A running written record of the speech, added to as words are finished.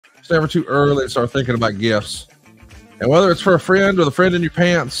It's never too early to start thinking about gifts. And whether it's for a friend or the friend in your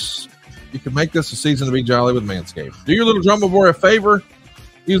pants, you can make this a season to be jolly with Manscaped. Do your little drummer boy a favor.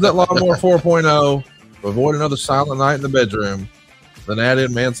 Use that Lawnmower 4.0 to avoid another silent night in the bedroom. Then add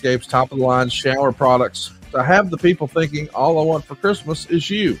in Manscaped's top-of-the-line shower products to have the people thinking all I want for Christmas is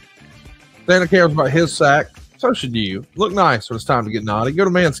you. Santa cares about his sack. So should you. Look nice when it's time to get naughty. Go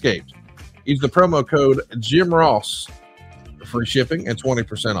to Manscaped. Use the promo code Jim Ross for free shipping and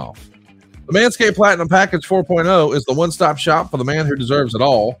 20% off. The Manscaped Platinum Package 4.0 is the one-stop shop for the man who deserves it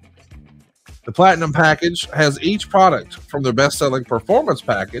all. The Platinum Package has each product from their best-selling Performance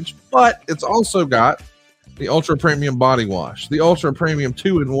Package, but it's also got the Ultra Premium Body Wash, the Ultra Premium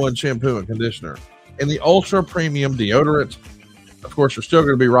 2-in-1 Shampoo and Conditioner, and the Ultra Premium Deodorant. Of course, you're still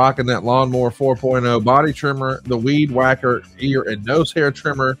going to be rocking that Lawnmower 4.0 body trimmer, the Weed Whacker ear and nose hair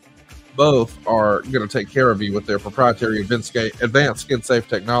trimmer. Both are going to take care of you with their proprietary advanced skin-safe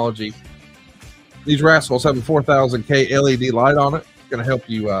technology. These rascals have a 4000K LED light on it. It's going to help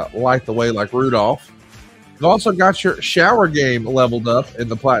you light the way like Rudolph. You've also got your shower game leveled up in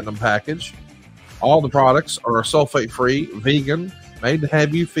the Platinum Package. All the products are sulfate-free, vegan, made to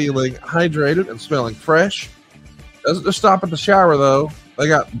have you feeling hydrated and smelling fresh. Doesn't just stop at the shower, though. They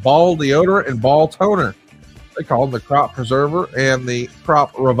got ball deodorant and ball toner. They call them the Crop Preserver and the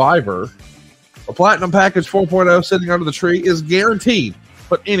Crop Reviver. The Platinum Package 4.0 sitting under the tree is guaranteed to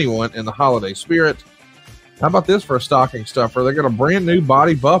put anyone in the holiday spirit. How about this for a stocking stuffer? They got a brand new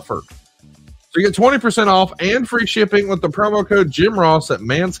body buffer. So you get 20% off and free shipping with the promo code Jim Ross at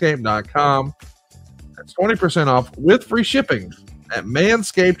manscaped.com. That's 20% off with free shipping at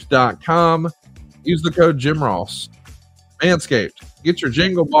manscaped.com. Use the code Jim Ross. Manscaped. Get your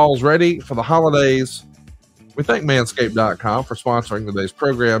jingle balls ready for the holidays. We thank manscaped.com for sponsoring today's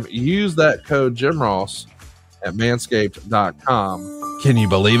program. Use that code Jim Ross at manscaped.com. Can you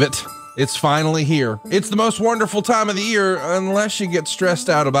believe it? It's finally here. It's the most wonderful time of the year, unless you get stressed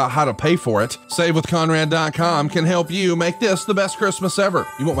out about how to pay for it. SaveWithConrad.com can help you make this the best Christmas ever.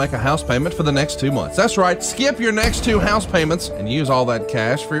 You won't make a house payment for the next 2 months. That's right. Skip your next 2 house payments and use all that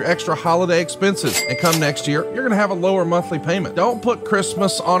cash for your extra holiday expenses. And come next year, you're going to have a lower monthly payment. Don't put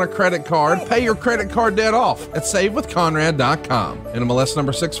Christmas on a credit card. Pay your credit card debt off at SaveWithConrad.com. NMLS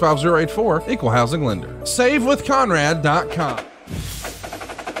number 65084, Equal Housing Lender. SaveWithConrad.com.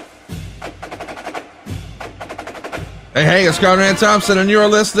 Hey, it's Conrad Thompson, and you're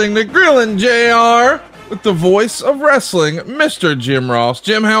listening to Grillin' JR with the voice of wrestling, Mr. Jim Ross.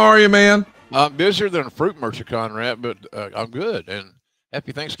 Jim, how are you, man? I'm busier than a fruit merchant, Conrad, but I'm good. And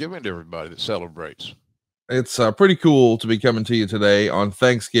happy Thanksgiving to everybody that celebrates. It's pretty cool to be coming to you today on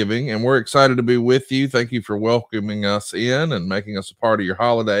Thanksgiving, and we're excited to be with you. Thank you for welcoming us in and making us a part of your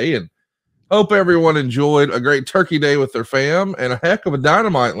holiday, and hope everyone enjoyed a great turkey day with their fam and a heck of a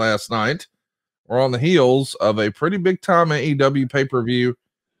dynamite last night. We're on the heels of a pretty big time AEW pay-per-view.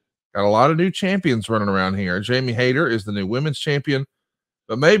 Got a lot of new champions running around here. Jamie Hayter is the new women's champion,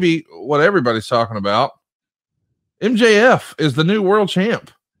 but maybe what everybody's talking about, MJF is the new world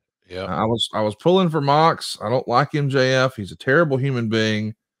champ. Yeah, I was pulling for Mox. I don't like MJF. He's a terrible human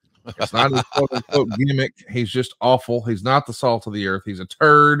being. It's not his quote-unquote gimmick. He's just awful. He's not the salt of the earth. He's a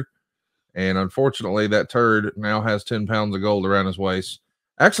turd, and unfortunately, that turd now has 10 pounds of gold around his waist.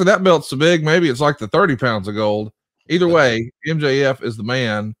 Actually, that belt's so big, maybe it's like the 30 pounds of gold. Either way, MJF is the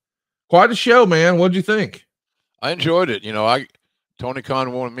man. Quite a show, man. What'd you think? I enjoyed it. You know, Tony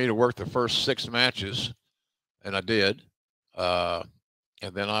Khan wanted me to work the first 6 matches, and I did. And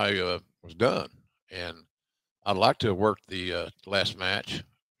then I was done. And I'd like to have worked the last match,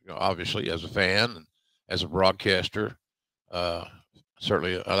 you know, obviously as a fan and as a broadcaster.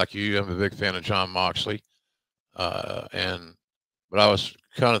 Certainly, like you, I'm a big fan of Jon Moxley. But I was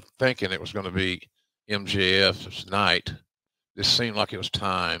kind of thinking it was going to be MJF's night. This seemed like it was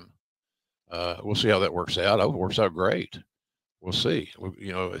time. We'll see how that works out. I hope it works out great. We'll see.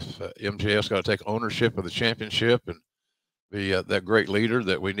 You know, if MJF's got to take ownership of the championship and be that great leader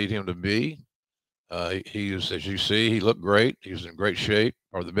that we need him to be. He is, as you see, he looked great. He was in great shape,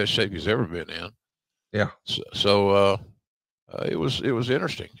 or the best shape he's ever been in. Yeah. So it was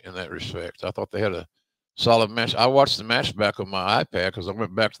interesting in that respect. I thought they had a solid match. I watched the match back on my iPad because I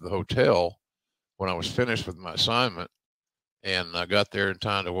went back to the hotel when I was finished with my assignment, and I got there in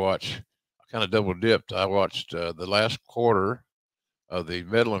time to watch. I kind of double dipped. I watched the last quarter of the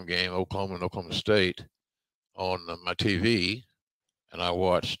Bedlam game, Oklahoma and Oklahoma State, on my TV, and I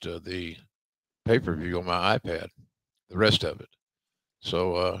watched the pay-per-view on my iPad, the rest of it.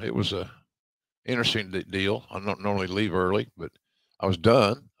 So it was a interesting deal. I don't normally leave early, but I was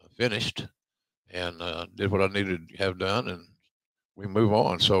done, finished, and did what I needed to have done, and we move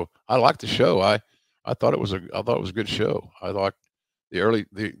on. So I liked the show. I thought it was a good show. I liked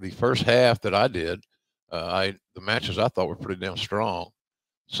the first half that I did. The matches I thought were pretty damn strong.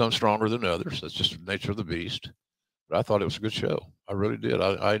 Some stronger than others. That's just the nature of the beast. But I thought it was a good show. I really did.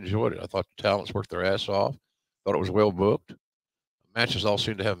 I enjoyed it. I thought the talents worked their ass off. Thought it was well booked. Matches all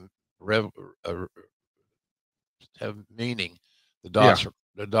seem to have meaning. The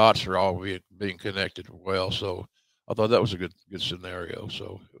dots are all being connected well. So I thought that was a good scenario.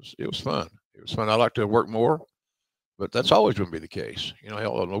 So it was fun. It was fun. I like to work more, but that's always going to be the case. You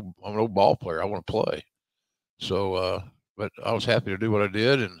know, I'm an old ball player. I want to play. So, but I was happy to do what I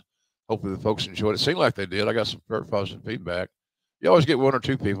did, and hopefully the folks enjoyed it. It seemed like they did. I got some very positive feedback. You always get one or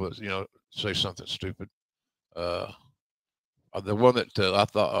two people that, say something stupid. The one that I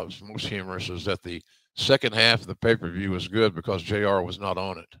thought was most humorous was that the second half of the pay-per-view was good because JR was not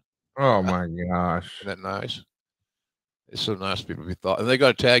on it. Oh my gosh. Isn't that nice? It's so nice people be thought, and they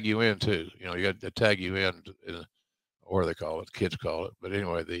got to tag you in too. You got to tag you in, or they call it, kids call it. But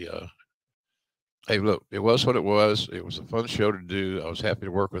anyway, hey, look, it was what it was. It was a fun show to do. I was happy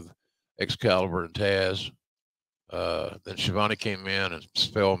to work with Excalibur and Taz. Then Shivani came in and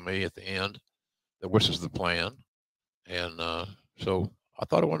spelled me at the end, which is the plan. And so I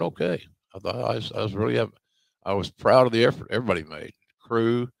thought it went okay. I thought I was proud of the effort everybody made.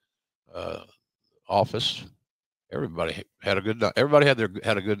 Crew, office, everybody had a good night. Everybody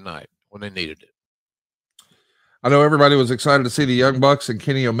had a good night when they needed it. I know everybody was excited to see the Young Bucks and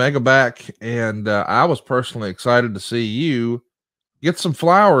Kenny Omega back, and I was personally excited to see you get some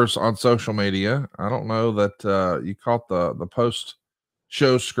flowers on social media. I don't know that you caught the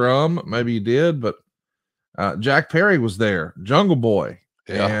post-show scrum. Maybe you did, but Jack Perry was there, Jungle Boy,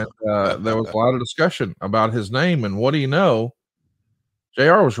 and there was a lot of discussion about his name. And what do you know?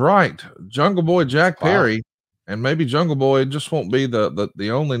 JR was right. Jungle Boy Jack Perry, and maybe Jungle Boy just won't be the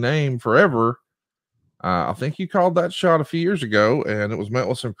only name forever. I think you called that shot a few years ago, and it was met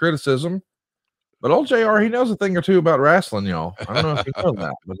with some criticism. But old JR, he knows a thing or two about wrestling, y'all. I don't know if you know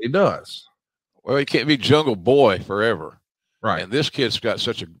that, but he does. Well, he can't be Jungle Boy forever, right? And this kid's got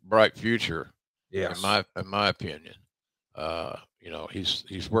such a bright future. Yes, in my opinion.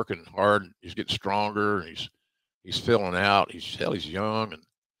 He's working hard. He's getting stronger. And he's filling out. He's young, and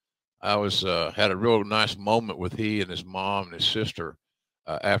I was had a real nice moment with he and his mom and his sister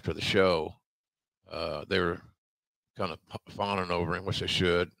after the show. They were kind of fawning over him, which they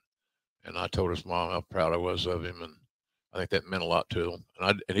should. And I told his mom how proud I was of him, and I think that meant a lot to him.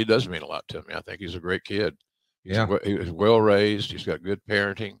 And he does mean a lot to me. I think he's a great kid. He was well raised. He's got good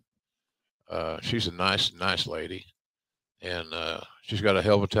parenting. She's a nice lady, and she's got a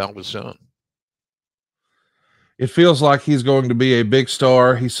hell of a talented son. It feels like he's going to be a big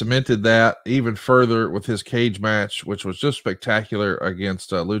star. He cemented that even further with his cage match, which was just spectacular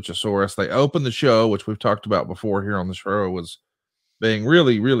against Luchasaurus. They opened the show, which we've talked about before here on the show, was being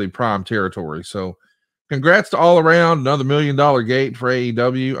really, really prime territory. So congrats to all around. Another $1 million gate for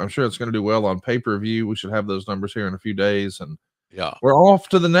AEW. I'm sure it's going to do well on pay-per-view. We should have those numbers here in a few days. And yeah, we're off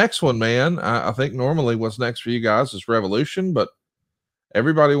to the next one, man. I think normally what's next for you guys is Revolution, but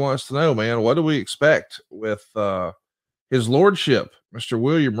everybody wants to know, man, what do we expect with his lordship, Mr.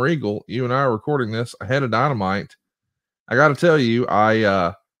 William Regal? You and I are recording this ahead of Dynamite. I got to tell you,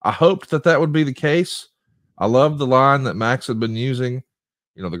 I hoped that would be the case. I love the line that Max had been using.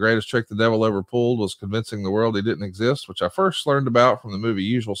 You know, the greatest trick the devil ever pulled was convincing the world he didn't exist, which I first learned about from the movie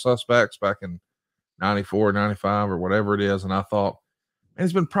Usual Suspects back in 94, 95 or whatever it is. And I thought, man,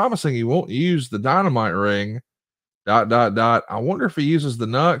 he's been promising he won't use the dynamite ring, ... I wonder if he uses the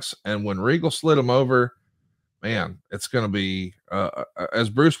Nux. And when Regal slid him over, man, it's going to be, as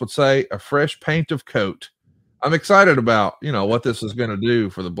Bruce would say, a fresh paint of coat. I'm excited about, what this is going to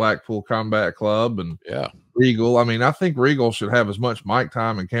do for the Blackpool Combat Club and Regal. I mean, I think Regal should have as much mic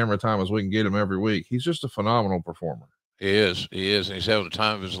time and camera time as we can get him every week. He's just a phenomenal performer. He is. And he's having the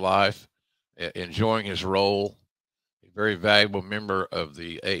time of his life, enjoying his role. A very valuable member of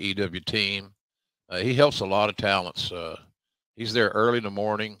the AEW team. He helps a lot of talents. He's there early in the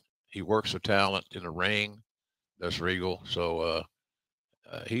morning. He works with talent in the ring. That's Regal. So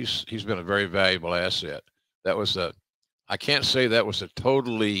he's been a very valuable asset. That was I can't say that was a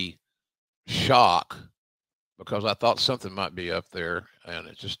totally shock, because I thought something might be up there, and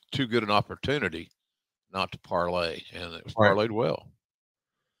it's just too good an opportunity not to parlay, and it was parlayed well.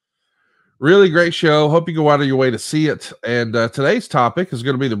 Really great show. Hope you go out of your way to see it. And today's topic is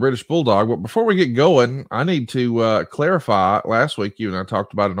going to be the British Bulldog. But before we get going, I need to clarify. Last week, you and I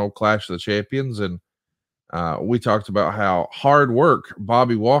talked about an old Clash of the Champions, and we talked about how hard work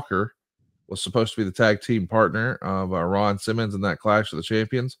Bobby Walker was supposed to be the tag team partner of Ron Simmons in that Clash of the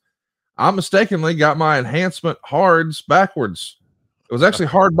Champions. I mistakenly got my enhancement hards backwards. It was actually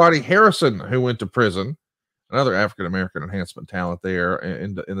Hardbody Harrison who went to prison, another African-American enhancement talent there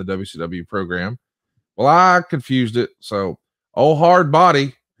in the WCW program. Well, I confused it. So old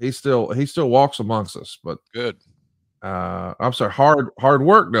Hardbody, he still walks amongst us, but Good. I'm sorry, hard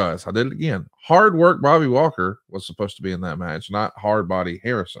work does. I did it again. Hard work Bobby Walker was supposed to be in that match, not Hardbody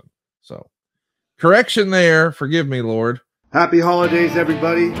Harrison. So correction there. Forgive me, Lord. Happy holidays,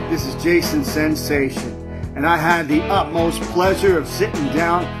 everybody. This is Jason Sensation, and I had the utmost pleasure of sitting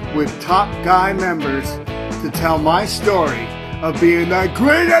down with Top Guy members to tell my story of being the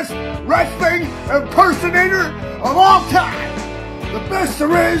greatest wrestling impersonator of all time. The best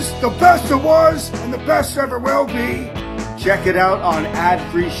there is, the best there was, and the best ever will be. Check it out on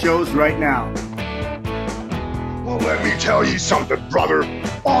ad-free shows right now. Well, let me tell you something, brother.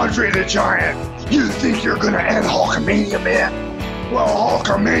 Andre the Giant, you think you're gonna end Hulkamania, man? Well,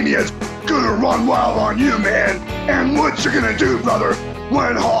 Hulkamania's gonna run wild on you, man. And what you gonna do, brother,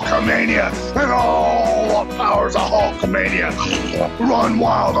 when Hulkamania and all the powers of Hulkamania run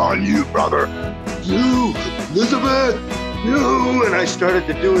wild on you, brother? You, Elizabeth, you. And I started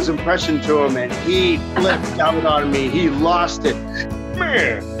to do his impression to him, and he flipped out on me. He lost it.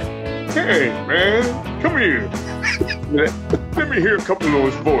 Man, hey, man, come here. Let me hear a couple of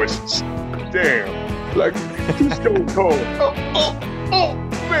those voices. Damn, like he's Stone Cold. Oh,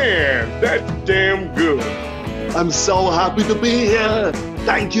 man, that's damn good. I'm so happy to be here.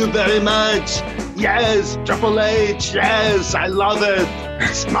 Thank you very much. Yes, Triple H, yes, I love it.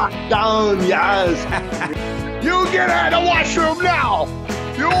 SmackDown, yes. You get out of the washroom now.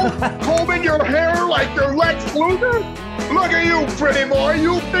 You combing your hair like you're Lex Luger? Look at you, pretty boy.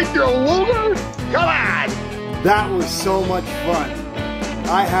 You think you're Luger? Come on. That was so much fun.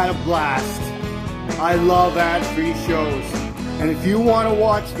 I had a blast. I love ad-free shows. And if you want to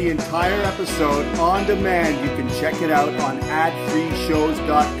watch the entire episode on demand, you can check it out on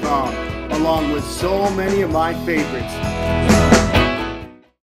adfreeshows.com, along with so many of my favorites.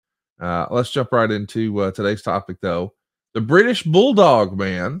 Let's jump right into today's topic, though. The British Bulldog,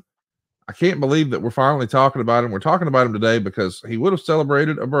 man. I can't believe that we're finally talking about him. We're talking about him today because he would have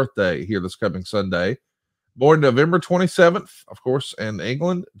celebrated a birthday here this coming Sunday. Born November 27th, of course, in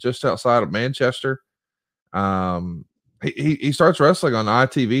England, just outside of Manchester. He starts wrestling on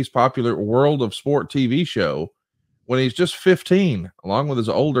ITV's popular World of Sport TV show when he's just 15, along with his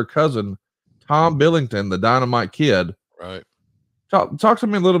older cousin, Tom Billington, the Dynamite Kid. Right. Talk to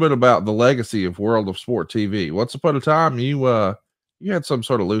me a little bit about the legacy of World of Sport TV. Once upon a time, you had some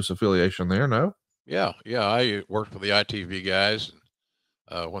sort of loose affiliation there, no? Yeah. I worked for the ITV guys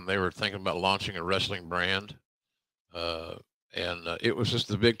when they were thinking about launching a wrestling brand, and it was just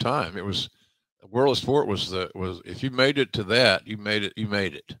the big time. It was World of Sport was if you made it to that, you made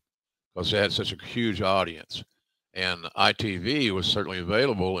it because they had such a huge audience, and ITV was certainly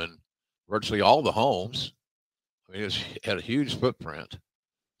available in virtually all the homes. I mean, it had a huge footprint.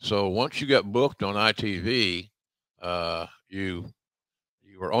 So once you got booked on ITV, you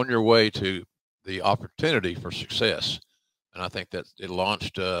were on your way to the opportunity for success. And I think that it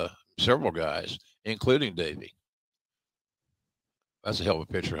launched several guys, including Davey. That's a hell of a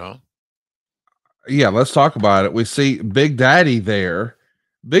picture, huh? Yeah, let's talk about it. We see Big Daddy there.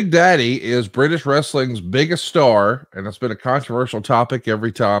 Big Daddy is British wrestling's biggest star, and it's been a controversial topic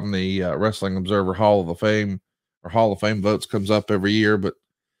every time the Wrestling Observer Hall of Fame votes comes up every year. But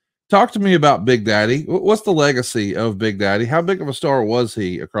talk to me about Big Daddy. What's the legacy of Big Daddy? How big of a star was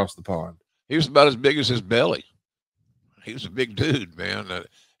he across the pond? He was about as big as his belly. He was a big dude, man.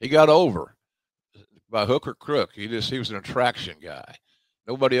 He got over by hook or crook. He was an attraction guy.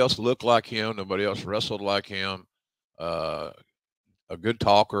 Nobody else looked like him. Nobody else wrestled like him. A good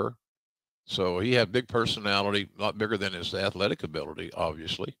talker. So he had big personality, not bigger than his athletic ability,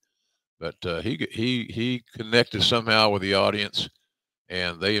 obviously. But he connected somehow with the audience,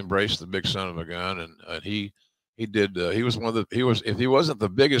 and they embraced the big son of a gun. And he was if he wasn't the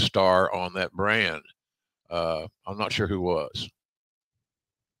biggest star on that brand, I'm not sure who was.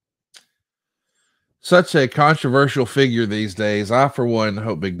 Such a controversial figure these days. I, for one,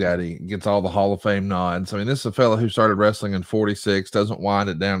 hope Big Daddy gets all the Hall of Fame nods. I mean, this is a fella who started wrestling in 46, doesn't wind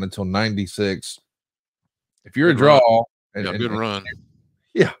it down until 96. If you're a draw, good run.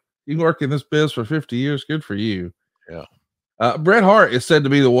 Yeah, you work in this biz for 50 years. Good for you. Yeah. Bret Hart is said to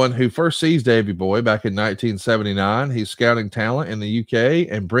be the one who first sees Davey Boy back in 1979. He's scouting talent in the UK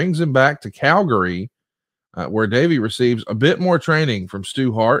and brings him back to Calgary, where Davey receives a bit more training from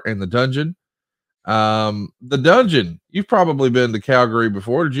Stu Hart in the dungeon. The dungeon. You've probably been to Calgary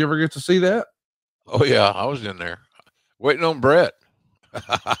before. Did you ever get to see that? Oh yeah, I was in there waiting on Brett.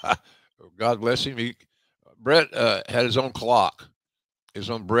 God bless him. Brett had his own clock, his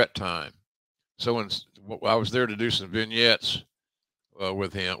own Brett time. So when I was there to do some vignettes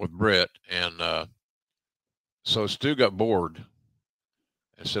with Brett, and so Stu got bored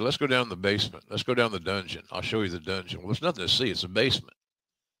and said, "Let's go down the basement. Let's go down the dungeon. I'll show you the dungeon." Well, there's nothing to see. It's a basement.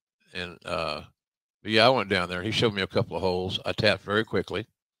 And but yeah, I went down there. He showed me a couple of holes. I tapped very quickly.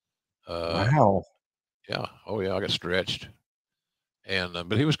 Wow. Yeah. Oh yeah, I got stretched. And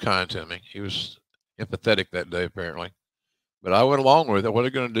but he was kind to me. He was empathetic that day, apparently. But I went along with it. What are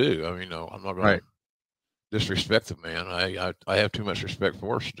you going to do? I mean, I'm not going to disrespect the man. I have too much respect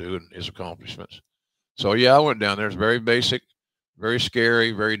for Stu and his accomplishments. So yeah, I went down there. It's very basic, very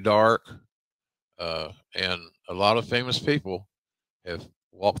scary, very dark, and a lot of famous people have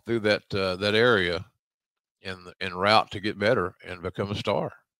walked through that area en route to get better and become a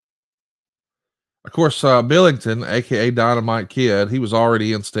star. Of course, Billington, aka Dynamite Kid, he was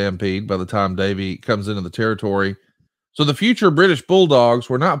already in Stampede by the time Davey comes into the territory. So the future British Bulldogs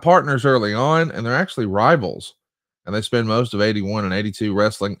were not partners early on, and they're actually rivals. And they spend most of 81 and 82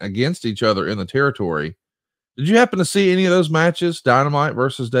 wrestling against each other in the territory. Did you happen to see any of those matches, Dynamite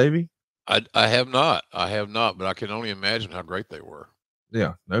versus Davey? I have not. I have not, but I can only imagine how great they were.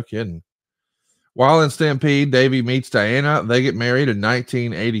 Yeah, no kidding. While in Stampede, Davey meets Diana. They get married in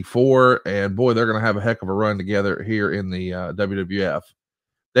 1984, and boy, they're going to have a heck of a run together here in the WWF.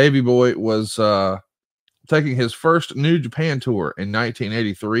 Davey Boy was taking his first New Japan tour in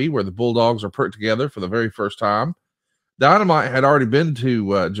 1983, where the Bulldogs are put together for the very first time. Dynamite had already been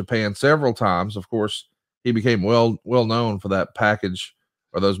to Japan several times. Of course, he became well known for that package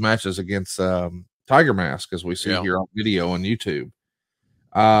or those matches against Tiger Mask, as we see here on video on YouTube.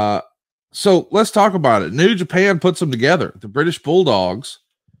 So let's talk about it. New Japan puts them together, the British Bulldogs.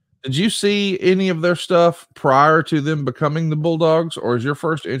 Did you see any of their stuff prior to them becoming the Bulldogs, or is your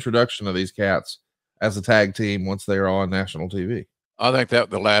first introduction of these cats as a tag team once they are on national TV? I think that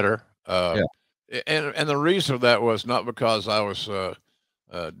the latter. And the reason for that was not because I was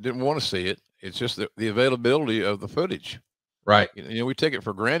didn't want to see it. It's just the availability of the footage. Right. We take it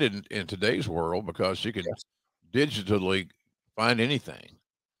for granted in today's world because you can digitally find anything.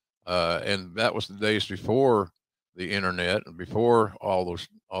 And that was the days before the internet and before all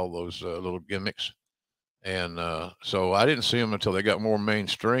those little gimmicks. And so I didn't see them until they got more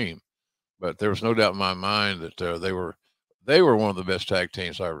mainstream. But there was no doubt in my mind that they were one of the best tag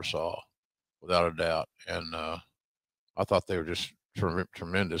teams I ever saw, without a doubt. And I thought they were just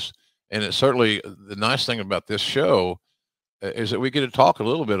tremendous. And it's certainly the nice thing about this show is that we get to talk a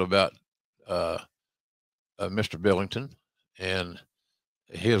little bit about Mr. Billington and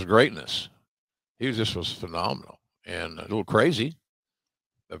his greatness. He just was phenomenal and a little crazy,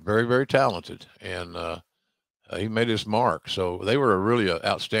 but very, very talented. And he made his mark. So they were a really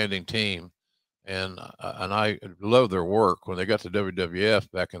outstanding team. And I love their work. When they got to WWF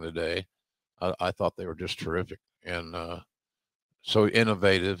back in the day, I thought they were just terrific and so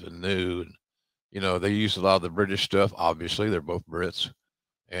innovative and new. And, they used a lot of the British stuff. Obviously, they're both Brits,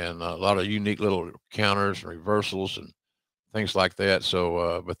 and a lot of unique little counters and reversals and things like that.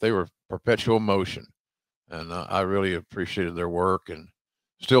 So, but they were perpetual motion, and I really appreciated their work and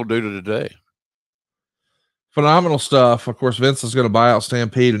still do to today. Phenomenal stuff. Of course, Vince is going to buy out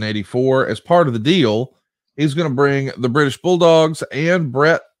Stampede in 84. As part of the deal, he's going to bring the British Bulldogs and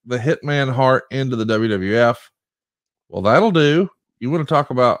Bret the Hitman Hart into the WWF. Well, that'll do. You want to talk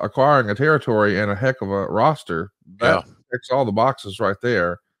about acquiring a territory and a heck of a roster. That checks all the boxes right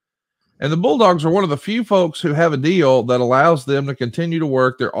there. And the Bulldogs are one of the few folks who have a deal that allows them to continue to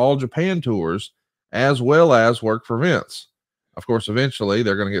work their All Japan tours as well as work for Vince. Of course, eventually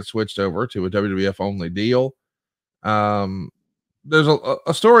they're going to get switched over to a WWF only deal. There's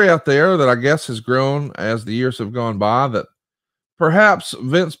a story out there that I guess has grown as the years have gone by that perhaps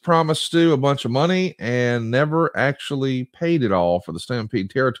Vince promised Stu a bunch of money and never actually paid it all for the Stampede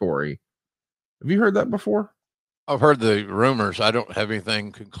territory. Have you heard that before? I've heard the rumors. I don't have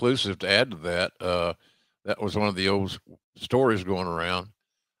anything conclusive to add to that. That was one of the old stories going around.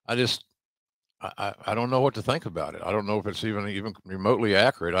 I don't know what to think about it. I don't know if it's even remotely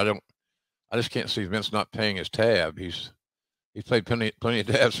accurate. I just can't see Vince not paying his tab. He's played plenty of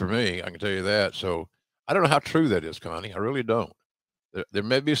tabs for me. I can tell you that. So I don't know how true that is, Connie. I really don't. There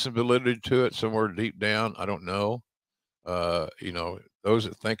may be some validity to it somewhere deep down. I don't know. Those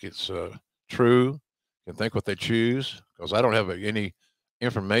that think it's true can think what they choose, because I don't have any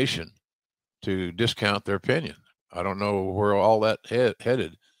information to discount their opinion. I don't know where all that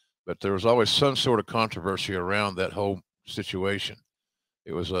headed. but there was always some sort of controversy around that whole situation.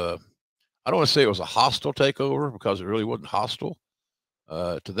 It was I don't want to say it was a hostile takeover, because it really wasn't hostile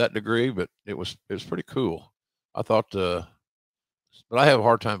to that degree, but it was pretty cool. I thought, but I have a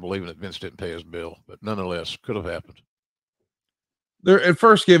hard time believing that Vince didn't pay his bill, but nonetheless, could have happened. They're at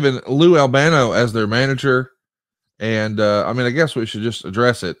first given Lou Albano as their manager. And I mean, I guess we should just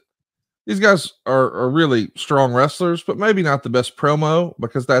address it. These guys are really strong wrestlers, but maybe not the best promo,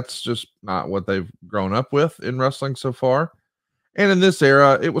 because that's just not what they've grown up with in wrestling so far. And in this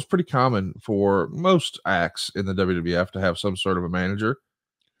era, it was pretty common for most acts in the WWF to have some sort of a manager.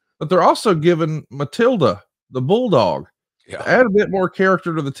 But they're also given Matilda, the Bulldog, to add a bit more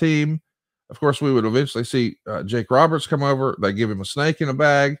character to the team. Of course, we would eventually see Jake Roberts come over. They give him a snake in a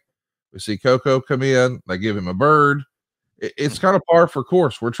bag. We see Coco come in. They give him a bird. It's kind of par for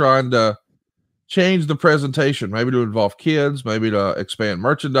course. We're trying to change the presentation, maybe to involve kids, maybe to expand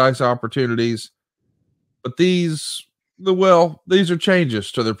merchandise opportunities. But these are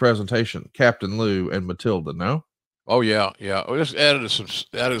changes to their presentation. Captain Lou and Matilda, no? Oh yeah. We just added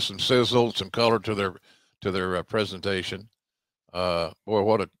some sizzle, some color to their presentation.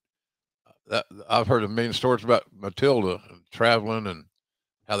 Boy, I've heard a million stories about Matilda and traveling and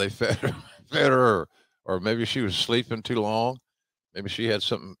how they fed her, or maybe she was sleeping too long. Maybe she had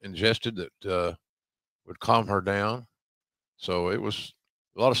something ingested that would calm her down. So it was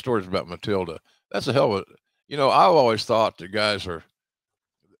a lot of stories about Matilda. That's a hell of a, I've always thought the guys are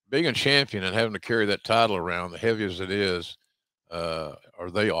being a champion and having to carry that title around, the heavy as it is, or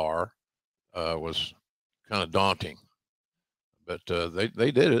they are, was kind of daunting. But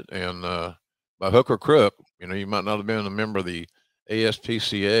they did it, and by hook or crook, you might not have been a member of the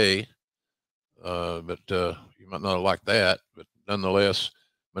ASPCA, but you might not have liked that. But nonetheless,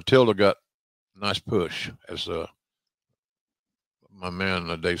 Matilda got a nice push, as my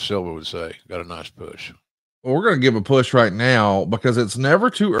man Dave Silva would say, got a nice push. Well, we're going to give a push right now, because it's never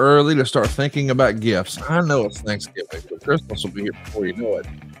too early to start thinking about gifts. I know it's Thanksgiving, but Christmas will be here before you know it.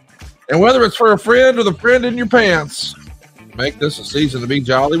 And whether it's for a friend or the friend in your pants, make this a season to be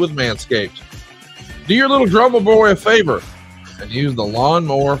jolly with Manscaped. Do your little drummer boy a favor and use the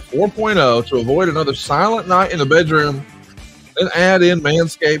Lawnmower 4.0 to avoid another silent night in the bedroom. Then add in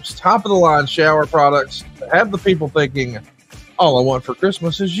Manscaped's top-of-the-line shower products to have the people thinking, all I want for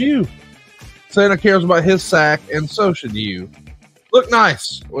Christmas is you. Santa cares about his sack, and so should you. Look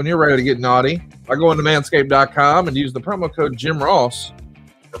nice when you're ready to get naughty by going to manscaped.com and use the promo code Jim Ross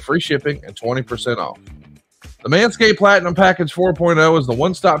for free shipping and 20% off. The Manscaped Platinum Package 4.0 is the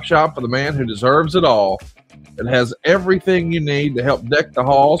one-stop shop for the man who deserves it all. It has everything you need to help deck the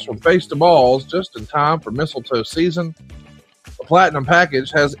halls from face to balls just in time for mistletoe season. The Platinum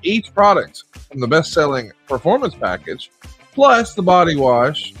Package has each product from the best-selling Performance Package, plus the body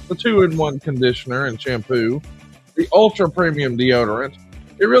wash, the 2-in-1 conditioner and shampoo, the ultra-premium deodorant.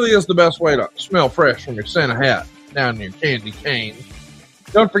 It really is the best way to smell fresh from your Santa hat down to your candy cane.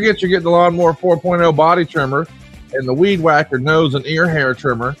 Don't forget you're getting the Lawnmower 4.0 body trimmer and the Weed Whacker nose and ear hair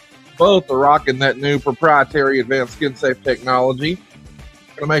trimmer. Both are rocking that new proprietary advanced skin-safe technology.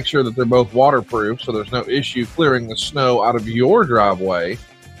 Going to make sure that they're both waterproof, so there's no issue clearing the snow out of your driveway.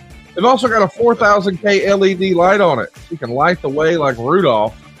 They've also got a 4000K LED light on it, so you can light the way like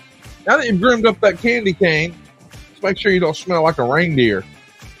Rudolph. Now that you've groomed up that candy cane, just make sure you don't smell like a reindeer.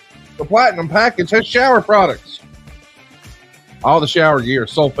 The Platinum Package has shower products. All the shower gear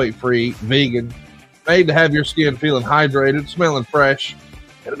is sulfate-free, vegan, made to have your skin feeling hydrated, smelling fresh.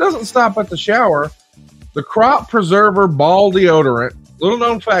 And it doesn't stop at the shower. The Crop Preserver Ball Deodorant, little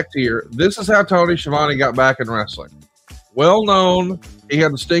known fact here, this is how Tony Schiavone got back in wrestling. Well known, he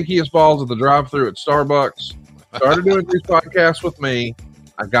had the stinkiest balls at the drive-thru at Starbucks. Started doing these podcasts with me.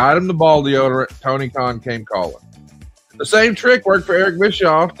 I got him the ball deodorant. Tony Khan came calling. The same trick worked for Eric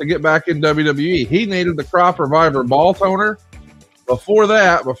Bischoff to get back in WWE. He needed the Crop Reviver Ball Toner. Before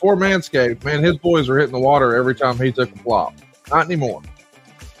that, before Manscaped, man, his boys were hitting the water every time he took a flop. Not anymore.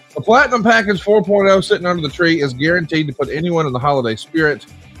 The Platinum Package 4.0 sitting under the tree is guaranteed to put anyone in the holiday spirit.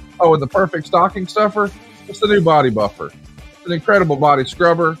 Oh, and the perfect stocking stuffer? It's the new Body Buffer. It's an incredible body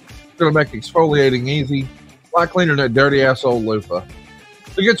scrubber. It's going to make exfoliating easy, like cleaning that dirty-ass old loofah.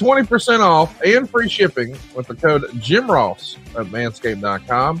 To get 20% off and free shipping with the code JimRoss at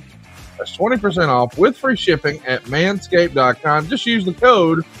manscaped.com. That's 20% off with free shipping at manscaped.com. Just use the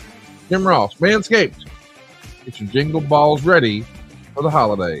code Jim Ross. Manscaped. Get your jingle balls ready for the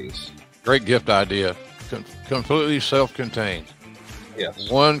holidays. Great gift idea. Completely self-contained. Yes.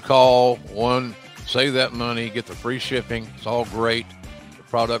 One call, save that money, get the free shipping. It's all great. The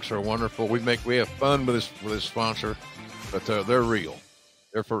products are wonderful. We have fun with this sponsor, but they're real.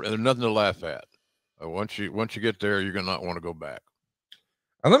 There's nothing to laugh at. Once you get there, you're gonna not want to go back.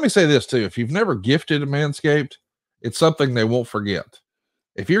 And let me say this too: if you've never gifted a Manscaped, it's something they won't forget.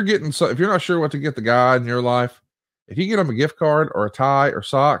 If you're not sure what to get the guy in your life, if you get them a gift card or a tie or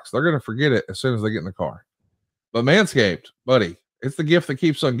socks, they're going to forget it as soon as they get in the car. But Manscaped, buddy, it's the gift that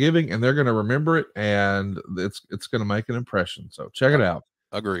keeps on giving, and they're going to remember it, and it's going to make an impression. So check it out.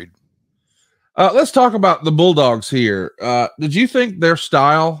 Agreed. Let's talk about the Bulldogs here. Did you think their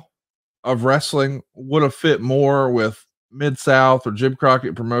style of wrestling would have fit more with Mid-South or Jim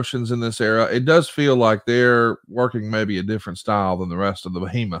Crockett promotions in this era? It does feel like they're working maybe a different style than the rest of the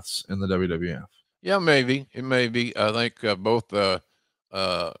behemoths in the WWF. Yeah, maybe. It may be. I think both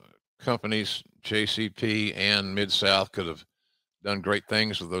companies, JCP and Mid-South, could have done great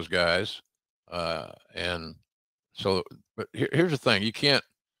things with those guys. And so, but here's the thing. You can't,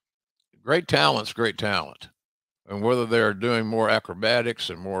 great talent's great talent. And whether they're doing more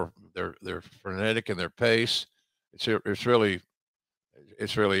acrobatics and more, they're frenetic in their pace, it's really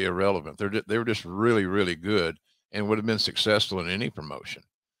irrelevant. They were just really, really good and would have been successful in any promotion.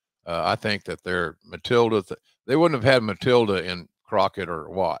 I think that their Matilda, they wouldn't have had Matilda in Crockett or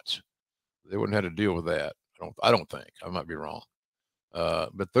Watts. They wouldn't have had to deal with that. I don't think. I might be wrong.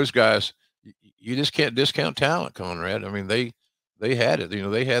 But those guys, you just can't discount talent, Conrad. I mean, they had it. You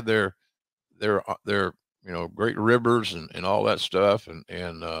know, they had their great ribbers and all that stuff.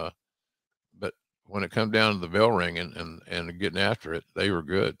 But when it come down to the bell ring and getting after it, they were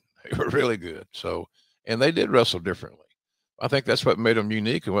good. They were really good. So, and they did wrestle differently. I think that's what made them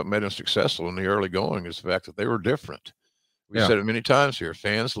unique and what made them successful in the early going is the fact that they were different. We said it many times here.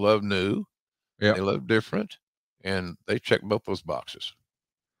 Fans love new. Yeah. They love different. And they check both those boxes.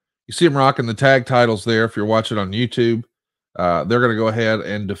 You see them rocking the tag titles there. If you're watching on YouTube, they're going to go ahead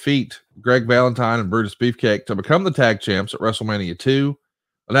and defeat Greg Valentine and Brutus Beefcake to become the tag champs at WrestleMania 2.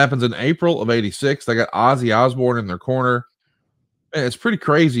 It happens in April of '86. They got Ozzy Osbourne in their corner. And it's pretty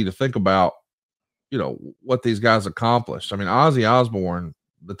crazy to think about, what these guys accomplished. I mean, Ozzy Osbourne,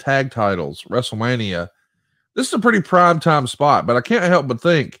 the tag titles, WrestleMania. This is a pretty prime time spot, but I can't help but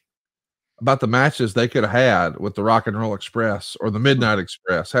think about the matches they could have had with the Rock and Roll Express or the Midnight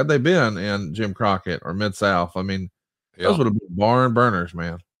Express had they been in Jim Crockett or Mid-South. I mean, those would have been barn burners,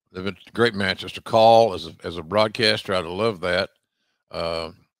 man. They've been great matches to call as a broadcaster. I'd love that.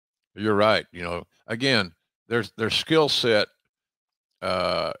 You're right. Again, their skill set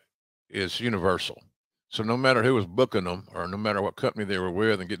is universal. So no matter who was booking them or no matter what company they were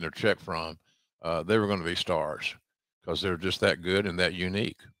with and getting their check from, they were going to be stars because they're just that good and that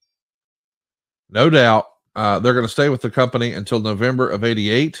unique. No doubt. They're going to stay with the company until November of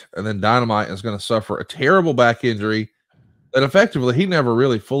 '88, and then Dynamite is going to suffer a terrible back injury that effectively he never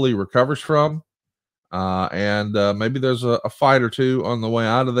really fully recovers from. And maybe there's a fight or two on the way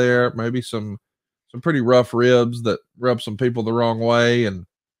out of there, maybe some pretty rough ribs that rub some people the wrong way, and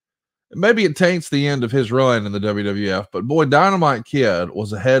maybe it taints the end of his run in the WWF. But boy, Dynamite Kid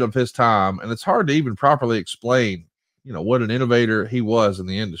was ahead of his time, and it's hard to even properly explain, what an innovator he was in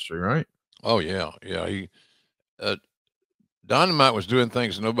the industry, right? Oh yeah, yeah. He Dynamite was doing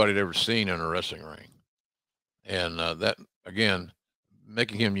things nobody had ever seen in a wrestling ring, and that again,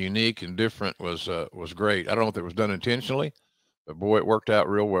 making him unique and different was great. I don't know if it was done intentionally, but boy, it worked out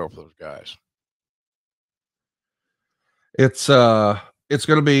real well for those guys. It's going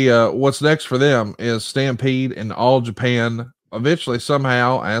to be what's next for them is Stampede in All Japan. Eventually,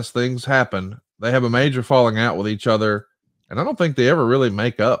 somehow, as things happen, they have a major falling out with each other, and I don't think they ever really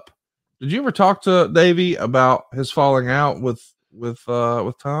make up. Did you ever talk to Davey about his falling out with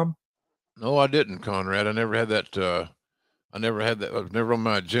Tom? No, I didn't, Conrad. I never had that. I never had that. It was never on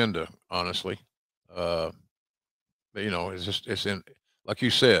my agenda, honestly. But it's like you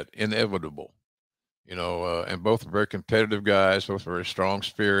said, inevitable. And both are very competitive guys, both very strong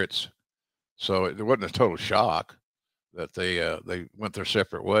spirits. So it wasn't a total shock that they went their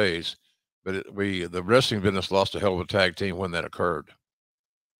separate ways. But the wrestling business lost a hell of a tag team when that occurred.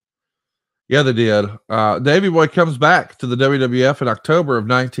 Yeah, they did. Davey Boy comes back to the WWF in October of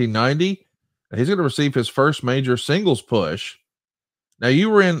 1990. And he's going to receive his first major singles push. Now, you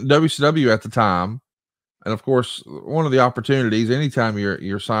were in WCW at the time. And of course, one of the opportunities anytime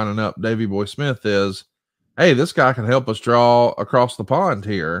you're signing up Davey Boy Smith is, hey, this guy can help us draw across the pond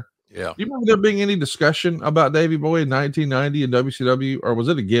here. Yeah. Do you remember there being any discussion about Davey Boy in 1990 in WCW, or was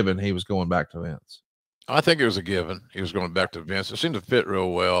it a given he was going back to Vince? I think it was a given. He was going back to Vince. It seemed to fit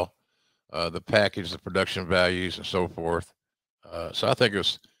real well. The package, the production values, and so forth. So I think it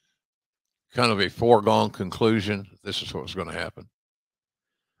was kind of a foregone conclusion. This is what was going to happen.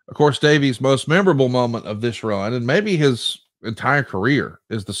 Of course, Davey's most memorable moment of this run, and maybe his entire career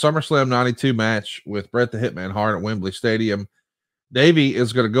is the SummerSlam 92 match with Bret the Hitman Hart at Wembley Stadium. Davey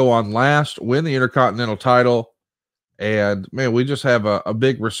is going to go on last, win the Intercontinental title. And man, we just have a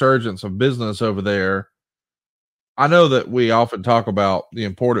big resurgence of business over there. I know that we often talk about the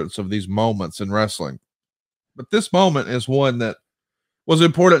importance of these moments in wrestling, but this moment is one that was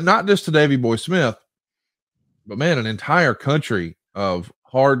important, not just to Davey Boy Smith, but man, an entire country of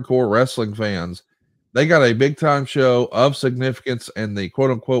hardcore wrestling fans. They got a big time show of significance, and the quote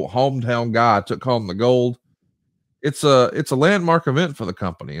unquote hometown guy took home the gold. It's a landmark event for the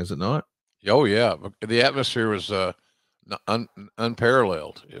company, is it not? Oh yeah, the atmosphere was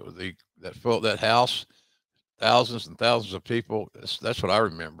unparalleled. It was that house, thousands and thousands of people. That's what I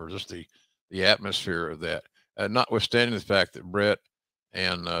remember. Just the atmosphere of that. Notwithstanding the fact that Bret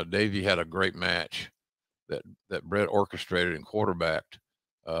and Davey had a great match that Bret orchestrated and quarterbacked.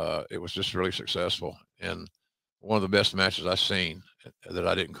 It was just really successful, and one of the best matches I've seen that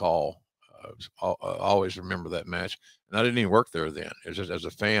I didn't call. I always remember that match, and I didn't even work there then. It was just as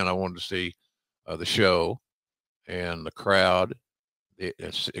a fan, I wanted to see the show and the crowd, the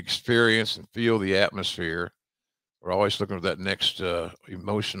experience and feel the atmosphere. We're always looking for that next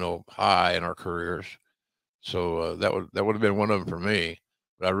emotional high in our careers. So that would have been one of them for me.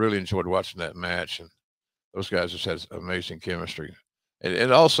 But I really enjoyed watching that match, and those guys just had amazing chemistry. And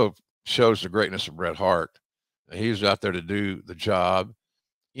it also shows the greatness of Bret Hart. He was out there to do the job.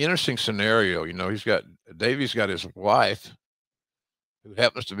 Interesting scenario, you know. Davey's got his wife, who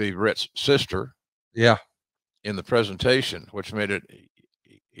happens to be Bret's sister. Yeah. In the presentation, which made it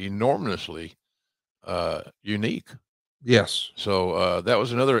enormously unique. Yes. So that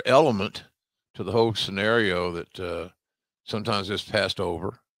was another element to the whole scenario that sometimes is passed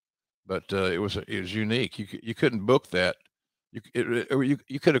over, but it was unique. You couldn't book that. You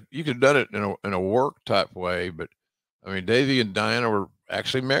could have done it in a work type way, but I mean, Davey and Diana were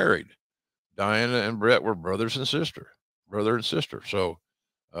actually married. Diana and Bret were brother and sister. So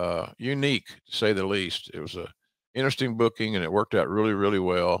unique to say the least. It was a interesting booking, and it worked out really, really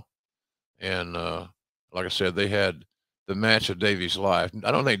well. And like I said, they had the match of Davey's life.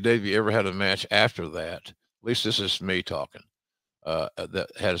 I don't think Davey ever had a match after that. At least this is me talking. That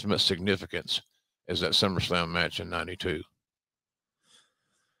had as much significance as that SummerSlam match in '92.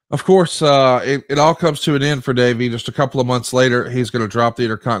 Of course, it all comes to an end for Davey. Just a couple of months later, he's going to drop the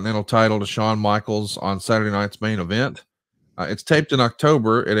Intercontinental title to Shawn Michaels on Saturday night's main event. It's taped in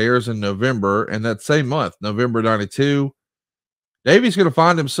October. It airs in November. And that same month, November 92, Davey's going to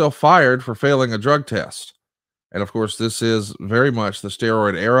find himself fired for failing a drug test. And of course, this is very much the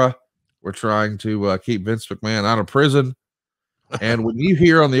steroid era. We're trying to keep Vince McMahon out of prison. And when you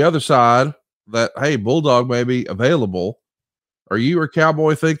hear on the other side that, hey, Bulldog may be available, are you or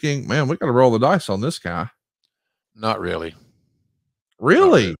Cowboy thinking, man, we got to roll the dice on this guy? Not really.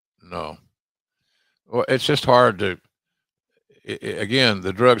 Really? No. Well, it's just hard to, again,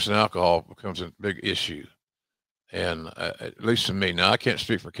 the drugs and alcohol becomes a big issue. And at least to me, now I can't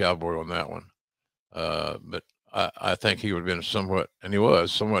speak for Cowboy on that one. But I think he would have been somewhat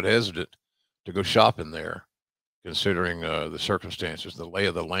hesitant to go shopping there, considering the circumstances, the lay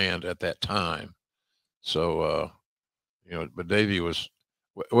of the land at that time. So, but Davey was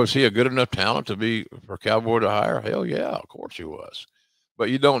he a good enough talent for Cowboy to hire? Hell yeah, of course he was. But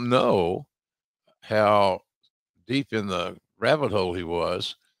you don't know how deep in the rabbit hole he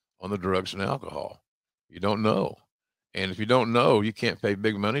was on the drugs and alcohol. You don't know. And if you don't know, you can't pay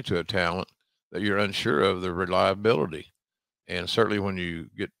big money to a talent that you're unsure of the reliability. And certainly when you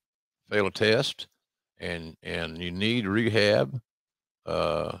fail a test and you need rehab,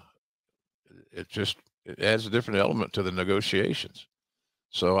 it adds a different element to the negotiations.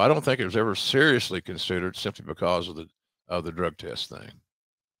 So I don't think it was ever seriously considered simply because of the drug test thing.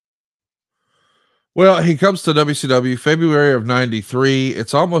 Well, he comes to WCW February of '93.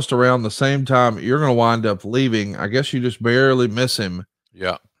 It's almost around the same time you're going to wind up leaving. I guess you just barely miss him.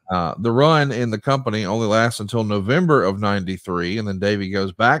 Yeah. The run in the company only lasts until November of '93, and then Davey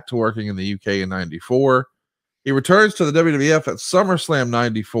goes back to working in the UK in '94. He returns to the WWF at SummerSlam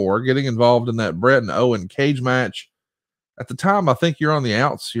 '94, getting involved in that Bret and Owen cage match. At the time, I think you're on the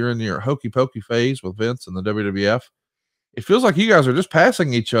outs. You're in your hokey pokey phase with Vince and the WWF. It feels like you guys are just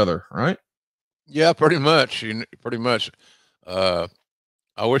passing each other, right? Yeah, pretty much. Pretty much. I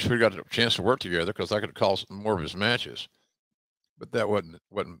wish we got a chance to work together because I could call some more of his matches, but that wasn't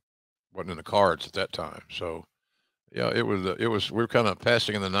in the cards at that time. So, yeah, it was. We were kind of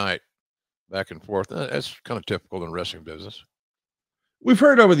passing in the night, back and forth. That's kind of typical in wrestling business. We've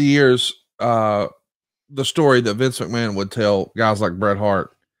heard over the years the story that Vince McMahon would tell guys like Bret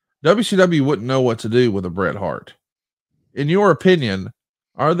Hart. WCW wouldn't know what to do with a Bret Hart. in your opinion,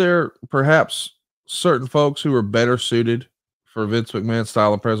 are there perhaps certain folks who are better suited for Vince McMahon's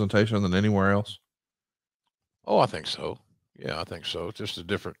style of presentation than anywhere else? Oh, I think so. Yeah, I think so. Just a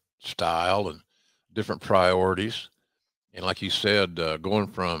different style and different priorities. And like you said, going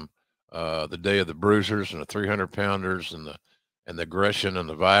from the day of the bruisers and the 300-pounders and the aggression and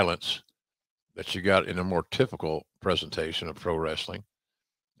the violence that you got in a more typical presentation of pro wrestling,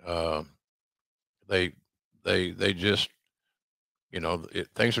 uh, they just,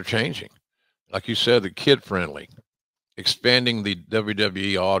 things are changing. Like you said, the kid friendly, expanding the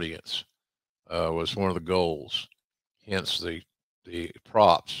WWE audience was one of the goals. Hence the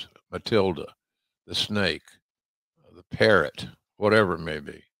props, Matilda, the snake, the parrot, whatever it may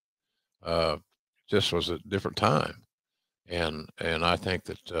be. Just was a different time, and I think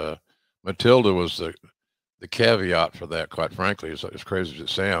that Matilda was the caveat for that. Quite frankly, as crazy as it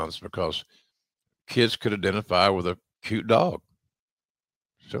sounds, because kids could identify with a cute dog.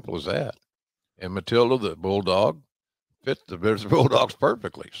 Simple as that. And Matilda, the bulldog, fit the Bulldogs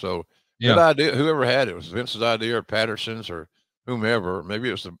perfectly. So good idea. Whoever had it was Vince's idea or Patterson's or whomever. Maybe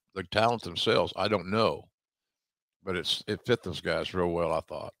it was the talent themselves. I don't know, but it fit those guys real well, I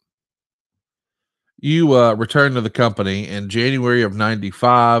thought. You returned to the company in January of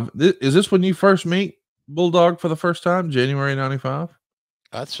 95. Is this when you first meet Bulldog for the first time? January 95?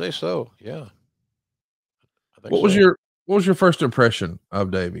 I'd say so. Yeah. What was your first impression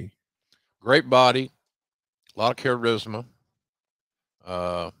of Davey? Great body, a lot of charisma,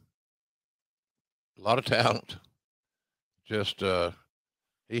 a lot of talent. Just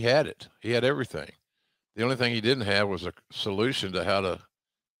he had it. He had everything. The only thing he didn't have was a solution to how to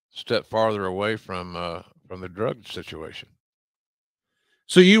step farther away from the drug situation.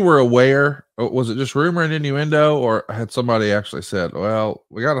 So you were aware? Was it just rumor and innuendo, or had somebody actually said, "Well,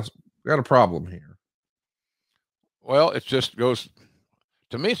 we got a problem here"? Well, it just goes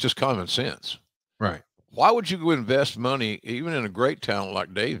to me. It's just common sense, right? Why would you go invest money, even in a great talent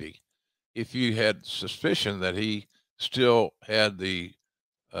like Davey, if you had suspicion that he still had he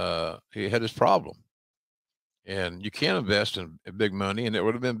had his problem? And you can't invest in big money, and it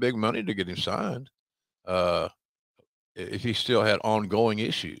would have been big money to get him signed if he still had ongoing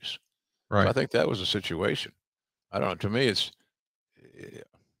issues. Right. So I think that was a situation. I don't know. To me,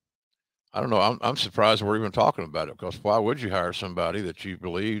 I don't know. I'm surprised we're even talking about it, because why would you hire somebody that you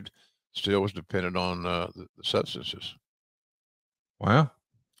believed still was dependent on the substances? Wow.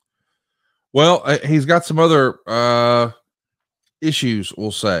 Well, he's got some other issues,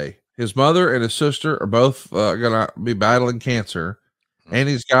 we'll say. His mother and his sister are both going to be battling cancer, and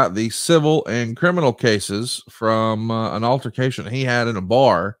he's got the civil and criminal cases from an altercation he had in a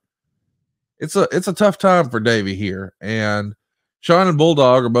bar. It's a tough time for Davey here, and Sean and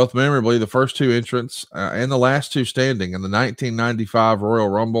Bulldog are both memorably the first two entrants and the last two standing in the 1995 Royal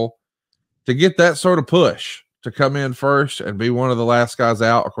Rumble. To get that sort of push to come in first and be one of the last guys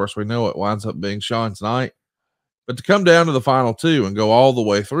out, of course, we know it winds up being Sean's night. But to come down to the final two and go all the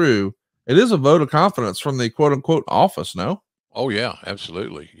way through, it is a vote of confidence from the quote unquote office, no? Oh yeah,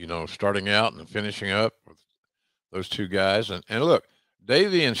 absolutely. Starting out and finishing up with those two guys. And look,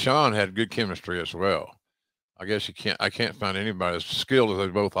 Davey and Sean had good chemistry as well. I guess I can't find anybody as skilled as they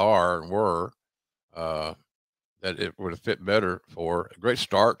both are and were, that it would have fit better for a great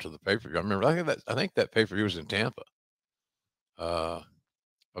start to the pay-per-view. I think that pay-per-view was in Tampa. If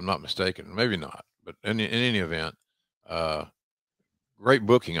I'm not mistaken, maybe not. But in any event, great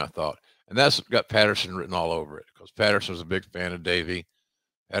booking, I thought. And that's got Patterson written all over it, because Patterson's a big fan of Davey.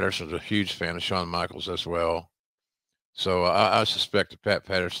 Patterson's a huge fan of Shawn Michaels as well. So I suspect that Pat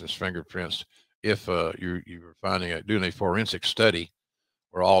Patterson's fingerprints, if you were doing a forensic study,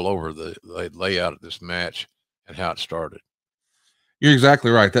 were all over the layout of this match and how it started. You're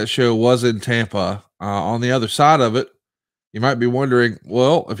exactly right. That show was in Tampa. On the other side of it, you might be wondering,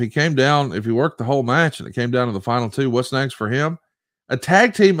 well, if he worked the whole match and it came down to the final two, what's next for him? A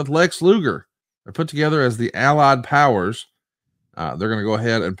tag team with Lex Luger. They're put together as the Allied Powers. They're going to go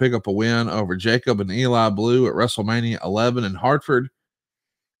ahead and pick up a win over Jacob and Eli Blue at WrestleMania 11 in Hartford.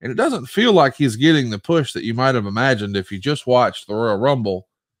 And it doesn't feel like he's getting the push that you might have imagined if you just watched the Royal Rumble.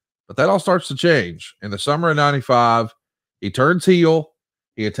 But that all starts to change. In the summer of 95, he turns heel.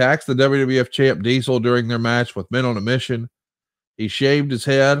 He attacks the WWF champ Diesel during their match with Men on a Mission. He shaved his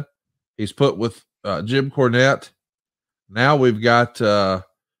head. He's put with Jim Cornette. Now we've got a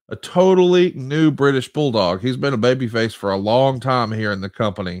totally new British Bulldog. He's been a babyface for a long time here in the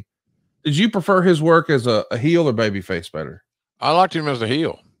company. Did you prefer his work as a heel or babyface better? I liked him as a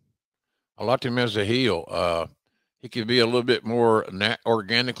heel. He could be a little bit more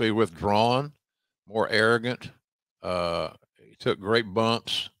organically withdrawn, more arrogant, He took great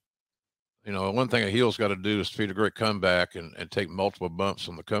bumps. You know, one thing a heel's got to do is feed a great comeback and take multiple bumps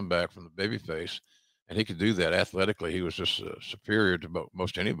on the comeback from the babyface. And he could do that athletically. He was just superior to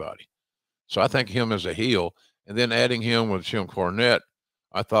most anybody. So I think him as a heel, and then adding him with Jim Cornette,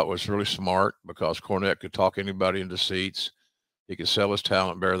 I thought was really smart because Cornette could talk anybody into seats. He could sell his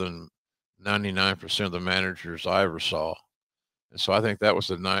talent better than 99% of the managers I ever saw. And so I think that was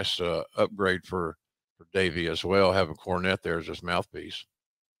a nice upgrade for Davey as well, having Cornette there as his mouthpiece.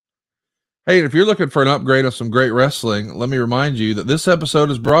 Hey, if you're looking for an upgrade of some great wrestling, let me remind you that this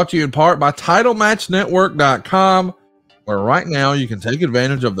episode is brought to you in part by TitleMatchNetwork.com, where right now you can take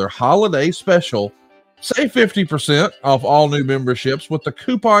advantage of their holiday special. Save 50% off all new memberships with the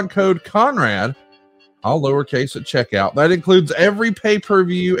coupon code Conrad, all lowercase at checkout. That includes every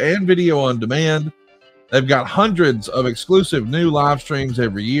pay-per-view and video on demand. They've got hundreds of exclusive new live streams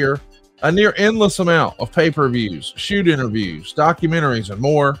every year, a near endless amount of pay-per-views, shoot interviews, documentaries, and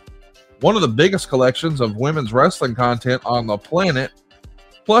more. One of the biggest collections of women's wrestling content on the planet,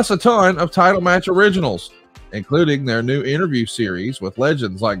 plus a ton of Title Match originals, including their new interview series with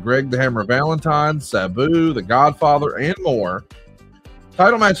legends like Greg the Hammer Valentine, Sabu, The Godfather, and more.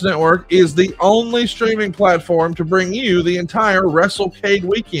 Title Match Network is the only streaming platform to bring you the entire WrestleCade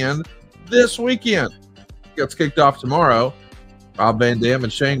weekend this weekend. It gets kicked off tomorrow. Rob Van Dam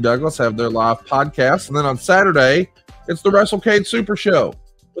and Shane Douglas have their live podcast, and then on Saturday, it's the WrestleCade Super Show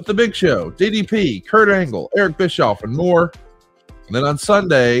with The Big Show, DDP, Kurt Angle, Eric Bischoff, and more. And then on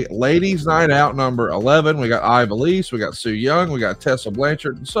Sunday, Ladies Night Out number 11, we got Iva Elise, we got Sue Young, we got Tessa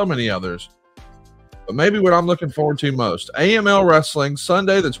Blanchard, and so many others. But maybe what I'm looking forward to most, AML Wrestling,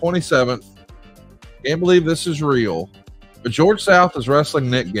 Sunday the 27th. Can't believe this is real, but George South is wrestling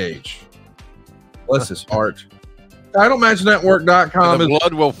Nick Gage. Bless his heart. TitleMatchNetwork.com. The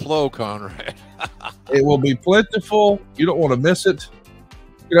blood will flow, Conrad. It will be plentiful. You don't want to miss it.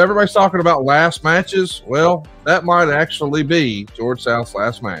 You know, everybody's talking about last matches. Well, that might actually be George South's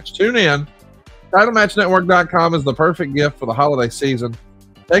last match. Tune in. TitleMatchNetwork.com is the perfect gift for the holiday season.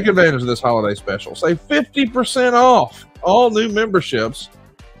 Take advantage of this holiday special. Save 50% off all new memberships.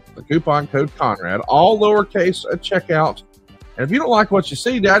 The coupon code Conrad, all lowercase at checkout. And if you don't like what you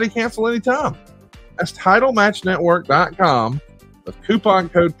see, Daddy, cancel anytime. That's TitleMatchNetwork.com with coupon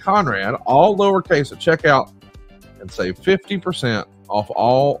code Conrad, all lowercase at checkout, and save 50% off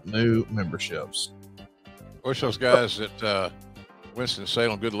all new memberships. Wish those guys at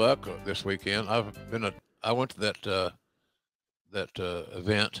Winston-Salem good luck this weekend. I went to that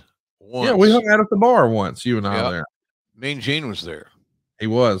event once. Yeah, we hung out at the bar once, you and I there. Mean Gene was there. He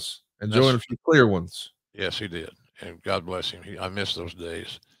was enjoying a few clear ones. Yes, he did, and God bless him. I miss those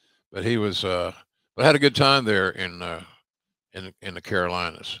days, but he was. But I had a good time there in the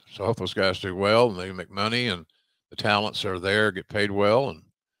Carolinas. So I hope those guys do well and they make money and the talents are there, get paid well, and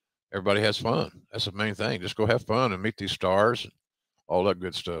everybody has fun. That's the main thing. Just go have fun and meet these stars and all that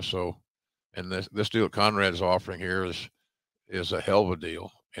good stuff. So, and this deal that Conrad's offering here is a hell of a deal.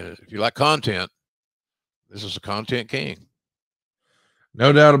 And if you like content, this is a content king.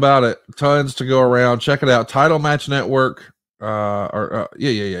 No doubt about it. Tons to go around. Check it out. Title Match Network. Yeah.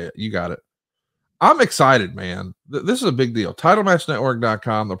 You got it. I'm excited, man. This is a big deal.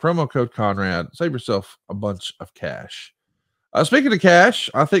 TitleMatchNetwork.com, the promo code Conrad. Save yourself a bunch of cash. Speaking of cash,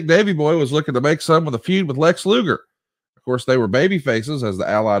 I think Davey Boy was looking to make some with a feud with Lex Luger. Of course, they were baby faces as the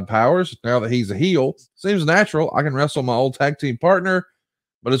Allied Powers. Now that he's a heel, seems natural. I can wrestle my old tag team partner.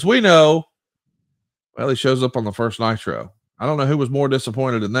 But as we know, well, he shows up on the first Nitro. I don't know who was more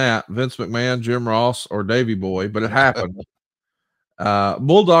disappointed in that, Vince McMahon, Jim Ross, or Davey Boy, but it happened.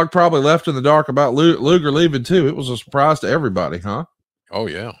 Bulldog probably left in the dark about Luger leaving too. It was a surprise to everybody, huh? Oh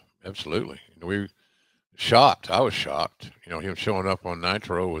yeah, absolutely. We shocked. I was shocked. Him showing up on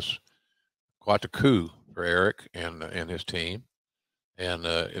Nitro was quite a coup for Eric and his team, and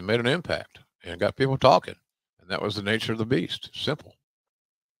it made an impact and got people talking. And that was the nature of the beast. Simple.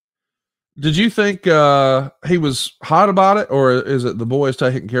 Did you think he was hot about it, or is it the boys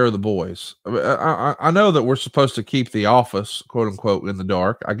taking care of the boys? I know that we're supposed to keep the office, quote unquote, in the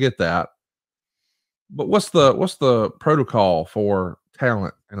dark. I get that, but what's the protocol for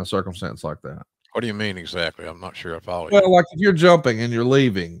talent in a circumstance like that? What do you mean exactly? I'm not sure I follow you. Well, like if you're jumping and you're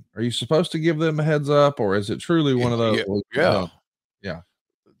leaving, are you supposed to give them a heads up, or is it truly one of those? Yeah.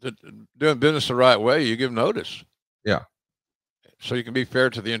 Doing business the right way, you give notice. Yeah. So you can be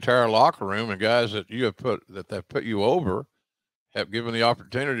fair to the entire locker room, and guys that have put you over have given the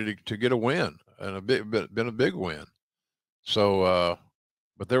opportunity to get a win, and been a big win. So,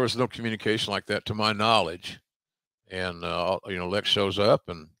 but there was no communication like that to my knowledge. And Lex shows up,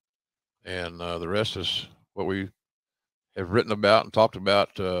 and the rest is what we have written about and talked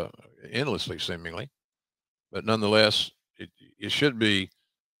about endlessly, seemingly. But nonetheless, it should be,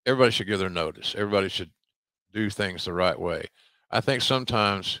 everybody should give their notice. Everybody should do things the right way. I think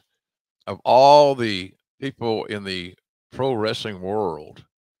sometimes, of all the people in the pro wrestling world,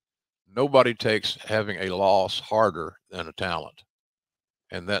 nobody takes having a loss harder than a talent.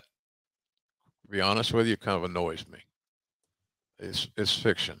 And that, to be honest with you, kind of annoys me. It's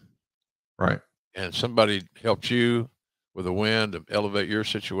fiction. Right. And somebody helped you with a win to elevate your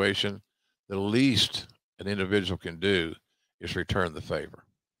situation. The least an individual can do is return the favor.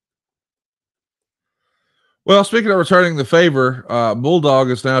 Well, speaking of returning the favor, Bulldog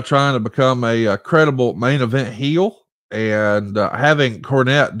is now trying to become a credible main event heel, and having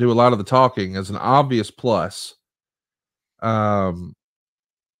Cornette do a lot of the talking is an obvious plus.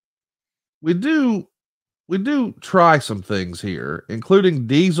 We do try some things here, including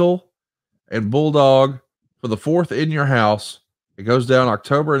Diesel and Bulldog for the 4th In Your House. It goes down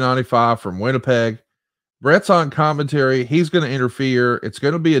October 95 from Winnipeg. Brett's on commentary. He's going to interfere. It's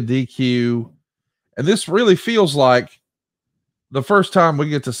going to be a DQ. And this really feels like the first time we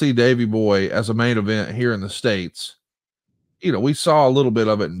get to see Davey Boy as a main event here in the States. You know, we saw a little bit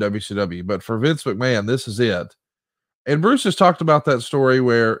of it in WCW, but for Vince McMahon, this is it. And Bruce has talked about that story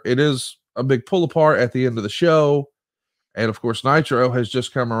where it is a big pull apart at the end of the show. And of course, Nitro has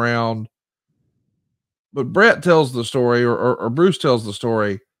just come around. But Brett tells the story, or Bruce tells the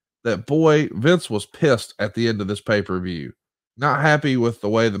story, that boy, Vince was pissed at the end of this pay-per-view. Not happy with the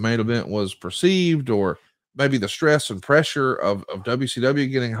way the main event was perceived, or maybe the stress and pressure of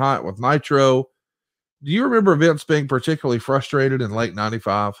WCW getting hot with Nitro. Do you remember Vince being particularly frustrated in late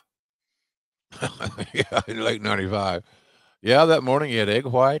 95? Yeah, in late 95. Yeah, that morning he had egg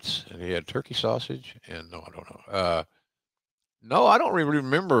whites and he had turkey sausage. And no, I don't know. No, I don't really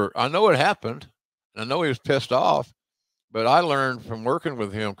remember. I know it happened. And I know he was pissed off. But I learned from working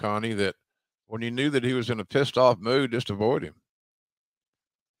with him, Connie, that when you knew that he was in a pissed off mood, just avoid him.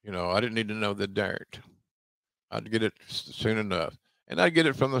 You know, I didn't need to know the dirt. I'd get it soon enough. And I'd get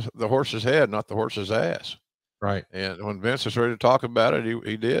it from the horse's head, not the horse's ass. Right. And when Vince was ready to talk about it,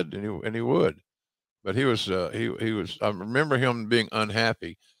 he did, and he would. But he was, I remember him being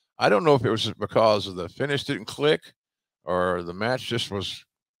unhappy. I don't know if it was because of the finish didn't click or the match just was,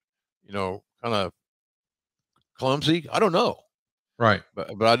 you know, kind of clumsy. I don't know. Right.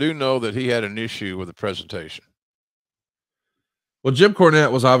 But I do know that he had an issue with the presentation. Well, Jim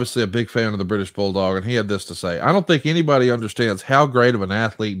Cornette was obviously a big fan of the British Bulldog, and he had this to say: I don't think anybody understands how great of an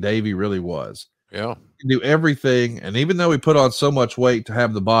athlete Davey really was. Yeah. He knew everything, and even though he put on so much weight to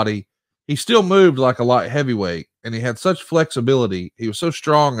have the body, he still moved like a light heavyweight, and he had such flexibility. He was so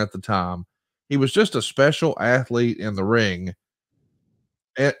strong at the time. He was just a special athlete in the ring.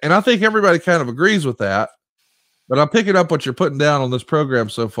 And I think everybody kind of agrees with that. But I'm picking up what you're putting down on this program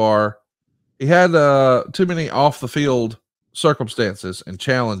so far. He had too many off the field circumstances and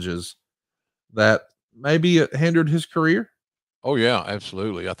challenges that maybe it hindered his career. Oh yeah,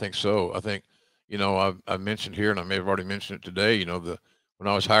 absolutely. I think so. I think, you know, I've mentioned here, and I may have already mentioned it today, you know, when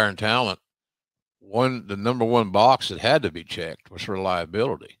I was hiring talent, the number one box that had to be checked was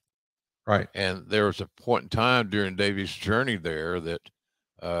reliability. Right. And there was a point in time during Davey's journey there that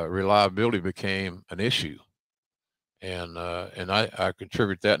reliability became an issue. And I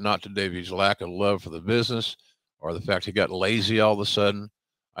contribute that not to Davey's lack of love for the business or the fact he got lazy all of a sudden.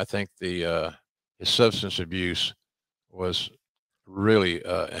 I think his substance abuse was really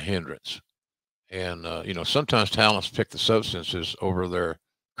a hindrance. And, you know, sometimes talents pick the substances over their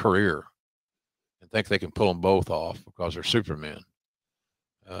career and think they can pull them both off because they're supermen.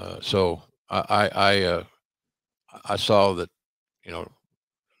 So I saw that, you know,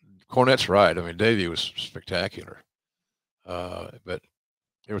 Cornette's right. I mean, Davey was spectacular. But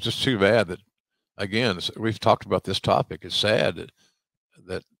it was just too bad that, again, we've talked about this topic. It's sad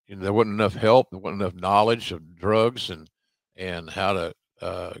that you know, there wasn't enough help, there wasn't enough knowledge of drugs and how to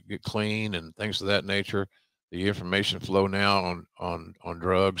get clean and things of that nature. The information flow now on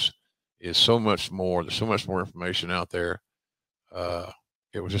drugs is so much more. There's so much more information out there.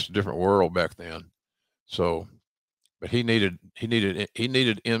 It was just a different world back then. So, but he needed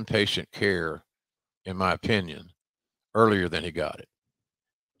inpatient care, in my opinion, earlier than he got it.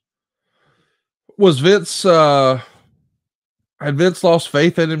 Was Vince had Vince lost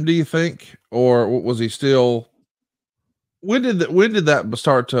faith in him, do you think? Or was he still, when did that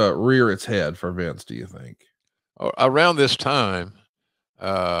start to rear its head for Vince, do you think? Around this time,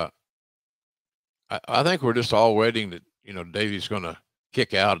 I think we're just all waiting that, you know, Davey's going to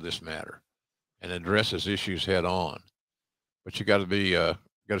kick out of this matter and address his issues head on. But you got to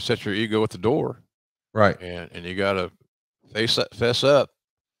set your ego at the door. Right. And you got to fess up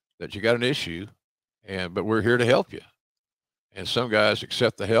that you got an issue, but we're here to help you. And some guys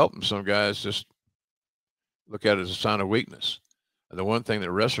accept the help, and some guys just look at it as a sign of weakness. And the one thing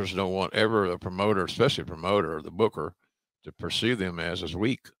that wrestlers don't want ever a promoter, especially a promoter or the booker, to perceive them as is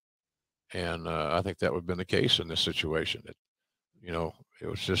weak. And I think that would have been the case in this situation. That, it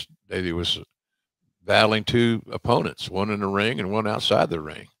was just Davey was battling two opponents, one in the ring and one outside the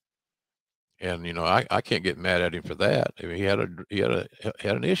ring. And I can't get mad at him for that. I mean, he had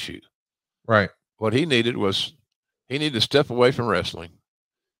an issue. Right. What he needed was he needed to step away from wrestling,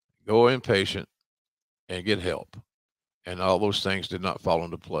 go impatient, and get help. And all those things did not fall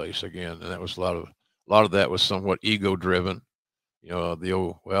into place again. And that was a lot of that was somewhat ego driven. The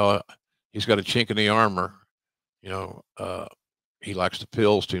old, well, he's got a chink in the armor. He likes the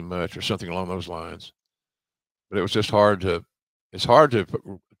pills too much or something along those lines. But it was just it's hard to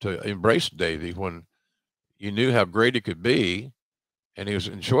embrace Davey when you knew how great he could be, and he was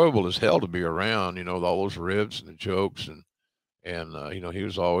enjoyable as hell to be around, with all those ribs and the jokes and he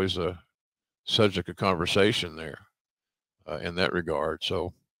was always a subject of conversation there in that regard.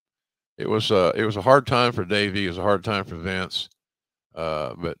 So it was a hard time for Davey. It was a hard time for Vince.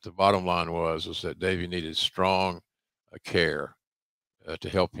 But the bottom line was that Davey needed strong care to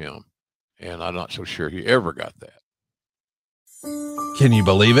help him. And I'm not so sure he ever got that. Can you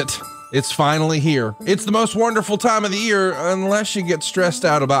believe it? It's finally here. It's the most wonderful time of the year, unless you get stressed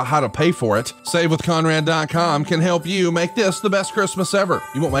out about how to pay for it. SaveWithConrad.com can help you make this the best Christmas ever.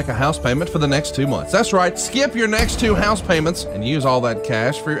 You won't make a house payment for the next 2 months. That's right. Skip your next 2 house payments and use all that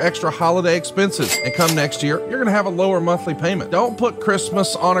cash for your extra holiday expenses. And come next year, you're going to have a lower monthly payment. Don't put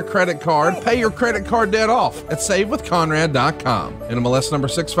Christmas on a credit card. Pay your credit card debt off at SaveWithConrad.com. NMLS number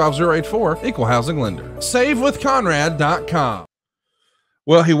 65084, Equal Housing Lender. SaveWithConrad.com.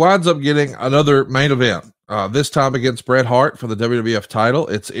 Well, he winds up getting another main event, this time against Bret Hart for the WWF title.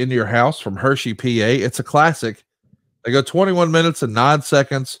 It's In Your House from Hershey, PA. It's a classic. They go 21 minutes and 9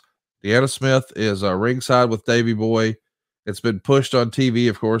 seconds. Deanna Smith is ringside with Davey Boy. It's been pushed on TV,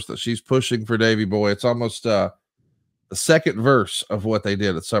 of course, that she's pushing for Davey Boy. It's almost the second verse of what they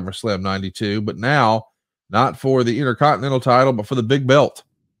did at SummerSlam 92, but now not for the Intercontinental title, but for the big belt.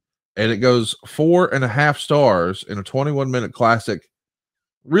 And it goes 4.5 stars in a 21-minute classic.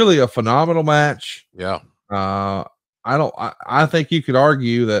 Really a phenomenal match. Yeah. I think you could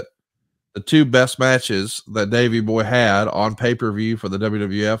argue that the 2 best matches that Davey Boy had on pay-per-view for the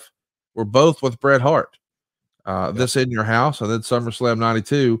WWF were both with Bret Hart. This In Your House and then SummerSlam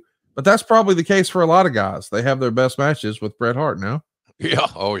 92. But that's probably the case for a lot of guys. They have their best matches with Bret Hart now. Yeah.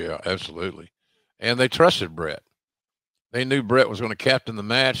 Oh, yeah, absolutely. And they trusted Bret. They knew Bret was going to captain the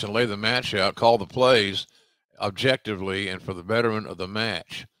match and lay the match out, call the plays objectively and for the betterment of the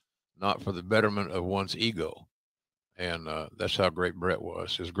match, not for the betterment of one's ego. And that's how great Bret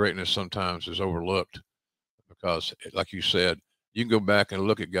was. His greatness sometimes is overlooked because, like you said, you can go back and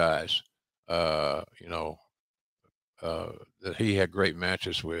look at guys, that he had great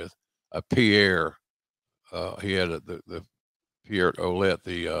matches with. Pierre, he had the Pierre Ouellette,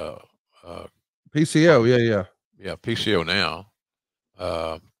 the PCO, yeah, PCO now.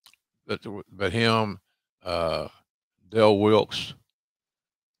 But him, Del Wilkes,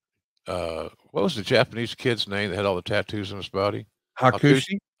 what was the Japanese kid's name that had all the tattoos on his body?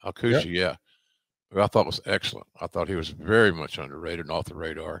 Hakushi. Yep. Yeah. Who I thought was excellent. I thought he was very much underrated and off the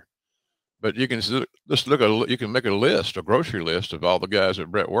radar. But you can just you can make a list, a grocery list of all the guys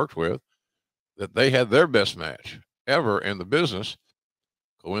that Bret worked with, that they had their best match ever in the business,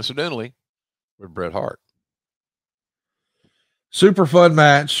 coincidentally, with Bret Hart. Super fun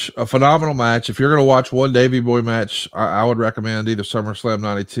match, a phenomenal match. If you're going to watch one Davey Boy match, I would recommend either SummerSlam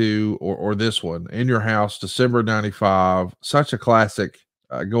 92 or this one, In Your House, December 95. Such a classic.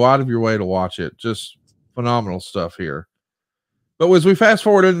 Go out of your way to watch it. Just phenomenal stuff here. But as we fast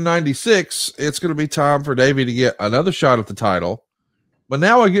forward into 96, it's going to be time for Davey to get another shot at the title. But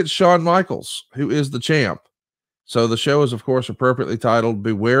now against Shawn Michaels, who is the champ. So the show is, of course, appropriately titled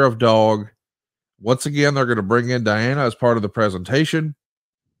Beware of Dog. Once again, they're going to bring in Diana as part of the presentation.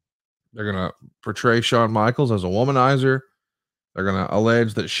 They're going to portray Shawn Michaels as a womanizer. They're going to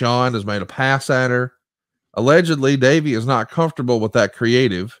allege that Shawn has made a pass at her. Allegedly, Davey is not comfortable with that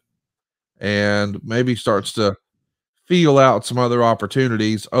creative and maybe starts to feel out some other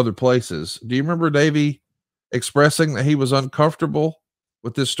opportunities, other places. Do you remember Davey expressing that he was uncomfortable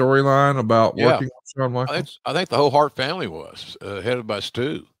with this storyline about working with Shawn Michaels? I think the whole Hart family was headed by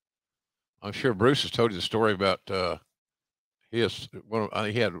Stu. I'm sure Bruce has told you the story about he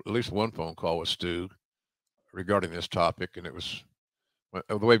had at least one phone call with Stu regarding this topic, and it was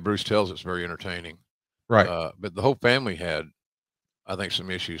the way Bruce tells it's very entertaining. Right. But the whole family had, I think,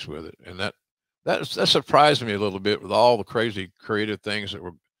 some issues with it, and that surprised me a little bit with all the crazy creative things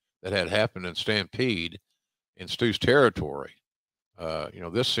that had happened in Stampede in Stu's territory.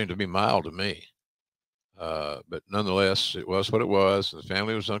 This seemed to be mild to me, but nonetheless, it was what it was. And the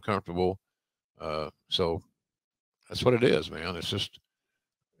family was uncomfortable, so that's what it is, man. It's just,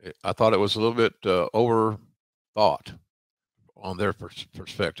 I thought it was a little bit overthought on their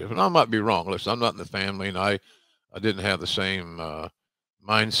perspective, and I might be wrong. Listen, I'm not in the family, and I didn't have the same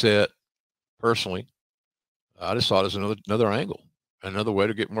mindset personally. I just thought it was another angle, another way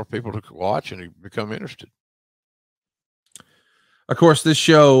to get more people to watch and become interested. Of course, this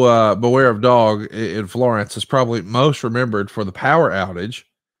show, Beware of Dog in Florence, is probably most remembered for the power outage.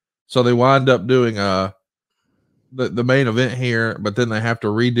 So they wind up doing the main event here, but then they have to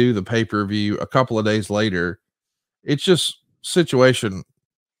redo the pay-per-view a couple of days later. It's just situation,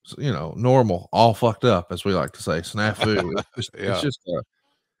 normal, all fucked up, as we like to say, snafu.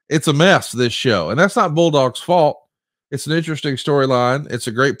 It's a mess, this show. And that's not Bulldog's fault. It's an interesting storyline. It's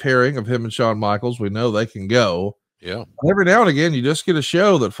a great pairing of him and Shawn Michaels. We know they can go. Yeah. And every now and again, you just get a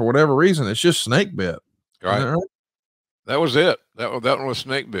show that for whatever reason, it's just snake bit. Right. That was it. That one was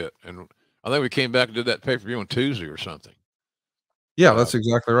snake bit. And I think we came back and did that pay-per-view on Tuesday or something. Yeah, that's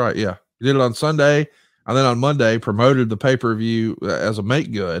exactly right. Yeah. You did it on Sunday, and then on Monday promoted the pay-per-view as a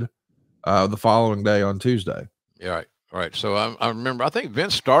make good the following day on Tuesday. Yeah, right. So I remember, I think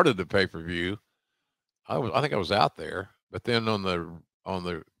Vince started the pay-per-view. I think I was out there, but then on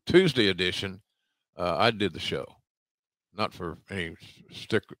the Tuesday edition, I did the show. Not for any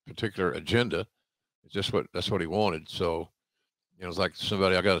particular agenda. It's just that's what he wanted. So, it's like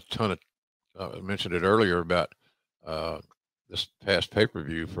somebody, I got a ton of, I mentioned it earlier about this past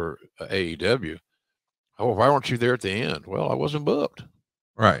pay-per-view for AEW. Oh, why weren't you there at the end? Well, I wasn't booked.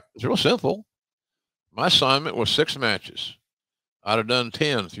 Right. It's real simple. My assignment was 6 matches. I'd have done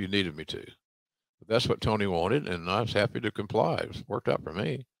 10 if you needed me to. But that's what Tony wanted, and I was happy to comply. It worked out for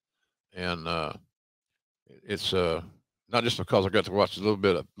me. And it's not just because I got to watch a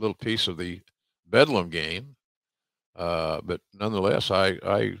little piece of the Bedlam game, but nonetheless,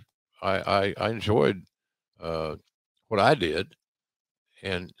 I enjoyed what I did,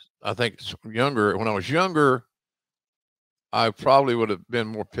 and I think when I was younger, I probably would have been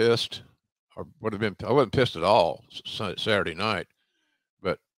more pissed, or I wasn't pissed at all Saturday night,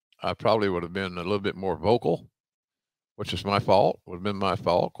 but I probably would have been a little bit more vocal, which is my fault. Would have been my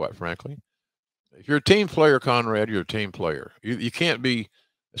fault, quite frankly. If you're a team player, Conrad, you're a team player. You can't be,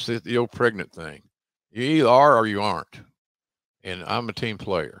 it's the old pregnant thing. You either are or you aren't. And I'm a team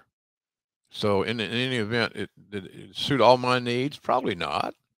player. So in any event, did it suit all my needs? Probably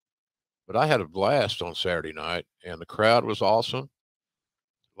not. But I had a blast on Saturday night, and the crowd was awesome.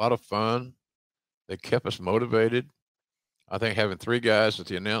 A lot of fun. They kept us motivated. I think having 3 guys at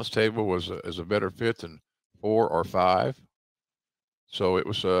the announce table is a better fit than 4 or 5. So it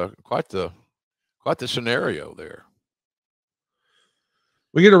was quite the scenario there.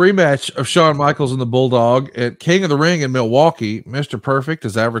 We get a rematch of Shawn Michaels and the Bulldog at King of the Ring in Milwaukee. Mr. Perfect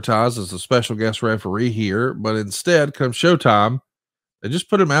is advertised as a special guest referee here, but instead, come showtime, they just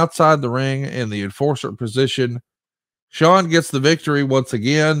put him outside the ring in the enforcer position. Shawn gets the victory once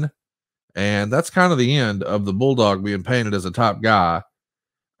again, and that's kind of the end of the Bulldog being painted as a top guy.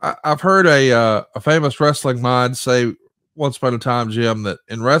 I've heard a famous wrestling mind say once upon a time, Jim, that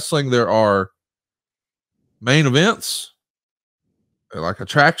in wrestling there are main events, like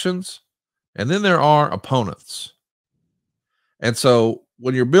attractions, and then there are opponents. And so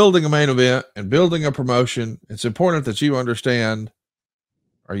when you're building a main event and building a promotion, it's important that you understand,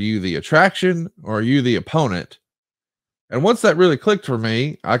 are you the attraction or are you the opponent? And once that really clicked for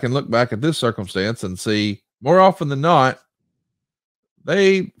me, I can look back at this circumstance and see more often than not,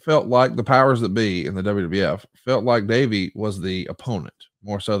 they felt like the powers that be in the WWF felt like Davey was the opponent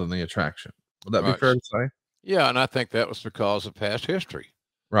more so than the attraction. Would that be fair to say? Yeah, and I think that was because of past history.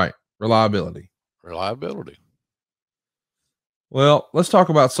 Right. Reliability. Well, let's talk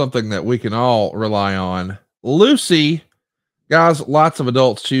about something that we can all rely on. Lucy, guys, lots of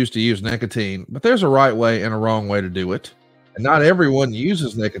adults choose to use nicotine, but there's a right way and a wrong way to do it. And not everyone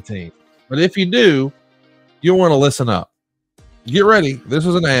uses nicotine. But if you do, you'll want to listen up. Get ready. This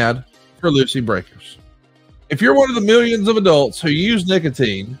is an ad for Lucy Breakers. If you're one of the millions of adults who use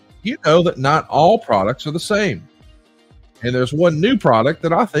nicotine, you know that not all products are the same. And there's one new product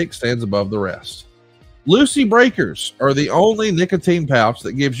that I think stands above the rest. Lucy Breakers are the only nicotine pouch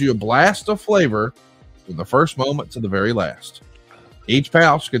that gives you a blast of flavor from the first moment to the very last. Each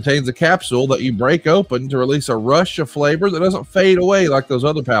pouch contains a capsule that you break open to release a rush of flavor that doesn't fade away like those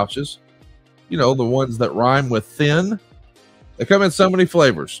other pouches. You know, the ones that rhyme with thin. They come in so many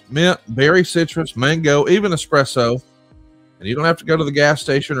flavors: mint, berry, citrus, mango, even espresso. And you don't have to go to the gas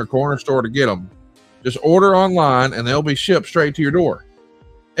station or corner store to get them. Just order online and they'll be shipped straight to your door.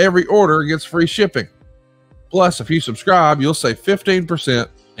 Every order gets free shipping. Plus, if you subscribe, you'll save 15%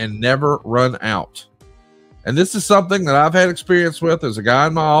 and never run out. And this is something that I've had experience with. There's a guy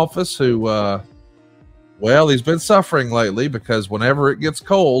in my office who, well, he's been suffering lately because whenever it gets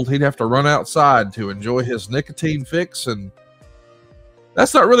cold, he'd have to run outside to enjoy his nicotine fix. And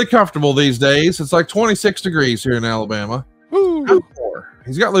that's not really comfortable these days. It's like 26 degrees here in Alabama.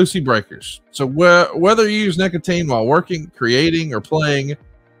 He's got Lucy breakers. So whether you use nicotine while working, creating, or playing,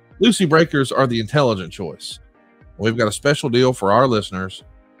 Lucy breakers are the intelligent choice. We've got a special deal for our listeners.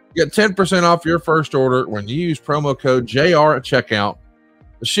 Get 10% off your first order when you use promo code JR at checkout.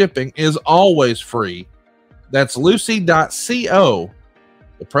 The shipping is always free. That's lucy.co.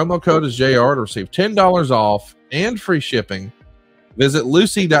 The promo code is JR to receive $10 off and free shipping. Visit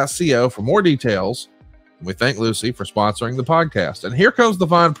lucy.co for more details. We thank Lucy for sponsoring the podcast. And here comes the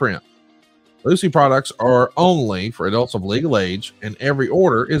fine print. Lucy products are only for adults of legal age, and every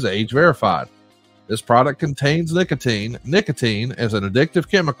order is age verified. This product contains nicotine. Nicotine is an addictive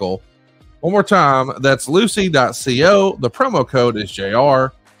chemical. One more time, that's lucy.co. The promo code is JR. You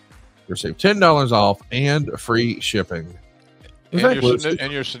receive $10 off and free shipping.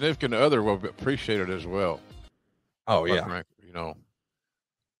 And your significant other will appreciate it as well. Oh, yeah. You know.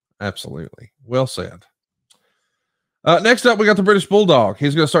 Absolutely. Well said. Next up, we got the British Bulldog.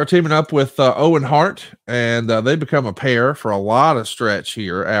 He's going to start teaming up with Owen Hart, and they become a pair for a lot of stretch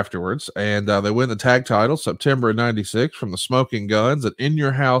here afterwards. And they win the tag title September of '96 from the Smoking Guns at In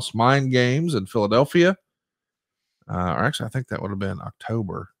Your House Mind Games in Philadelphia. Or actually, I think that would have been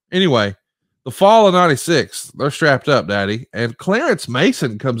October. Anyway, the fall of '96, they're strapped up, Daddy. And Clarence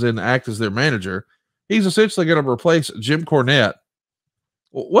Mason comes in to act as their manager. He's essentially going to replace Jim Cornette.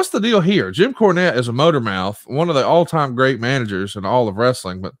 What's the deal here? Jim Cornette is a motor mouth, one of the all-time great managers in all of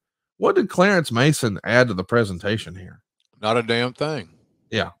wrestling. But what did Clarence Mason add to the presentation here? Not a damn thing.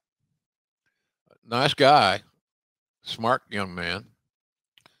 Yeah. Nice guy, smart young man,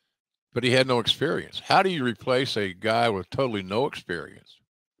 but he had no experience. How do you replace a guy with totally no experience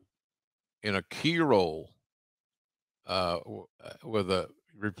in a key role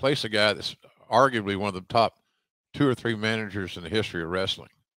replace a guy that's arguably one of the top 2 or 3 managers in the history of wrestling?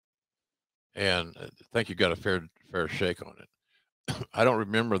 And I think you got a fair shake on it. I don't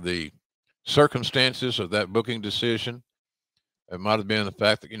remember the circumstances of that booking decision. It might have been the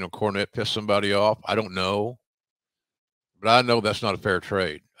fact that, Cornette pissed somebody off. I don't know. But I know that's not a fair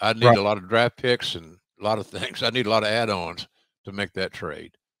trade. I need a lot of draft picks and a lot of things. I need a lot of add-ons to make that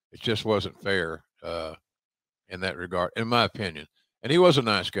trade. It just wasn't fair in that regard, in my opinion. And he was a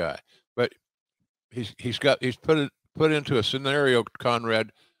nice guy. But he's put into a scenario,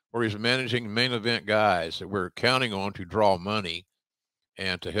 Conrad, where he's managing main event guys that we're counting on to draw money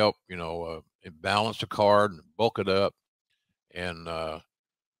and to help, balance the card and bulk it up. And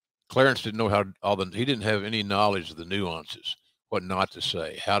Clarence didn't know he didn't have any knowledge of the nuances, what not to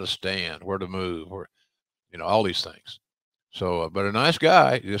say, how to stand, where to move, or, all these things. So, but a nice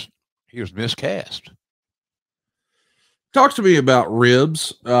guy, he was miscast. Talk to me about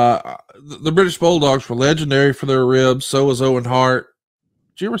ribs. The British Bulldogs were legendary for their ribs. So was Owen Hart.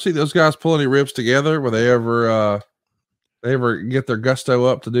 Did you ever see those guys pull any ribs together? Were they ever get their gusto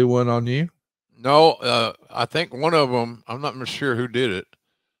up to do one on you? No, I think one of them, I'm not sure who did it.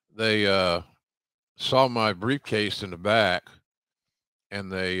 They saw my briefcase in the back, and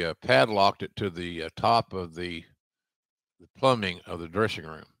they padlocked it to the top of the plumbing of the dressing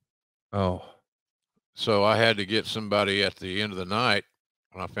room. Oh. So I had to get somebody at the end of the night,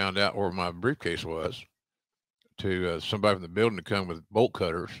 when I found out where my briefcase was, to somebody from the building to come with bolt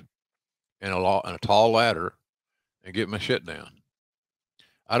cutters and a tall ladder and get my shit down.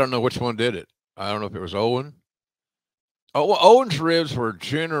 I don't know which one did it. I don't know if it was Owen. Oh, well, Owen's ribs were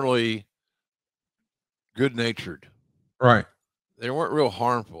generally good-natured. Right. They weren't real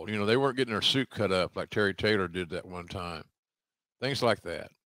harmful. They weren't getting their suit cut up like Terry Taylor did that one time. Things like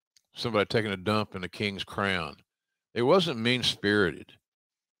that. Somebody taking a dump in the King's Crown. It wasn't mean-spirited.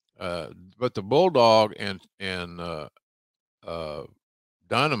 But the Bulldog and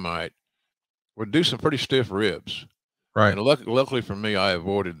Dynamite would do some pretty stiff ribs. Right. And luckily for me, I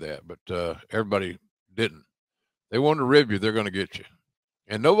avoided that, but everybody didn't. They want to rib you, they're going to get you.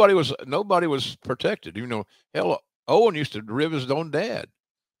 And nobody was protected. Hell, Owen used to rib his own dad.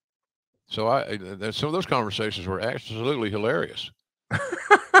 So some of those conversations were absolutely hilarious.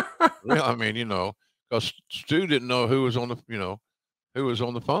 Well, because Stu didn't know who was on the, who was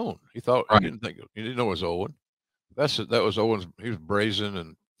on the phone. He thought Right. he didn't know it was Owen. That was Owen's. He was brazen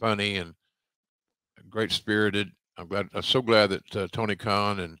and funny and great spirited. I'm so glad that Tony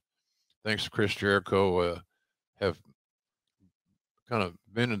Khan and thanks to Chris Jericho have kind of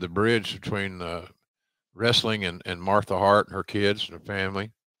been in the bridge between wrestling and Martha Hart and her kids and her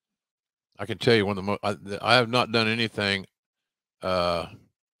family. I can tell you one of the most. I have not done anything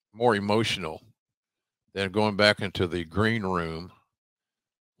more emotional than going back into the green room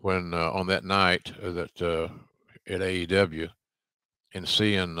when on that night that at AEW and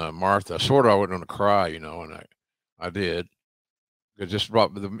seeing Martha. Sort of, I wasn't going to cry, you know, and I did. It just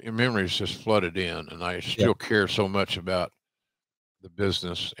brought the memories just flooded in, and I still care so much about the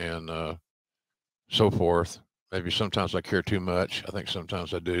business and so forth. Maybe sometimes I care too much. I think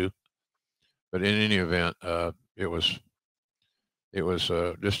sometimes I do, but in any event, it was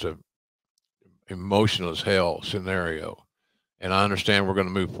just a emotional as hell scenario, and I understand we're going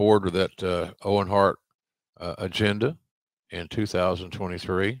to move forward with that Owen Hart agenda in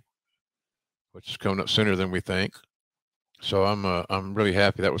 2023, which is coming up sooner than we think. So I'm really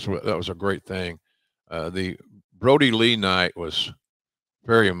happy. That was a great thing. The Brody Lee night was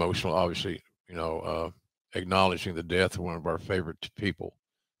very emotional. Obviously, you know, acknowledging the death of one of our favorite people,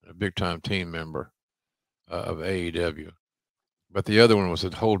 a big time team member of AEW. But the other one was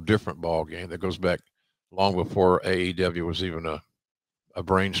a whole different ball game that goes back long before AEW was even a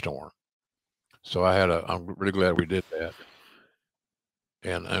brainstorm. So I'm really glad we did that.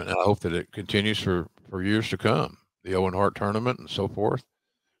 And I hope that it continues for years to come. The Owen Hart tournament and so forth.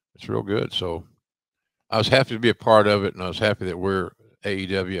 It's real good. So I was happy to be a part of it, and I was happy that we're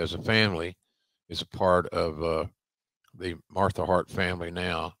AEW as a family is a part of the Martha Hart family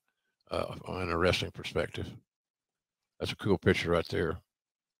now in a wrestling perspective. That's a cool picture right there.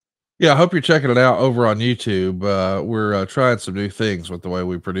 Yeah, I hope you're checking it out over on YouTube. We're trying some new things with the way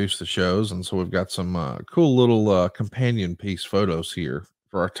we produce the shows, and so we've got some cool little companion piece photos here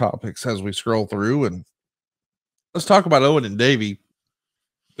for our topics as we scroll through. And let's talk about Owen and Davey.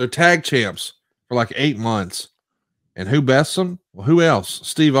 They're tag champs for like 8 months. And who bests them? Well, who else?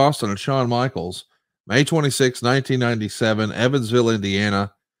 Steve Austin and Shawn Michaels. May 26, 1997, Evansville,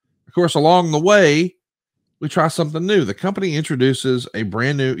 Indiana. Of course, along the way, we try something new. The company introduces a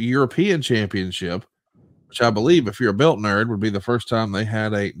brand new European championship, which I believe, if you're a belt nerd, would be the first time they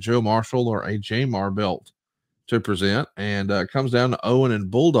had a Joe Marshall or a JMar belt to present. And it comes down to Owen and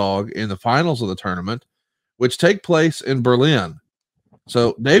Bulldog in the finals of the tournament, which take place in Berlin.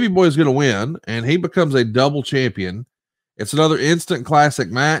 So Davey Boy is going to win, and he becomes a double champion. It's another instant classic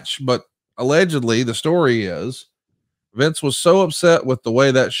match, but allegedly the story is Vince was so upset with the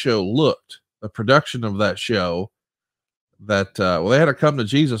way that show looked, the production of that show, that they had a come to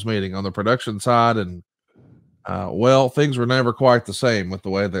Jesus meeting on the production side, and things were never quite the same with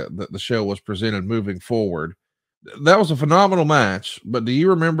the way that the show was presented moving forward. That was a phenomenal match, but do you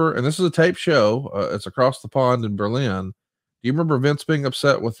remember, and this is a tape show, it's across the pond in Berlin, do you remember Vince being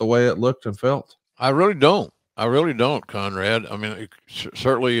upset with the way it looked and felt? I really don't. I really don't, Conrad. I mean,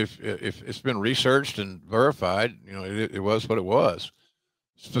 certainly if it's been researched and verified, you know, it was what it was.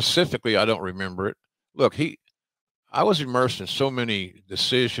 Specifically, I don't remember it. Look, I was immersed in so many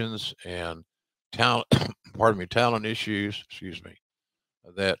decisions and talent, talent issues,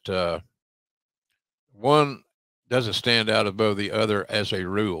 that one doesn't stand out above the other as a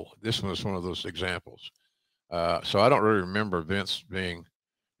rule. This one was one of those examples. So I don't really remember Vince being,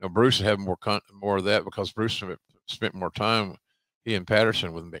 you know, Bruce had more of that because Bruce spent more time, he and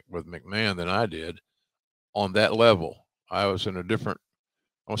Patterson with McMahon than I did on that level. I was in a different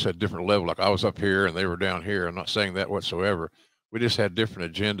level. Like I was up here and they were down here. I'm not saying that whatsoever. We just had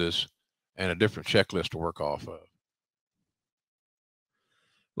different agendas and a different checklist to work off of.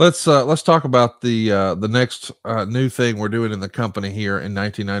 Let's talk about the next new thing we're doing in the company here in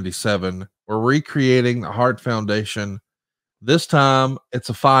 1997. We're recreating the Hart Foundation. This time it's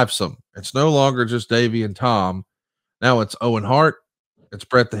a fivesome. It's no longer just Davey and Tom. Now it's Owen Hart, it's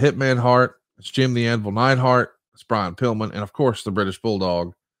Bret the Hitman Hart, it's Jim the Anvil Neidhart, it's Brian Pillman, and of course the British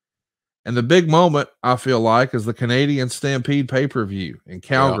Bulldog. And the big moment, I feel like, is the Canadian Stampede pay-per-view in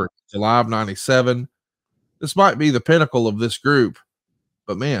Calgary, July of 97. This might be the pinnacle of this group,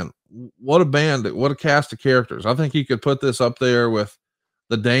 but man, what a band, what a cast of characters. I think you could put this up there with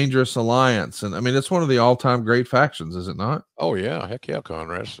the Dangerous Alliance. And I mean, it's one of the all-time great factions, is it not? Oh yeah. Heck yeah,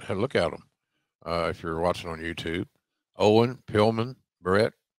 Conrad. Look at them. If you're watching on YouTube, Owen, Pillman,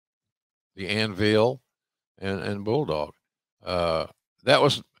 Bret, the Anvil, and Bulldog. That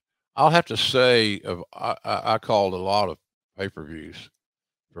was, I'll have to say, I called a lot of pay-per-views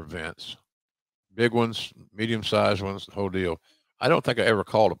for Vince. Big ones, medium-sized ones, the whole deal. I don't think I ever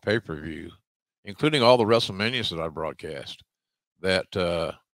called a pay-per-view, including all the WrestleManias that I broadcast,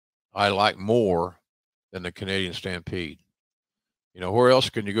 that I like more than the Canadian Stampede. You know, where else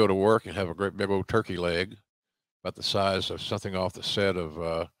can you go to work and have a great big old turkey leg about the size of something off the set of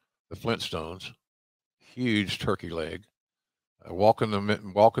the Flintstones? Huge turkey leg. Walking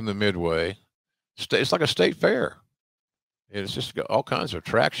the midway. It's like a state fair. It's just got all kinds of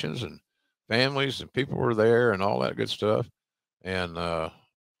attractions and families and people were there and all that good stuff. And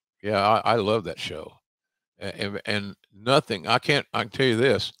yeah, I love that show. And nothing. I can tell you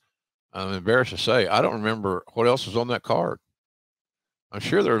this. I'm embarrassed to say I don't remember what else was on that card. I'm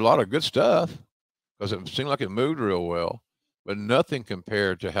sure there are a lot of good stuff because it seemed like it moved real well, but nothing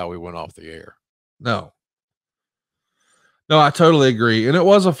compared to how we went off the air. No, I totally agree. And it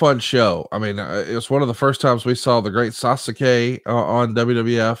was a fun show. I mean, it was one of the first times we saw the great Sasuke on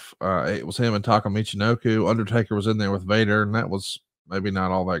WWF. It was him and Taka Michinoku. Undertaker was in there with Vader, and that was maybe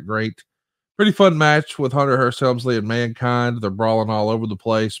not all that great. Pretty fun match with Hunter Hearst Helmsley and Mankind. They're brawling all over the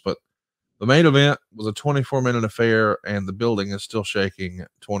place, but the main event was a 24-minute affair, and the building is still shaking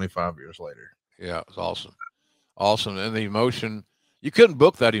 25 years later. Yeah, it was awesome. Awesome. And the emotion, you couldn't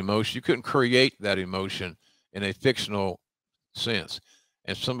book that emotion. You couldn't create that emotion in a fictional sense.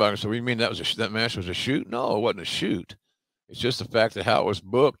 And somebody said, "What do you mean that match was a shoot?" No, it wasn't a shoot. It's just the fact that how it was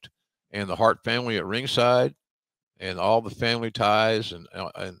booked and the Hart family at ringside and all the family ties and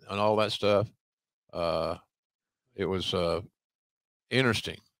all that stuff. It was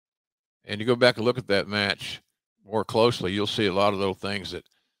interesting. And you go back and look at that match more closely, you'll see a lot of those things that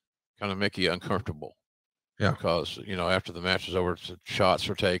kind of make you uncomfortable. Yeah. Because, you know, after the match is over, shots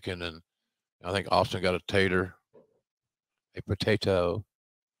were taken, and I think Austin got a potato. I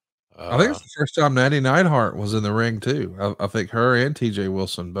think it's the first time Natty Neidhart was in the ring too. I think her and TJ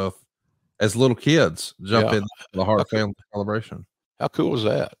Wilson both, as little kids, jump in the Hart family celebration. How cool was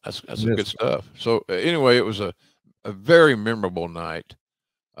that? That's some good stuff. So anyway, it was a very memorable night.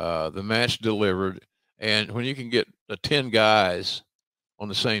 The match delivered, and when you can get 10 guys on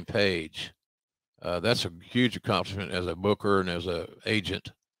the same page, that's a huge accomplishment as a booker and as a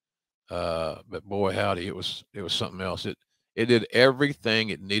agent. But boy, howdy, it was something else. It did everything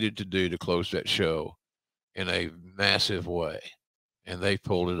it needed to do to close that show in a massive way, and they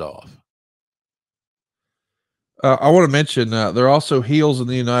pulled it off. I want to mention there are also heels in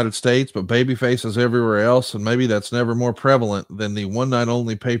the United States, but baby faces everywhere else, and maybe that's never more prevalent than the one night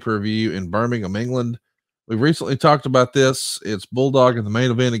only pay-per-view in Birmingham, England. We've recently talked about this. It's Bulldog in the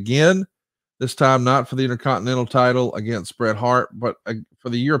main event again, this time not for the Intercontinental title against Bret Hart, but for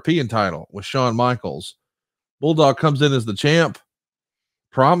the European title with Shawn Michaels. Bulldog comes in as the champ,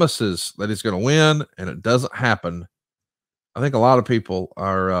 promises that he's going to win, and it doesn't happen. I think a lot of people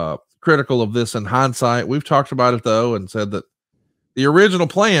are critical of this in hindsight. We've talked about it though and said that the original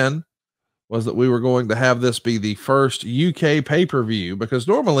plan was that we were going to have this be the first UK pay-per-view, because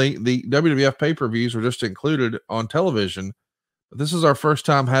normally the WWF pay-per-views are just included on television, but this is our first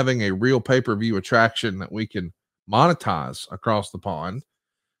time having a real pay-per-view attraction that we can monetize across the pond.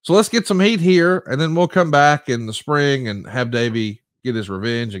 So let's get some heat here, and then we'll come back in the spring and have Davey get his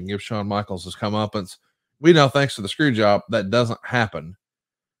revenge and give Shawn Michaels his comeuppance. We know, thanks to the screw job, that doesn't happen.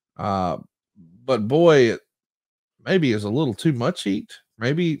 But boy, it maybe is a little too much heat.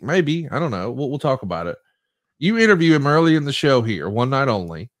 Maybe, I don't know. We'll talk about it. You interview him early in the show here, one night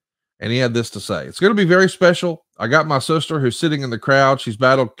only, and he had this to say: "It's going to be very special. I got my sister who's sitting in the crowd. She's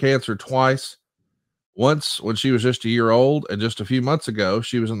battled cancer twice. Once when she was just a year old, and just a few months ago,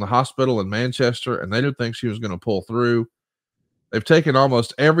 she was in the hospital in Manchester, and they didn't think she was going to pull through. They've taken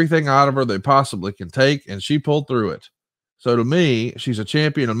almost everything out of her they possibly can take, and she pulled through it. So to me, she's a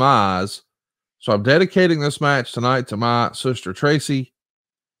champion in my eyes. So I'm dedicating this match tonight to my sister, Tracy."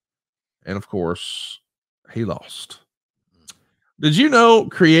 And of course, he lost. Did you know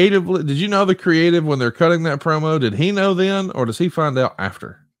creatively? Did you know the creative when they're cutting that promo? Did he know then, or does he find out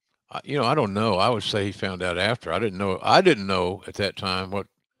after? You know, I don't know. I would say he found out after. I didn't know at that time what,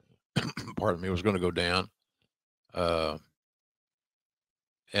 pardon me, was going to go down. And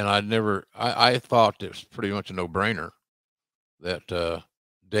I thought it was pretty much a no-brainer that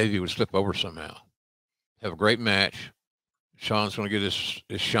Davey would slip over somehow, have a great match. Shawn's going to get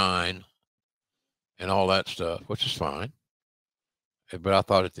his shine and all that stuff, which is fine. But I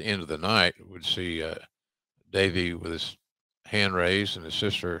thought at the end of the night we'd see Davey with his hand raised and his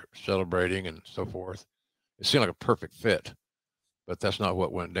sister celebrating and so forth. It seemed like a perfect fit, but that's not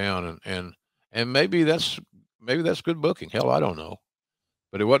what went down. And maybe that's good booking. Hell, I don't know.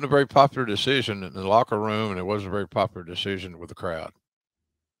 But it wasn't a very popular decision in the locker room, and it wasn't a very popular decision with the crowd.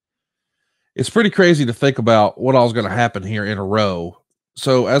 It's pretty crazy to think about what all's going to happen here in a row.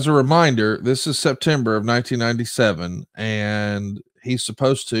 So as a reminder, this is September of 1997, and he's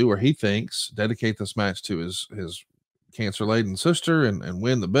supposed to, or he thinks, dedicate this match to his cancer-laden sister and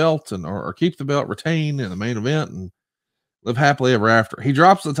win the belt or keep the belt, retain in the main event, and live happily ever after. He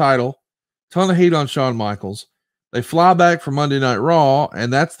drops the title, ton of heat on Shawn Michaels. They fly back for Monday Night Raw,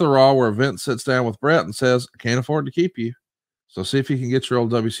 and that's the Raw where Vince sits down with Brett and says, I can't afford to keep you, so see if you can get your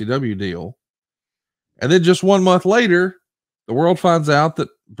old WCW deal. And then just 1 month later, the world finds out that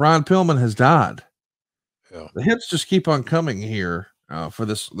Brian Pillman has died. Yeah. The hits just keep on coming here for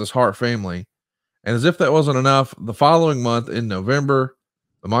this Hart family. And as if that wasn't enough, the following month in November,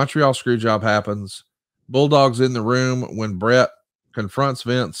 the Montreal Screwjob happens. Bulldog's in the room when Brett confronts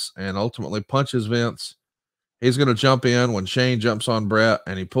Vince and ultimately punches Vince. He's going to jump in when Shane jumps on Brett,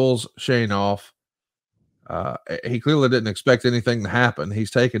 and he pulls Shane off. He clearly didn't expect anything to happen.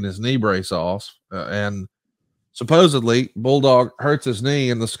 He's taken his knee brace off, and supposedly Bulldog hurts his knee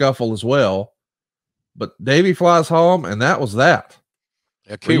in the scuffle as well. But Davey flies home, and that was that.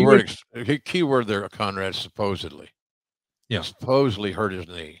 Yeah, keyword there, Conrad, supposedly. Yeah. Supposedly hurt his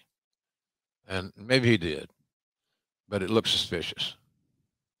knee. And maybe he did, but it looks suspicious.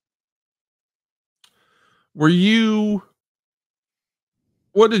 What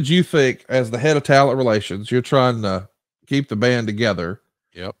did you think as the head of talent relations? You're trying to keep the band together.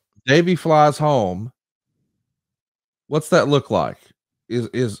 Yep. Davey flies home. What's that look like?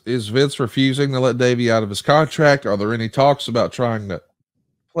 Is Vince refusing to let Davey out of his contract? Are there any talks about trying to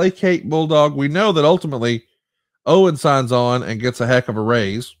placate Bulldog? We know that ultimately Owen signs on and gets a heck of a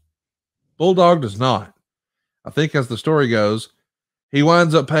raise. Bulldog does not. I think as the story goes, he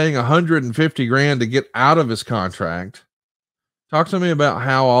winds up paying $150,000 to get out of his contract. Talk to me about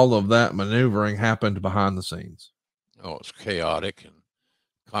how all of that maneuvering happened behind the scenes. Oh, it's chaotic and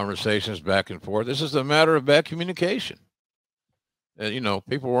conversations back and forth. This is a matter of bad communication.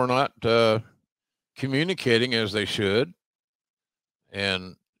 People were not communicating as they should,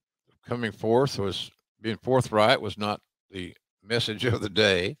 and being forthright was not the message of the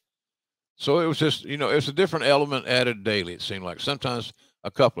day. So it was just, it's a different element added daily. It seemed like sometimes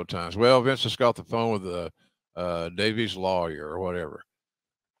a couple of times. Well, Vince just got off the phone with Davey's lawyer or whatever.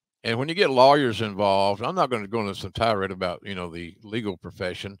 And when you get lawyers involved, I'm not going to go into some tirade about, the legal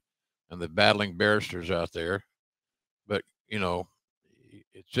profession and the battling barristers out there. But,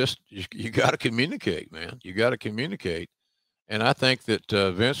 it's just, you got to communicate, man. You got to communicate. And I think that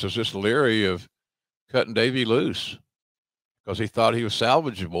Vince was just leery of cutting Davey loose because he thought he was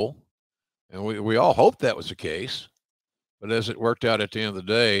salvageable. And we all hoped that was the case. But as it worked out at the end of the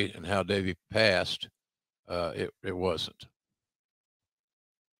day and how Davey passed, it wasn't.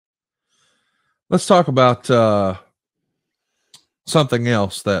 Let's talk about something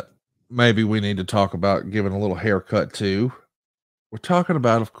else that maybe we need to talk about, giving a little haircut to. We're talking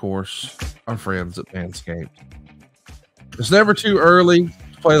about, of course, our friends at Manscaped. It's never too early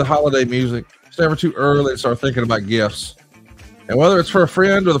to play the holiday music. It's never too early to start thinking about gifts. And whether it's for a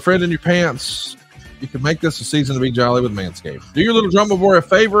friend or the friend in your pants, you can make this a season to be jolly with Manscaped. Do your little drummer boy a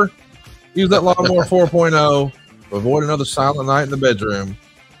favor. Use that Lawnmower 4.0 to avoid another silent night in the bedroom.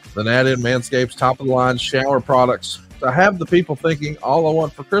 Then add in Manscaped's top-of-the-line shower products to have the people thinking all I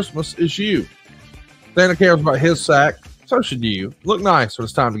want for Christmas is you. Santa cares about his sack. So should you. Look nice when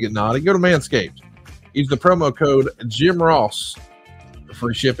it's time to get naughty. Go to Manscaped. Use the promo code JimRoss for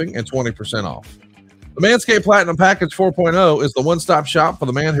free shipping and 20% off. The Manscaped Platinum Package 4.0 is the one-stop shop for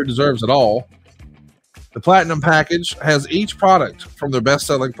the man who deserves it all. The Platinum Package has each product from their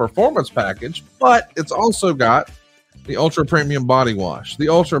best-selling Performance Package, but it's also got the Ultra Premium Body Wash, the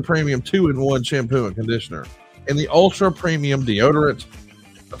Ultra Premium 2-in-1 Shampoo and Conditioner, and the Ultra Premium Deodorant.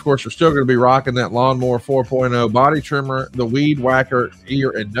 Of course, you're still going to be rocking that Lawnmower 4.0 body trimmer, the Weed Whacker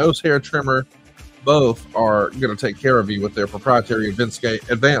ear and nose hair trimmer. Both are going to take care of you with their proprietary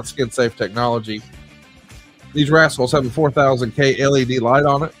advanced skin-safe technology. These rascals have a 4000K LED light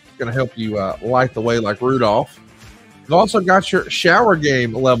on it. It's going to help you light the way like Rudolph. You've also got your shower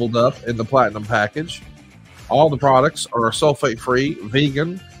game leveled up in the Platinum Package. All the products are sulfate-free,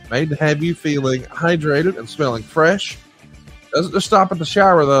 vegan, made to have you feeling hydrated and smelling fresh. Doesn't just stop at the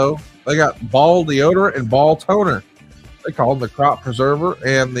shower, though. They got ball deodorant and ball toner. They call them the Crop Preserver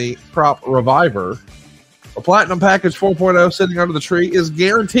and the Crop Reviver. The Platinum Package 4.0 sitting under the tree is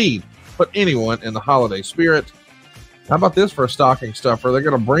guaranteed to put anyone in the holiday spirit. How about this for a stocking stuffer? They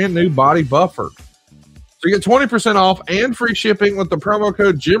got a brand new body buffer. So you get 20% off and free shipping with the promo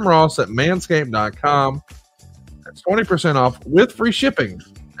code JimRoss at manscaped.com. That's 20% off with free shipping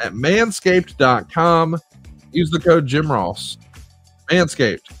at manscaped.com. Use the code JimRoss.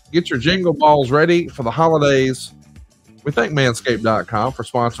 Manscaped, Get your jingle balls ready for the holidays. We thank manscaped.com for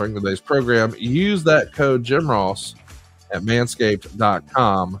sponsoring today's program. Use that code Jim Ross at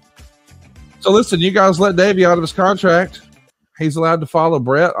manscaped.com. So listen, you guys let Davey out of his contract. He's allowed to follow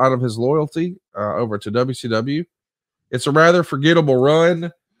Brett out of his loyalty over to WCW. It's a rather forgettable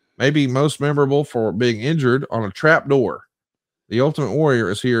run, maybe most memorable for being injured on a trap door. The Ultimate Warrior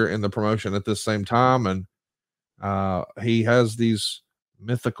is here in the promotion at this same time, and he has these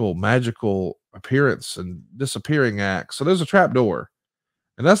mythical, magical appearance and disappearing acts. So there's a trap door,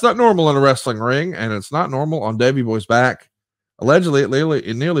 and that's not normal in a wrestling ring, and it's not normal on Davey Boy's back. Allegedly,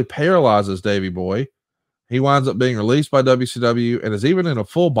 it nearly paralyzes Davey Boy. He winds up being released by WCW and is even in a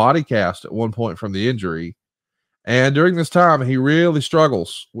full body cast at one point from the injury. And during this time, he really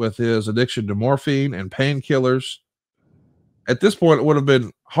struggles with his addiction to morphine and painkillers. At this point, it would have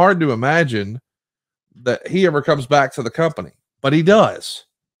been hard to imagine that he ever comes back to the company, but he does.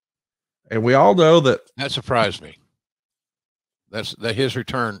 And we all know that surprised me. That his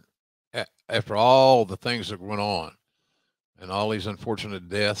return after all the things that went on and all these unfortunate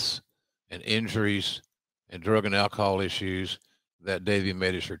deaths and injuries and drug and alcohol issues, that Davey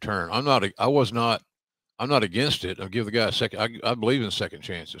made his return. I'm not against it. I'll give the guy a second. I believe in second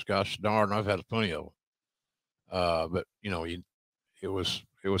chances. Gosh darn, I've had plenty of them. But you know, it was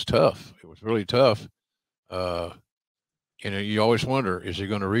tough. It was really tough. You always wonder, is he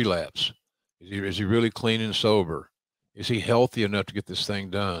going to relapse? Is he really clean and sober? Is he healthy enough to get this thing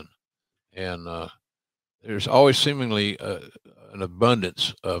done? And there's always seemingly an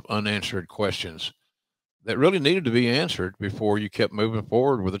abundance of unanswered questions that really needed to be answered before you kept moving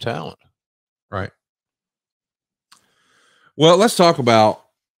forward with the talent. Right. Well, let's talk about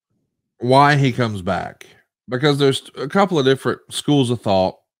why he comes back, because there's a couple of different schools of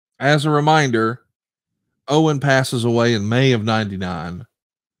thought. As a reminder, Owen passes away in May of 99.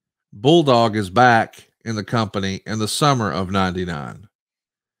 Bulldog is back in the company in the summer of 99.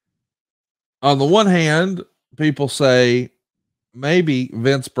 On the one hand, people say maybe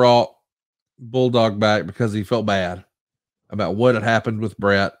Vince brought Bulldog back because he felt bad about what had happened with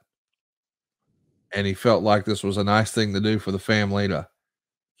Brett, and he felt like this was a nice thing to do for the family to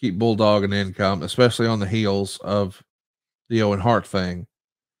keep Bulldog an income, especially on the heels of the Owen Hart thing.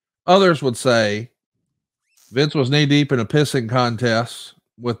 Others would say Vince was knee deep in a pissing contest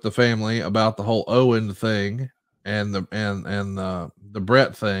with the family about the whole Owen thing and the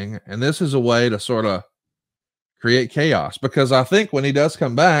Brett thing, and this is a way to sort of create chaos, because I think when he does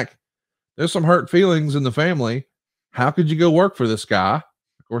come back, there's some hurt feelings in the family. How could you go work for this guy?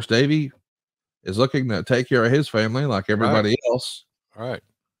 Of course, Davey is looking to take care of his family like everybody else. All right.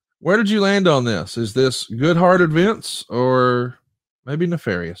 Where did you land on this? Is this good-hearted Vince or maybe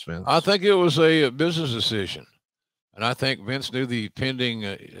nefarious Vince? I think it was a business decision. And I think Vince knew the pending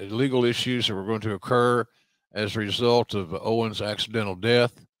legal issues that were going to occur as a result of Owen's accidental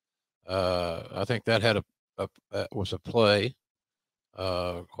death. I think that had was a play,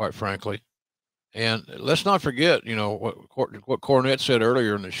 quite frankly. And let's not forget, you know, what Cornette said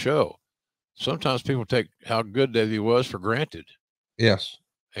earlier in the show. Sometimes people take how good Davey was for granted. Yes.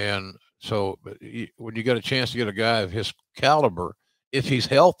 And so when you get a chance to get a guy of his caliber, if he's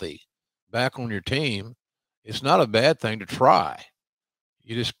healthy, back on your team, it's not a bad thing to try.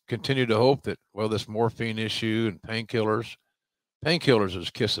 You just continue to hope that, well, this morphine issue and painkillers is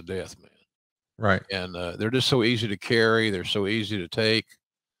a kiss of death, man. Right. And they're just so easy to carry. They're so easy to take,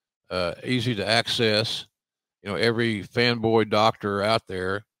 easy to access. You know, every fanboy doctor out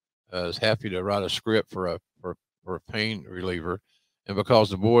there is happy to write a script for a pain reliever. And because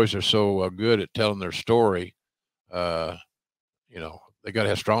the boys are so good at telling their story, you know, they got to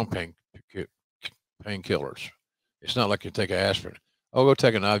have strong painkillers. It's not like you take an aspirin. Oh, go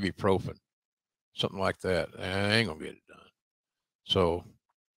take an ibuprofen, something like that. I ain't gonna get it done. So,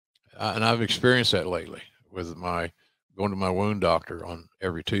 and I've experienced that lately with going to my wound doctor on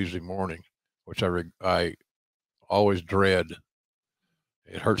every Tuesday morning, which I always dread.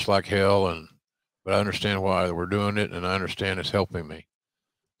 It hurts like hell, but I understand why we're doing it, and I understand it's helping me.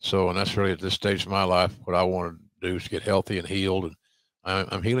 So, and that's really at this stage of my life what I want to do is get healthy and healed, and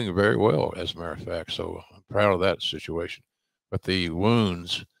I'm healing very well, as a matter of fact. So I'm proud of that situation. But the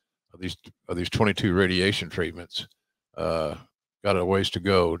wounds of these 22 radiation treatments got a ways to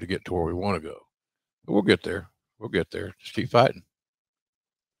go to get to where we want to go. But we'll get there. We'll get there. Just keep fighting.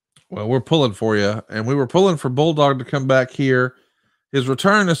 Well, we're pulling for you, and we were pulling for Bulldog to come back here. His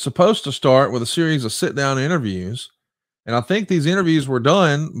return is supposed to start with a series of sit-down interviews, and I think these interviews were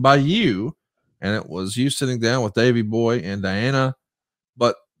done by you, and it was you sitting down with Davey Boy and Diana,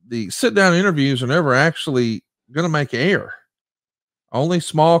 but the sit-down interviews are never actually going to make air. Only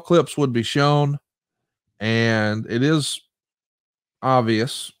small clips would be shown, and it is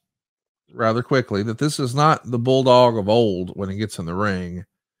obvious rather quickly that this is not the Bulldog of old when he gets in the ring.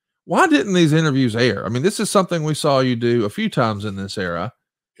 Why didn't these interviews air? I mean, this is something we saw you do a few times in this era.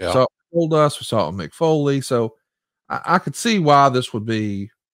 Yeah. So told us, we saw it with Mick Foley. So I could see why this would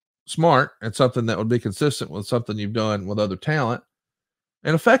be smart and something that would be consistent with something you've done with other talent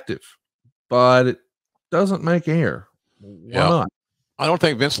and effective, but it doesn't make air. Why not? I don't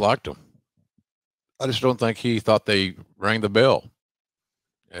think Vince liked them. I just don't think he thought they rang the bell.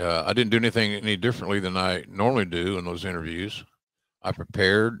 I didn't do anything any differently than I normally do in those interviews. I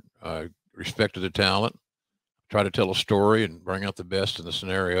prepared, I respected the talent, tried to tell a story and bring out the best in the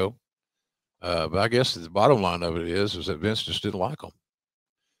scenario. But I guess the bottom line of it is that Vince just didn't like them.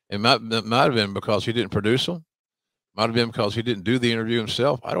 It might have been because he didn't produce them. Might have been because he didn't do the interview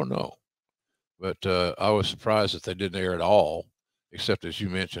himself. I don't know. But I was surprised that they didn't air at all, except as you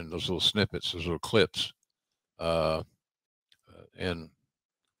mentioned, those little snippets, those little clips. But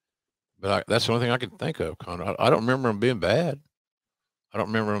that's the only thing I can think of, Conrad. I don't remember them being bad. I don't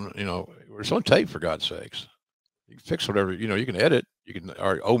remember them, you know, it's on tape, for God's sakes. You can fix whatever, you know, you can edit, you can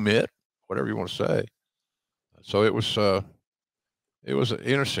or omit, whatever you want to say. So it was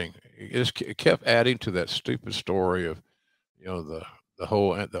interesting. It kept adding to that stupid story of, you know, the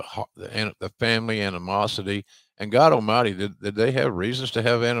whole, the family animosity. And God Almighty, did they have reasons to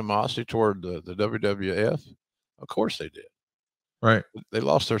have animosity toward the WWF? Of course they did. Right. They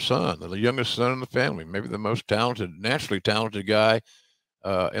lost their son, the youngest son in the family, maybe the most talented, naturally talented guy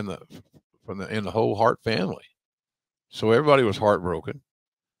in the whole Hart family. So everybody was heartbroken,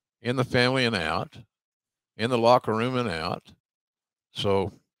 in the family and out, in the locker room and out.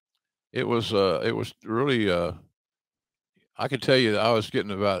 So it was really, I could tell you that I was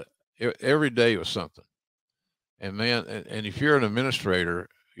getting about every day was something. And man, and if you're an administrator,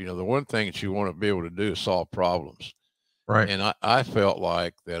 you know, the one thing that you want to be able to do is solve problems. Right. And I felt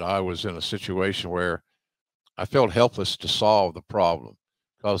like that I was in a situation where I felt helpless to solve the problem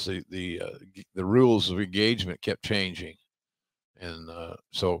because the rules of engagement kept changing. And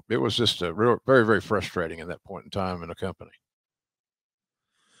so it was just very, very frustrating at that point in time in the company.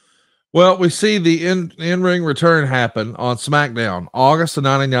 Well, we see the in-ring return happen on SmackDown, August of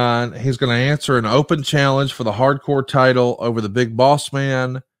 99. He's going to answer an open challenge for the hardcore title over the Big Boss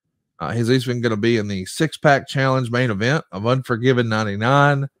Man. He's even going to be in the six-pack challenge main event of Unforgiven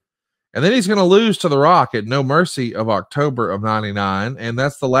 99. And then he's going to lose to The Rock at No Mercy of October of 99. And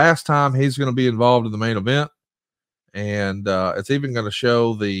that's the last time he's going to be involved in the main event. And it's even going to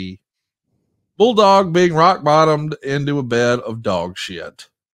show the Bulldog being rock bottomed into a bed of dog shit.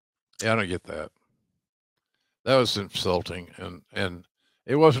 Yeah, I don't get that. That was insulting, and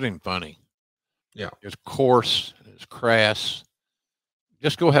it wasn't even funny. Yeah, it's coarse, it's crass.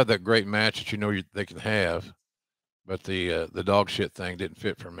 Just go have that great match that you know they can have, but the dog shit thing didn't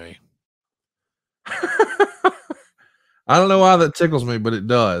fit for me. I don't know why that tickles me, but it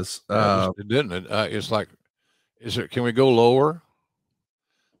does. It didn't. It's like, can we go lower?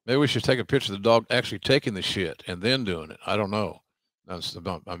 Maybe we should take a picture of the dog actually taking the shit and then doing it. I don't know.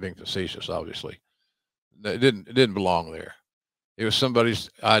 I'm being facetious, obviously. It didn't belong there. It was somebody's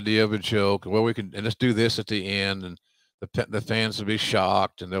idea of a joke. Well, and let's do this at the end, and the fans will be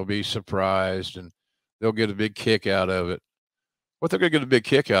shocked and they'll be surprised and they'll get a big kick out of it. What they're going to get a big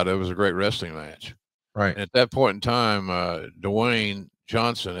kick out of is a great wrestling match. Right. And at that point in time, Dwayne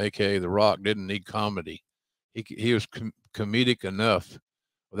Johnson, aka The Rock, didn't need comedy. He was comedic enough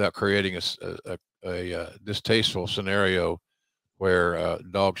without creating a distasteful scenario where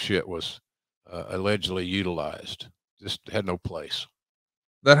dog shit was allegedly utilized. Just had no place.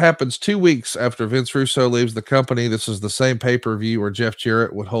 That happens 2 weeks after Vince Russo leaves the company. This is the same pay-per-view where Jeff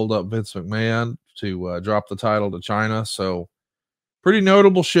Jarrett would hold up Vince McMahon to drop the title to China. So pretty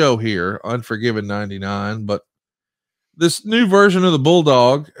notable show here, Unforgiven 99. But this new version of the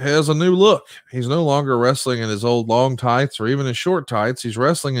Bulldog has a new look. He's no longer wrestling in his old long tights or even his short tights. He's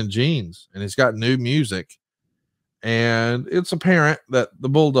wrestling in jeans, and he's got new music. And it's apparent that the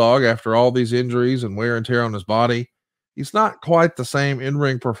Bulldog, after all these injuries and wear and tear on his body, he's not quite the same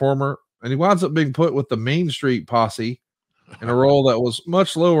in-ring performer, and he winds up being put with the Mean Street Posse in a role that was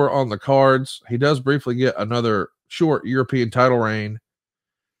much lower on the cards. He does briefly get another short European title reign.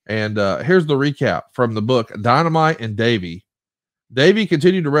 And here's the recap from the book, Dynamite and Davey. Davey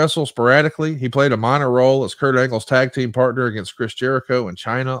continued to wrestle sporadically. He played a minor role as Kurt Angle's tag team partner against Chris Jericho in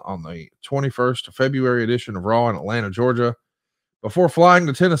China on the 21st of February edition of Raw in Atlanta, Georgia, before flying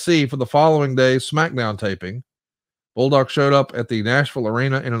to Tennessee for the following day's SmackDown taping. Bulldog showed up at the Nashville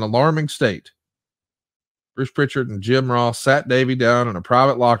Arena in an alarming state. Bruce Pritchard and Jim Ross sat Davey down in a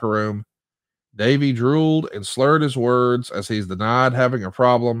private locker room. Davey drooled and slurred his words as he's denied having a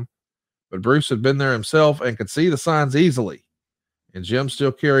problem, but Bruce had been there himself and could see the signs easily. And Jim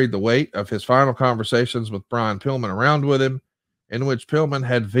still carried the weight of his final conversations with Brian Pillman around with him, in which Pillman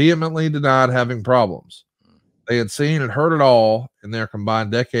had vehemently denied having problems. They had seen and heard it all in their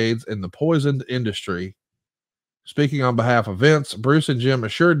combined decades in the poisoned industry. Speaking on behalf of Vince, Bruce and Jim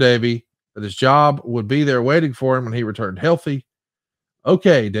assured Davey that his job would be there waiting for him when he returned healthy.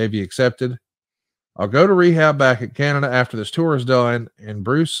 Okay, Davey accepted. I'll go to rehab back in Canada after this tour is done. And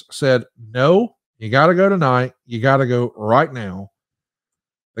Bruce said, no, you got to go tonight. You got to go right now.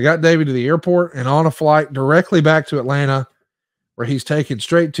 They got Davey to the airport and on a flight directly back to Atlanta, where he's taken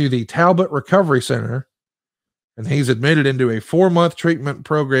straight to the Talbot Recovery Center. And he's admitted into a 4-month treatment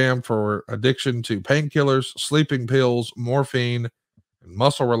program for addiction to painkillers, sleeping pills, morphine, and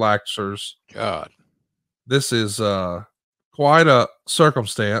muscle relaxers. God, this is quite a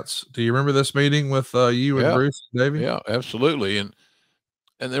circumstance. Do you remember this meeting with you and Bruce, Davey? Yeah, absolutely. And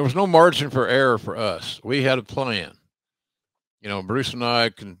there was no margin for error for us. We had a plan. You know, Bruce and I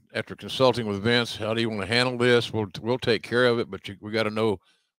after consulting with Vince, how do you want to handle this? We'll take care of it, but we got to know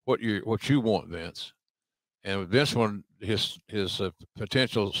what you want, Vince. And Vince wanted his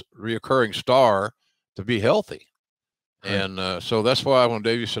potential reoccurring star to be healthy. Right. And so that's why when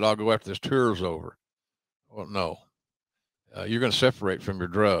Davey said, I'll go after this tour's over. Well, no, you're going to separate from your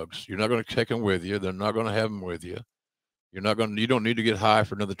drugs. You're not going to take them with you. They're not going to have them with you. You don't need to get high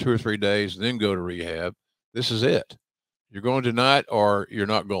for another 2 or 3 days and then go to rehab. This is it. You're going tonight or you're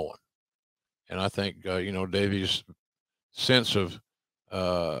not going. And I think, Davey's sense of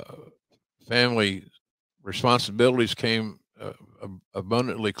family responsibilities came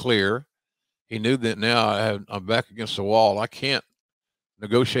abundantly clear. He knew that now I'm back against the wall. I can't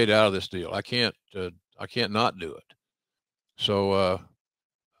negotiate out of this deal. I can't not do it. So,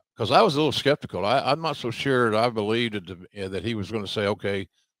 because I was a little skeptical. I'm not so sure that I believed that he was going to say, okay,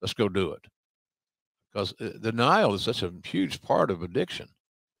 let's go do it. Because denial is such a huge part of addiction.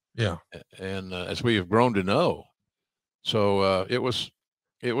 Yeah. And as we have grown to know. So it was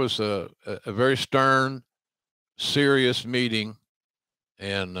a very stern, serious meeting.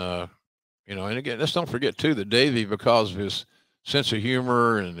 And, and again, let's don't forget too, that Davey, because of his sense of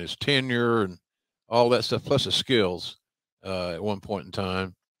humor and his tenure and all that stuff, plus his skills, at one point in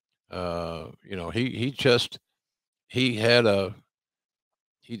time, he just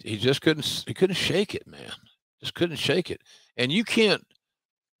couldn't shake it, man. Just couldn't shake it. And you can't,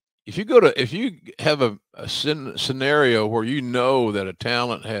 if you have a scenario where you know that a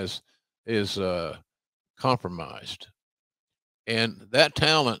talent is compromised, and that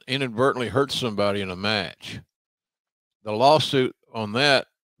talent inadvertently hurts somebody in a match, the lawsuit on that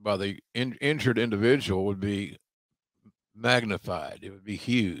by the injured individual would be magnified. It would be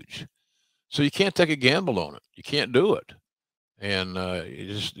huge. So you can't take a gamble on it. You can't do it. And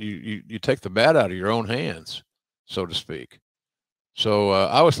you take the bat out of your own hands, so to speak. So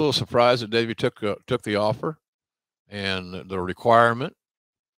I was a little surprised that Davey took the offer and the requirement.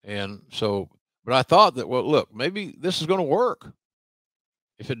 And so, but I thought that, well, look, maybe this is going to work.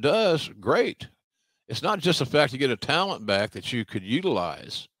 If it does, great. It's not just the fact you get a talent back that you could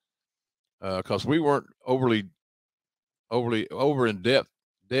utilize, because we weren't over in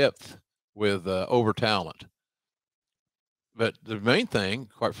depth with over talent. But the main thing,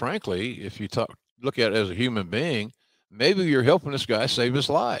 quite frankly, if you look at it as a human being, maybe you're helping this guy save his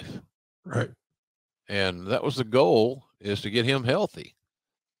life. Right. And that was the goal, is to get him healthy.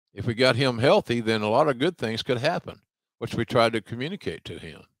 If we got him healthy, then a lot of good things could happen, which we tried to communicate to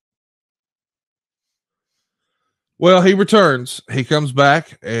him. Well, he returns. He comes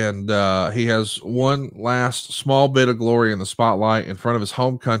back, and he has one last small bit of glory in the spotlight in front of his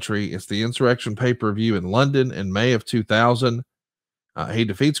home country. It's the Insurrection pay-per-view in London in May of 2000. He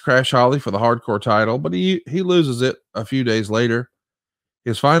defeats Crash Holly for the hardcore title, but he loses it a few days later.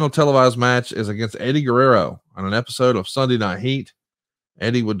 His final televised match is against Eddie Guerrero on an episode of Sunday Night Heat.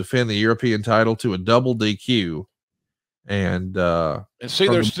 Eddie would defend the European title to a double DQ. And see,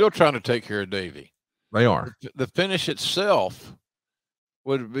 they're still trying to take care of Davey. They are. The finish itself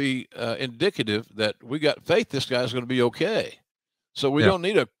would be indicative that we got faith this guy's going to be okay. So we don't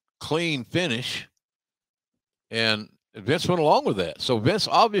need a clean finish. And Vince went along with that. So Vince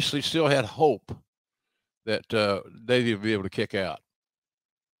obviously still had hope that Davey would be able to kick out.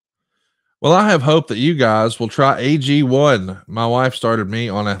 Well, I have hope that you guys will try AG1. My wife started me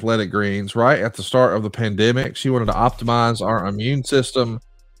on athletic greens right at the start of the pandemic. She wanted to optimize our immune system.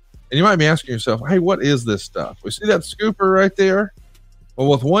 And you might be asking yourself, hey, what is this stuff? We see that scooper right there. Well,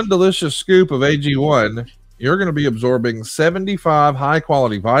 with one delicious scoop of AG1, you're going to be absorbing 75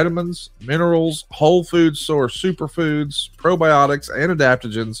 high-quality vitamins, minerals, whole food source superfoods, probiotics, and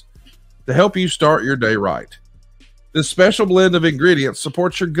adaptogens to help you start your day right. This special blend of ingredients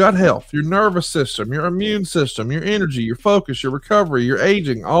supports your gut health, your nervous system, your immune system, your energy, your focus, your recovery, your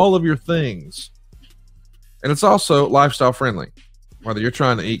aging, all of your things. And it's also lifestyle friendly. Whether you're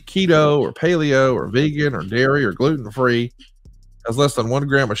trying to eat keto or paleo or vegan or dairy or gluten-free, has less than 1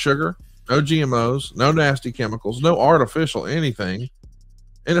 gram of sugar, no GMOs, no nasty chemicals, no artificial anything,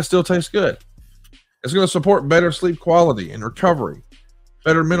 and it still tastes good. It's going to support better sleep quality and recovery,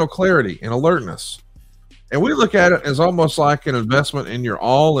 better mental clarity and alertness. And we look at it as almost like an investment in your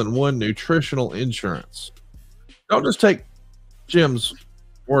all-in-one nutritional insurance. Don't just take Jim's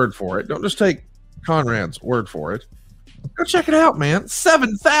word for it. Don't just take Conrad's word for it. Go check it out, man.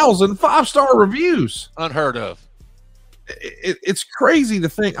 7,000 5-star reviews. Unheard of. It's crazy to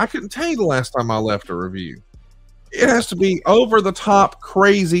think. I couldn't tell you the last time I left a review. It has to be over the top,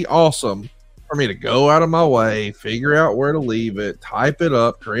 crazy awesome for me to go out of my way, figure out where to leave it, type it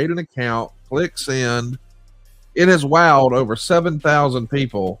up, create an account, click send. It has wowed over 7,000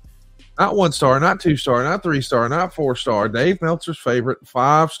 people. Not 1 star, not 2 star, not 3 star, not 4 star. Dave Meltzer's favorite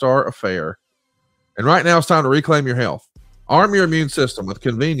 5-star affair. And right now it's time to reclaim your health. Arm your immune system with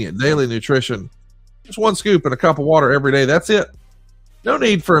convenient daily nutrition. Just 1 scoop and a cup of water every day. That's it. No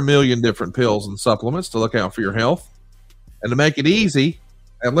need for a million different pills and supplements to look out for your health. And to make it easy,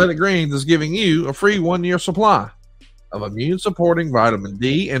 Athletic Greens is giving you a free 1-year supply of immune-supporting vitamin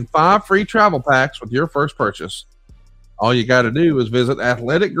D and 5 free travel packs with your first purchase. All you got to do is visit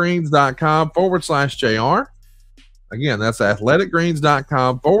athleticgreens.com/JR. Again, that's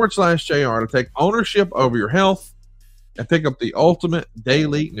athleticgreens.com/JR to take ownership over your health and pick up the ultimate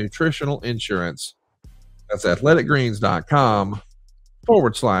daily nutritional insurance. That's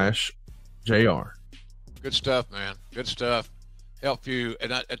athleticgreens.com/JR. Good stuff, man. Good stuff. Help you.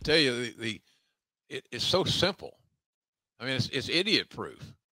 And I tell you, it's so simple. I mean, it's idiot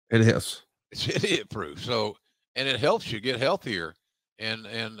proof. It is. It's idiot proof. So, and it helps you get healthier. And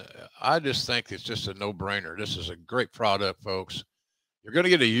I just think it's just a no-brainer. This is a great product, folks. You're going to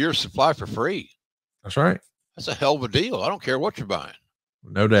get a year's supply for free. That's right. That's a hell of a deal. I don't care what you're buying.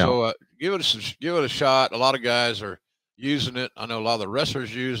 No doubt. So give it a shot. A lot of guys are using it. I know a lot of the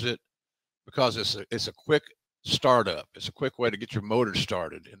wrestlers use it because it's a quick startup. It's a quick way to get your motor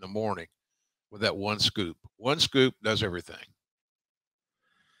started in the morning with that 1 scoop. 1 scoop does everything.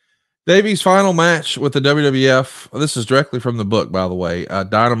 Davey's final match with the WWF. This is directly from the book, by the way.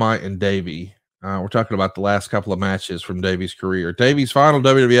 Dynamite and Davey. We're talking about the last couple of matches from Davey's career. Davey's final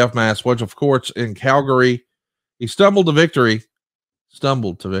WWF match was, of course, in Calgary. He stumbled to victory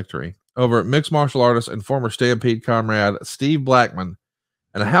over mixed martial artist and former Stampede comrade Steve Blackman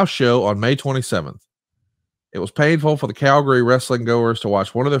at a house show on May 27th. It was painful for the Calgary wrestling goers to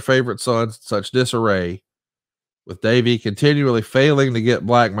watch one of their favorite sons in such disarray, with Davey continually failing to get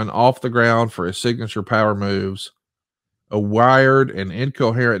Blackman off the ground for his signature power moves. A wired and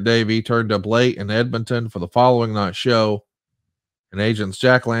incoherent Davey turned up late in Edmonton for the following night's show, and agents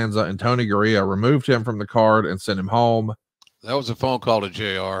Jack Lanza and Tony Gurria removed him from the card and sent him home. That was a phone call to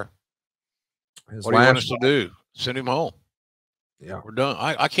JR. What do you want us to do? Send him home. Yeah, we're done.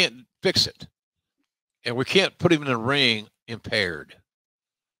 I can't fix it. And we can't put him in the ring impaired.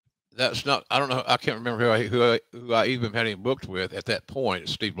 That's not, I don't know. I can't remember who I even had him booked with at that point,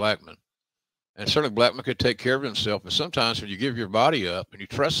 Steve Blackman. And certainly Blackman could take care of himself. But sometimes when you give your body up and you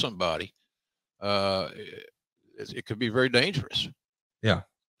trust somebody, it could be very dangerous. Yeah.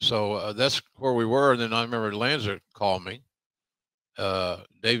 So that's where we were. And then I remember Lanza called me.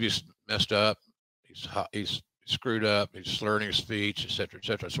 Davey's messed up. He's screwed up. He's slurring his speech, et cetera, et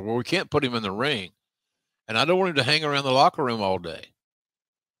cetera. So we can't put him in the ring. And I don't want him to hang around the locker room all day.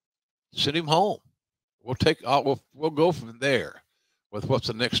 Send him home. We'll go from there with what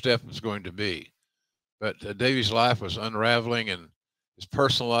the next step is going to be. But Davey's life was unraveling, and his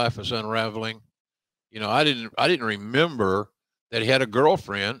personal life was unraveling. You know, I didn't remember that he had a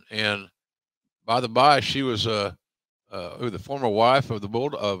girlfriend, and by the by, she was the former wife of the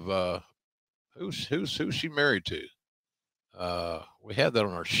Bulldog. Who's she married to? We had that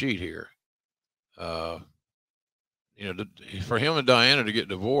on our sheet here. You know, for him and Diana to get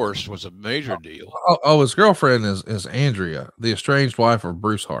divorced was a major deal. Oh, his girlfriend is Andrea, the estranged wife of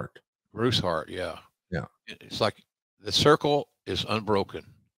Bruce Hart. Bruce Hart, yeah. Yeah. It's like the circle is unbroken.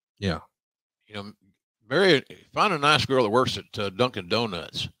 Yeah. You know, find a nice girl that works at Dunkin'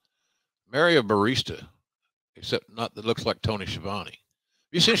 Donuts. Marry a barista, except not that looks like Tony Schiavone.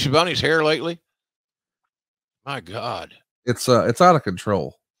 You seen Schiavone's hair lately? My God. It's out of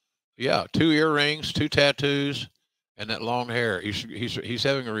control. Yeah, 2 earrings, 2 tattoos, and that long hair. He's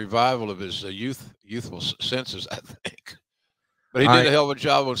having a revival of his youthful senses, I think. But he did a hell of a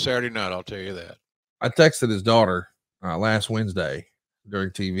job on Saturday night, I'll tell you that. I texted his daughter last Wednesday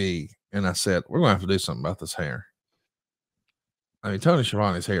during TV, and I said, we're going to have to do something about this hair. I mean, Tony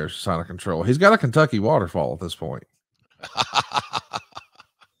Schiavone's hair is just out of control. He's got a Kentucky waterfall at this point.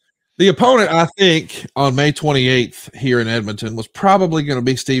 The opponent, I think, on May 28th here in Edmonton was probably going to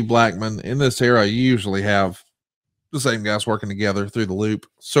be Steve Blackman. In this era, you usually have the same guys working together through the loop.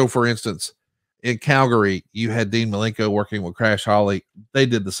 So, for instance, in Calgary, you had Dean Malenko working with Crash Holly. They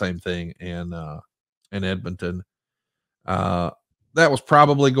did the same thing in Edmonton. That was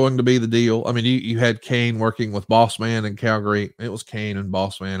probably going to be the deal. I mean, you had Kane working with Boss Man in Calgary. It was Kane and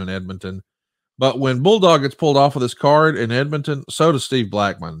Boss Man in Edmonton. But when Bulldog gets pulled off of this card in Edmonton, so does Steve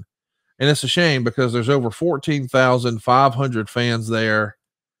Blackman. And it's a shame because there's over 14,500 fans there.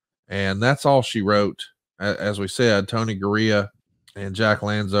 And that's all she wrote. As we said, Tony Gurria and Jack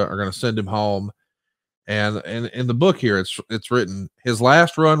Lanza are going to send him home. And in the book here, it's written, his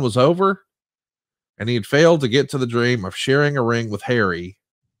last run was over, and he had failed to get to the dream of sharing a ring with Harry.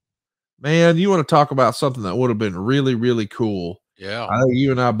 Man, you want to talk about something that would have been really, really cool. Yeah. I know you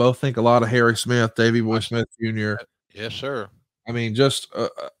and I both think a lot of Harry Smith, Davey Boy Smith Jr. Yes, sir. I mean, just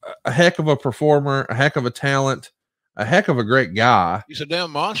a heck of a performer, a heck of a talent, a heck of a great guy. He's a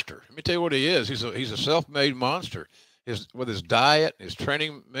damn monster. Let me tell you what he is. He's a self-made monster. With his diet, his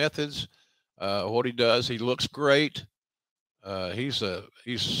training methods, what he does, he looks great. He's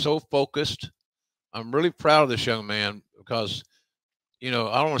so focused. I'm really proud of this young man because, I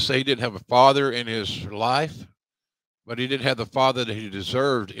don't want to say he didn't have a father in his life, but he didn't have the father that he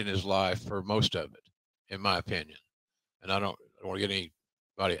deserved in his life for most of it, in my opinion. And I don't want to get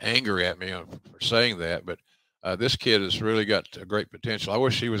anybody angry at me for saying that, but this kid has really got a great potential. I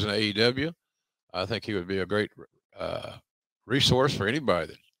wish he was in AEW. I think he would be a great resource for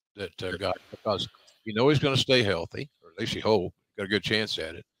anybody that got, because he's going to stay healthy, or at least you hope. Got a good chance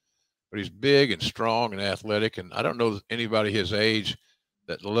at it. But he's big and strong and athletic, and I don't know anybody his age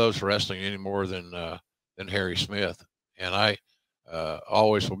that loves wrestling any more than Harry Smith. And I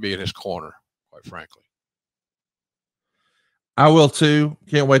always will be in his corner, quite frankly. I will too.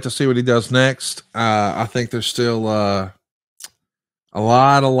 Can't wait to see what he does next. I think there's still a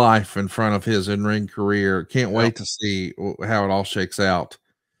lot of life in front of his in-ring career. Can't wait to see how it all shakes out.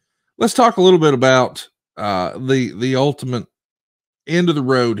 Let's talk a little bit about the ultimate end of the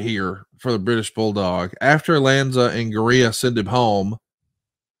road here for the British Bulldog. After Lanza and Gurria send him home,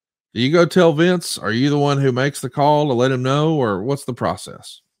 do you go tell Vince? Are you the one who makes the call to let him know, or what's the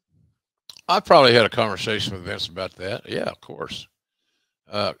process? I probably had a conversation with Vince about that. Yeah, of course.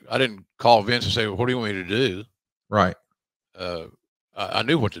 I didn't call Vince and say, well, what do you want me to do? Right. I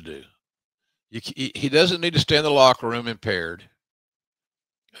knew what to do. He doesn't need to stay in the locker room impaired,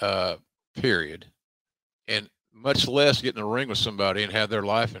 period. And much less get in the ring with somebody and have their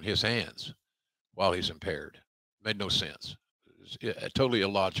life in his hands while he's impaired. Made no sense. It's totally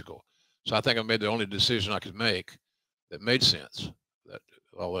illogical. So I think I made the only decision I could make that made sense. That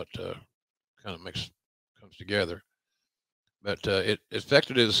all that kind of comes together. But it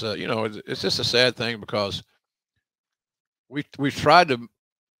affected his, it's just a sad thing because we tried to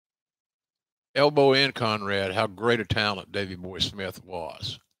elbow in Conrad how great a talent Davey Boy Smith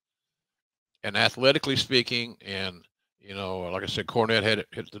was. And athletically speaking, and, like I said, Cornette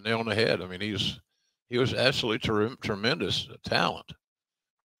hit the nail on the head. I mean, he was absolutely tremendous talent,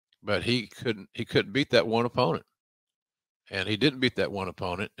 but he couldn't beat that one opponent. And he didn't beat that one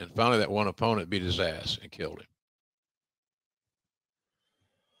opponent. And finally that one opponent beat his ass and killed him.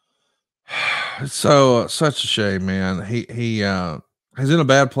 So such a shame, man. He's in a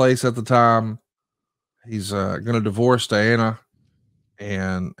bad place at the time. He's going to divorce Diana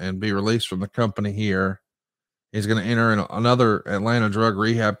and be released from the company here. He's going to enter in another Atlanta drug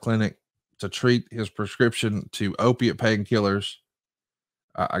rehab clinic to treat his prescription to opiate painkillers.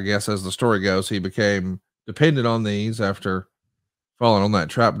 I guess as the story goes, he became dependent on these after falling on that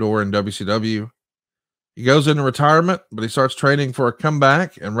trapdoor in WCW. He goes into retirement, but he starts training for a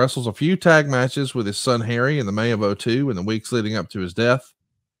comeback and wrestles a few tag matches with his son Harry in the May of 2002 and the weeks leading up to his death.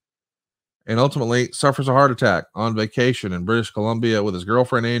 And ultimately suffers a heart attack on vacation in British Columbia with his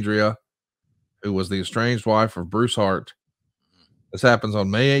girlfriend Andrea, who was the estranged wife of Bruce Hart. This happens on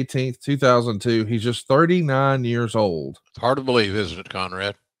May 18th, 2002. He's just 39 years old. It's hard to believe, isn't it,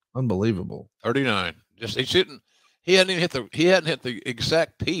 Conrad? Unbelievable. 39. He hadn't hit the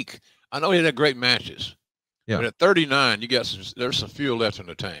exact peak. I know he had great matches. Yeah. But at 39, there's some fuel left in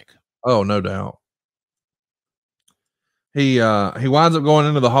the tank. Oh, no doubt. He winds up going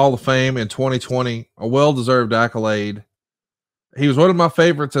into the Hall of Fame in 2020, a well-deserved accolade. He was one of my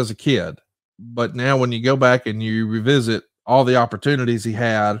favorites as a kid, but now when you go back and you revisit all the opportunities he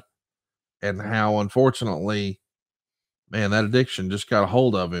had and how unfortunately, man, that addiction just got a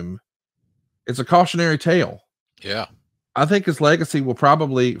hold of him, it's a cautionary tale. Yeah. I think his legacy will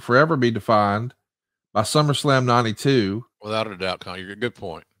probably forever be defined by SummerSlam 92. Without a doubt, Con. You're a good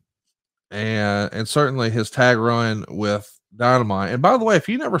point. And certainly his tag run with Dynamite. And by the way, if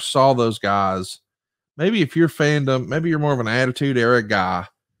you never saw those guys, maybe if you're fandom, maybe you're more of an Attitude Era guy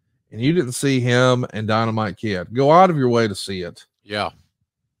and you didn't see him and Dynamite Kid, go out of your way to see it. Yeah.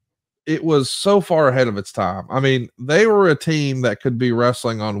 It was so far ahead of its time. I mean, they were a team that could be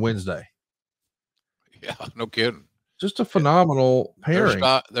wrestling on Wednesday. Yeah, no kidding. Just a phenomenal pairing.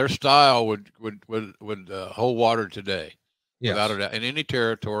 Their style would hold water today. Yes. Without a doubt. In any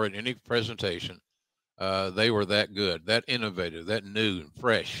territory, in any presentation, they were that good, that innovative, that new and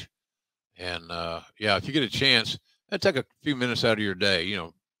fresh. And yeah, if you get a chance, take a few minutes out of your day,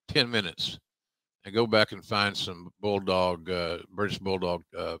 10 minutes, and go back and find some Bulldog, British Bulldog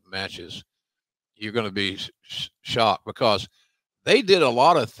matches. You're going to be shocked because they did a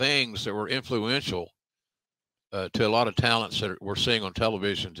lot of things that were influential to a lot of talents that we're seeing on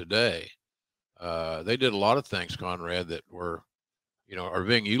television today. They did a lot of things, Conrad, that were, are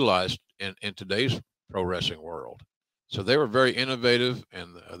being utilized in today's pro wrestling world. So they were very innovative,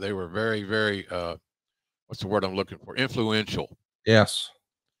 and they were very, very, what's the word I'm looking for? Influential. Yes.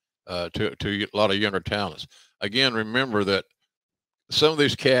 To a lot of younger talents. Again, remember that some of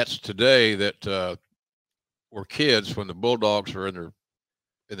these cats today that were kids when the Bulldogs were in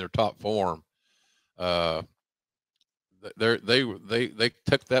their top form, they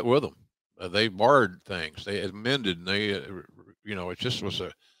took that with them. They barred things, they amended, and they, it just was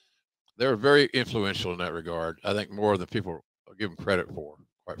they were very influential in that regard. I think more than people give them credit for,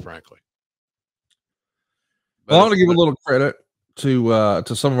 quite frankly. Well, I want to give a little credit to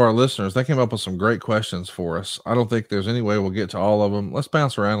some of our listeners. They came up with some great questions for us. I don't think there's any way we'll get to all of them. Let's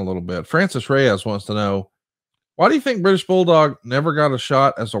bounce around a little bit. Francis Reyes wants to know, why do you think British Bulldog never got a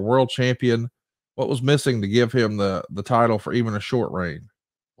shot as a world champion? What was missing to give him the title for even a short reign?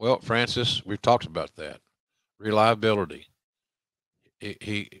 Well, Francis, we've talked about that. Reliability.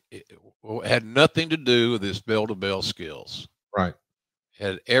 He had nothing to do with his bell-to-bell skills. Right.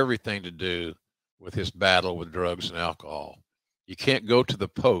 Had everything to do with his battle with drugs and alcohol. You can't go to the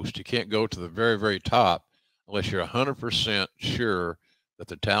post. You can't go to the very, very top unless you're 100% sure that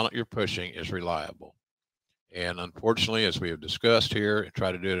the talent you're pushing is reliable. And unfortunately, as we have discussed here, and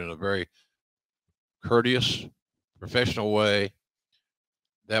try to do it in a very courteous, professional way,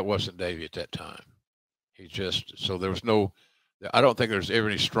 that wasn't Davey at that time. So there was I don't think there's ever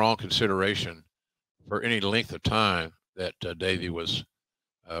any strong consideration for any length of time that Davey was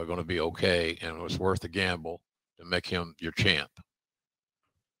going to be okay and it was worth the gamble to make him your champ.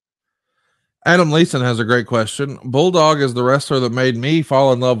 Adam Leeson has a great question. Bulldog is the wrestler that made me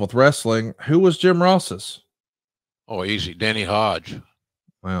fall in love with wrestling. Who was Jim Ross's? Oh, easy. Danny Hodge.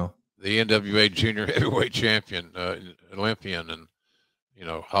 Wow. The NWA junior heavyweight champion, Olympian. And,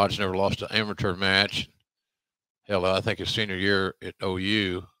 Hodge never lost an amateur match. Hell, I think his senior year at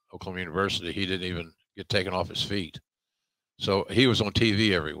OU, Oklahoma University, he didn't even get taken off his feet. So he was on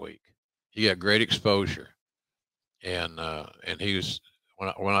TV every week. He got great exposure. And he was,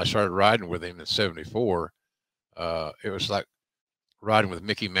 when I started riding with him in '74, it was like riding with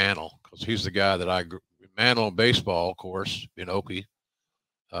Mickey Mantle, because he's the guy that Mantle in baseball, of course, in Okie,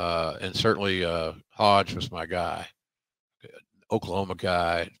 and certainly Hodge was my guy, Oklahoma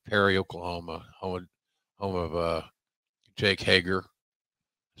guy, Perry, Oklahoma, home of Jake Hager.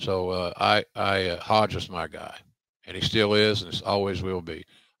 So Hodge was my guy, and he still is, and always will be.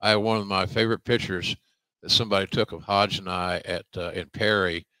 I have one of my favorite pictures that somebody took of Hodge and I in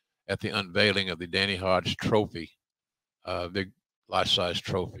Perry at the unveiling of the Danny Hodge trophy, big life-size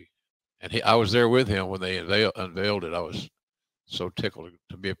trophy. And I was there with him when they unveiled it. I was so tickled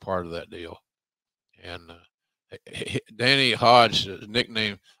to be a part of that deal. And Danny Hodge's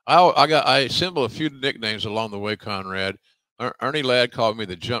nickname, I assembled a few nicknames along the way, Conrad. Ernie Ladd called me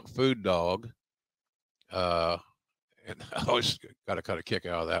the junk food dog. And I always got a kind of kick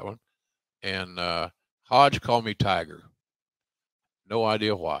out of that one. And Hodge called me Tiger. No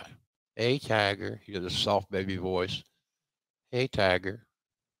idea why. Hey, Tiger. He had this soft baby voice. Hey, Tiger.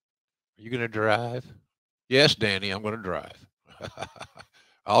 Are you going to drive? Yes, Danny, I'm going to drive.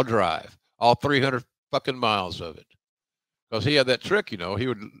 I'll drive all 300 fucking miles of it. Because he had that trick,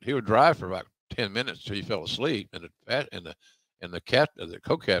 he would drive for about 10 minutes till he fell asleep in the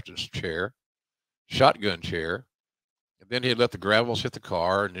co-captain's chair, shotgun chair, And then he'd let the gravels hit the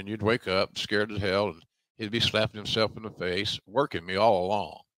car, and then you'd wake up scared as hell, and he'd be slapping himself in the face, working me all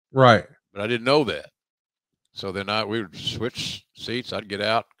along. Right. But I didn't know that. So then we would switch seats. I'd get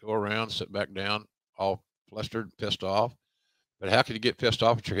out, go around, sit back down, all flustered, pissed off. But how can you get pissed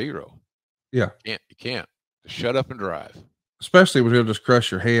off at your hero? Yeah. You can't. Just shut up and drive. Especially when he'll just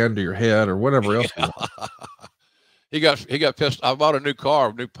crush your hand or your head or whatever else. He got pissed. I bought a new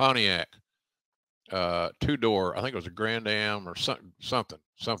car, new Pontiac, 2-door. I think it was a Grand Am or something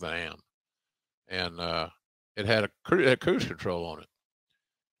Am, and it had cruise control on it.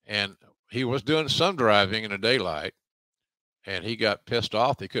 And he was doing some driving in the daylight, and he got pissed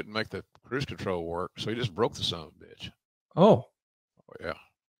off. He couldn't make the cruise control work, so he just broke the son of a bitch. Oh yeah.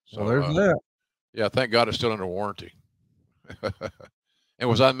 So there's that. Yeah, thank God it's still under warranty. And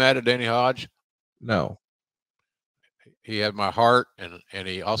was I mad at Danny Hodge? No. He had my heart, and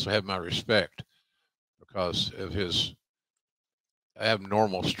he also had my respect because of his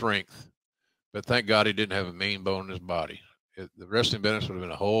abnormal strength. But thank God he didn't have a mean bone in his body. The wrestling business would have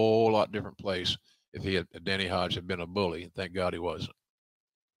been a whole lot different place if Danny Hodge had been a bully. Thank God he wasn't.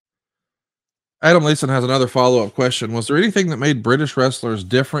 Adam Leeson has another follow-up question. Was there anything that made British wrestlers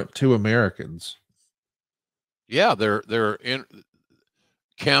different to Americans? Yeah, they're in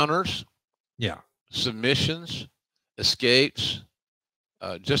counters. Yeah. Submissions, escapes,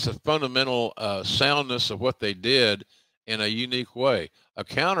 just a fundamental soundness of what they did in a unique way. A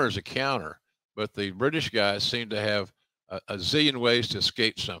counter is a counter, but the British guys seem to have a zillion ways to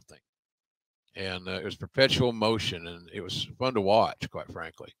escape something. And it was perpetual motion, and it was fun to watch, quite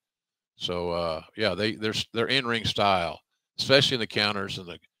frankly. So, yeah, their in-ring style, especially in the counters and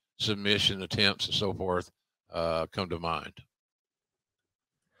the submission attempts and so forth, come to mind.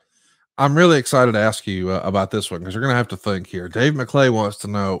 I'm really excited to ask you about this one because you're going to have to think here. Dave McClay wants to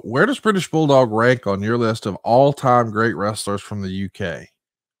know, where does British Bulldog rank on your list of all-time great wrestlers from the UK?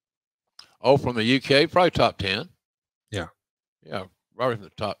 Oh, from the UK, probably top 10. Yeah. Yeah, probably in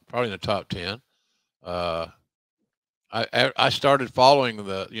the top 10. I started following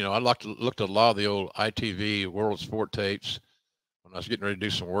I looked at a lot of the old ITV World Sport tapes when I was getting ready to do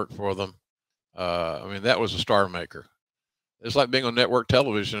some work for them. I mean, that was a star maker. It's like being on network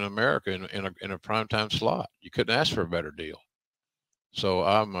television in America in a primetime slot. You couldn't ask for a better deal. So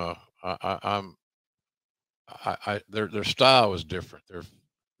their style was different. The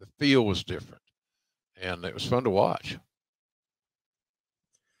feel was different, and it was fun to watch.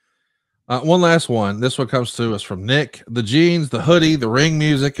 One last one. This one comes to us from Nick. The jeans, the hoodie, the ring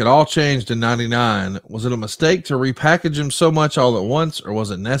music, it all changed in '99. Was it a mistake to repackage them so much all at once, or was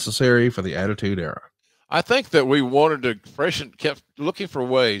it necessary for the Attitude Era? I think that we wanted to kept looking for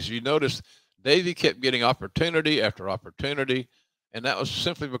ways. You notice Davey kept getting opportunity after opportunity, and that was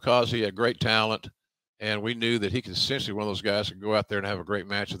simply because he had great talent, and we knew that he could essentially one of those guys who could go out there and have a great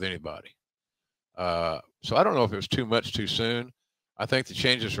match with anybody. So I don't know if it was too much too soon. I think the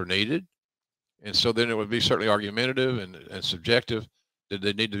changes were needed. And so then it would be certainly argumentative and subjective. Did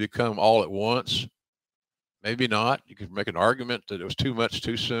they need to become all at once? Maybe not. You could make an argument that it was too much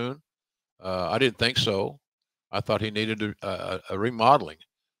too soon. I didn't think so. I thought he needed a remodeling.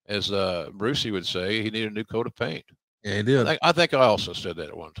 As Brucey would say, he needed a new coat of paint. Yeah, he did. I think I also said that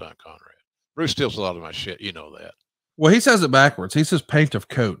at one time, Conrad. Bruce steals a lot of my shit. You know that. Well, he says it backwards. He says paint of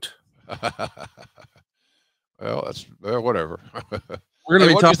coat. Well, that's whatever. We're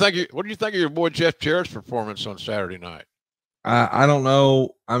gonna what do you think of your boy Jeff Jarrett's performance on Saturday night? I don't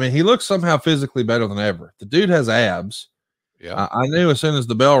know. I mean, he looks somehow physically better than ever. The dude has abs. Yeah. I knew as soon as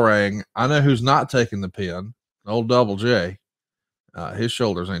the bell rang, I know who's not taking the pin. Old Double J. His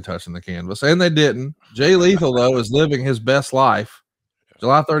shoulders ain't touching the canvas, and they didn't. Jay Lethal, though, is living his best life.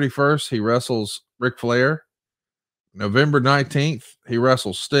 July 31st, he wrestles Ric Flair. November 19th, he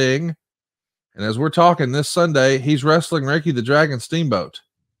wrestles Sting. And as we're talking this Sunday, he's wrestling Ricky the Dragon Steamboat.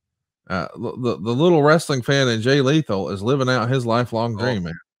 The little wrestling fan in Jay Lethal is living out his lifelong dream,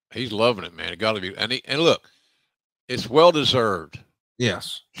 man. He's loving it, man. It got to be. And look, it's well deserved.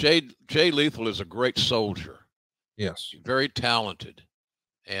 Yes. Jay Lethal is a great soldier. Yes. Very talented.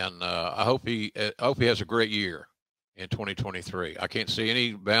 And I hope he has a great year in 2023. I can't see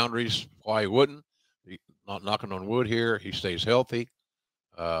any boundaries why he wouldn't. Not knocking on wood here. He stays healthy.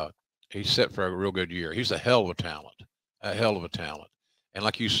 He's set for a real good year. He's a hell of a talent. And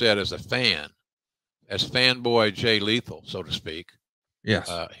like you said, as fanboy Jay Lethal, so to speak,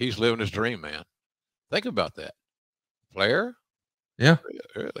 yes, he's living his dream, man. Think about that. Flair? Yeah.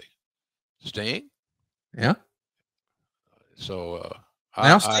 Really? Sting? Yeah. So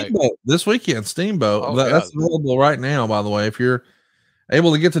now Steamboat this weekend, Steamboat. Oh, that's available right now, by the way. If you're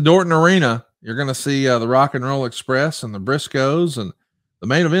able to get to Dorton Arena, You're going to see the Rock and Roll Express and the Briscoes, and the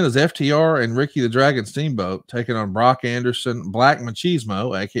main event is FTR and Ricky the Dragon Steamboat taking on Brock Anderson, Black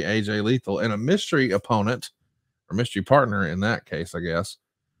Machismo, aka AJ Lethal, and a mystery opponent or mystery partner in that case, I guess.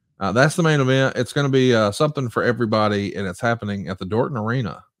 That's the main event. It's going to be something for everybody, and it's happening at the Dorton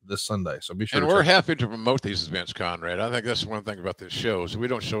Arena this Sunday. So be sure. And we're happy to promote these events, Conrad. I think that's one thing about this show is we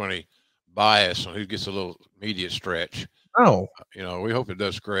don't show any bias on who gets a little media stretch. Oh, We hope it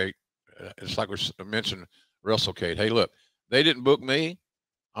does great. It's like we mentioned WrestleCade. Hey, look, they didn't book me.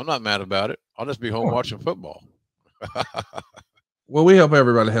 I'm not mad about it. I'll just be home watching football. Well, we hope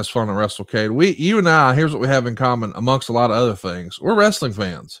everybody has fun at WrestleCade. You and I, here's what we have in common amongst a lot of other things. We're wrestling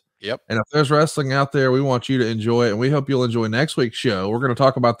fans. Yep. And if there's wrestling out there, we want you to enjoy it. And we hope you'll enjoy next week's show. We're going to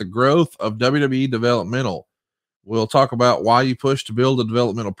talk about the growth of WWE developmental. We'll talk about why you push to build a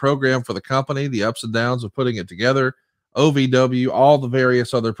developmental program for the company, the ups and downs of putting it together, OVW, all the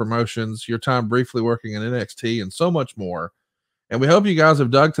various other promotions, your time briefly working in NXT, and so much more. And we hope you guys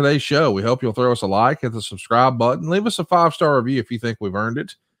have dug today's show. We hope you'll throw us a like, hit the subscribe button, leave us a 5-star review if you think we've earned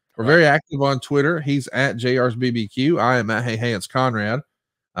it. We're very active on Twitter. He's at JR's BBQ. I am at Hey, it's Conrad.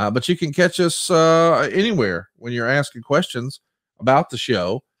 But you can catch us anywhere when you're asking questions about the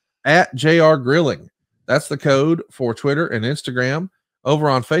show at JR Grilling. That's the code for Twitter and Instagram. Over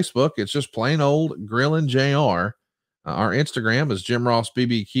on Facebook, it's just plain old Grillin' JR. Our Instagram is Jim Ross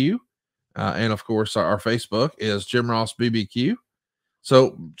BBQ. And of course, our Facebook is Jim Ross BBQ.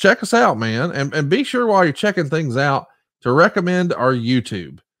 So check us out, man. And be sure while you're checking things out to recommend our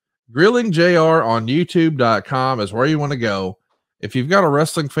YouTube. Grilling JR on YouTube.com is where you want to go. If you've got a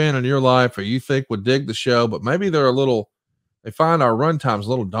wrestling fan in your life or you think would dig the show, but maybe they find our run times a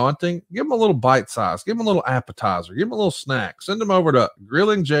little daunting, give them a little bite size, give them a little appetizer, give them a little snack, send them over to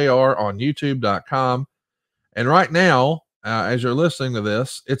Grilling JR on YouTube.com. And right now, as you're listening to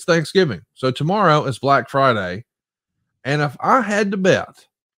this, it's Thanksgiving. So tomorrow is Black Friday. And if I had to bet,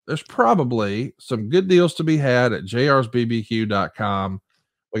 there's probably some good deals to be had at jrsbbq.com.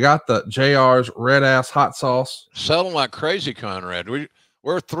 We got the JR's Red Ass Hot Sauce. Selling like crazy, Conrad. We're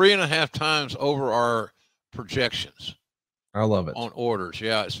 3.5 times over our projections. I love it. On orders.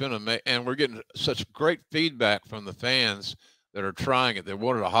 Yeah, it's been amazing. And we're getting such great feedback from the fans that are trying it. They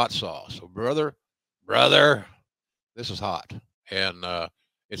wanted a hot sauce. So brother, this is hot. And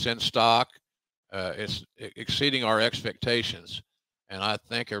it's in stock. It's exceeding our expectations. And I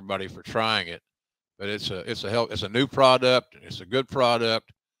thank everybody for trying it. But it's a new product. It's a good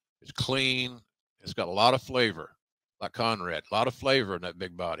product. It's clean. It's got a lot of flavor, like Conrad. A lot of flavor in that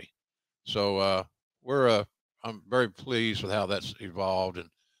big body. So I'm very pleased with how that's evolved. And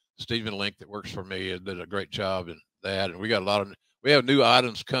Stephen Link, that works for me, did a great job in that. And we have new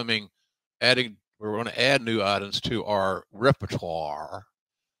items coming. We're going to add new items to our repertoire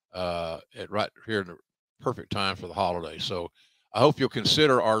right here in the perfect time for the holiday. So I hope you'll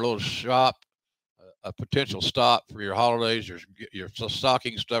consider our little shop a potential stop for your holidays, your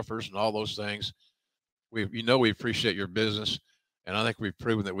stocking stuffers and all those things. We appreciate your business. And I think we've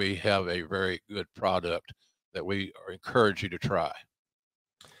proven that we have a very good product that we encourage you to try.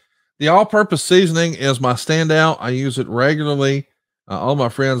 The all-purpose seasoning is my standout. I use it regularly. All my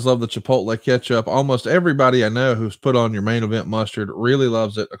friends love the Chipotle ketchup. Almost everybody I know who's put on your main event mustard really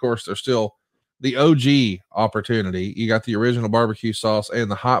loves it. Of course, there's still the OG opportunity. You got the original barbecue sauce and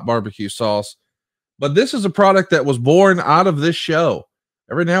the hot barbecue sauce. But this is a product that was born out of this show.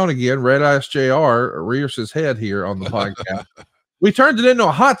 Every now and again, Red Ice JR rears his head here on the podcast. We turned it into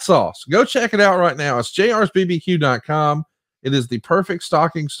a hot sauce. Go check it out right now. It's jrsbbq.com. It is the perfect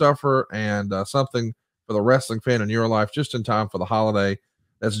stocking stuffer and something for the wrestling fan in your life just in time for the holiday.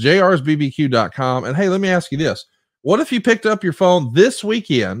 That's jrsbbq.com. And hey, let me ask you this. What if you picked up your phone this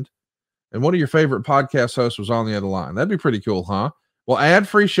weekend and one of your favorite podcast hosts was on the other line? That'd be pretty cool, huh? Well,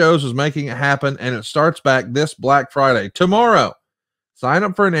 Ad-Free Shows is making it happen, and it starts back this Black Friday, tomorrow. Sign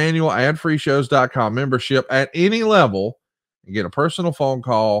up for an annual adfreeshows.com membership at any level and get a personal phone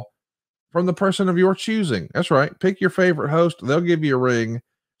call from the person of your choosing. That's right. Pick your favorite host. They'll give you a ring.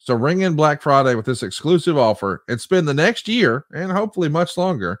 So ring in Black Friday with this exclusive offer and spend the next year, and hopefully much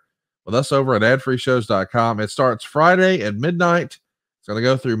longer, with us over at adfreeshows.com. It starts Friday at midnight. It's going to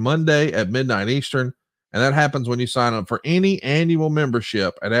go through Monday at midnight Eastern. And that happens when you sign up for any annual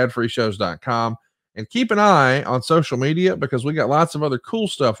membership at adfreeshows.com. And keep an eye on social media because we got lots of other cool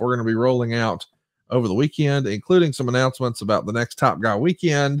stuff we're going to be rolling out over the weekend, including some announcements about the next Top Guy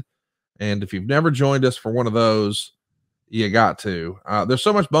weekend. And if you've never joined us for one of those, you got to. There's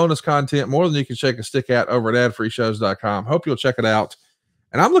so much bonus content, more than you can shake a stick at over at adfreeshows.com. Hope you'll check it out.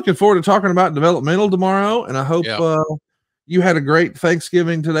 And I'm looking forward to talking about developmental tomorrow. And I hope you had a great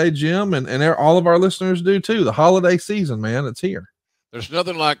Thanksgiving today, Jim, and all of our listeners do too. The holiday season, man, it's here. There's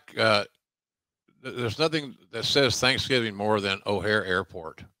nothing like there's nothing that says Thanksgiving more than O'Hare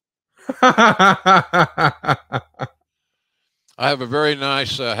Airport. How I have a very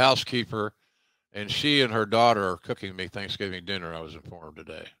nice housekeeper, and she and her daughter are cooking me Thanksgiving dinner, I was informed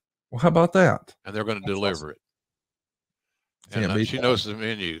today. Well, how about that? And they're going to deliver it. Can't And beat she that. knows the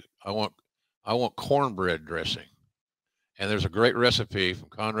menu. I want cornbread dressing. And there's a great recipe from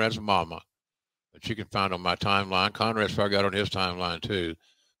Conrad's mama that you can find on my timeline. Conrad's probably got on his timeline too.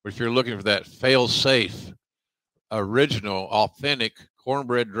 But if you're looking for that fail-safe, original, authentic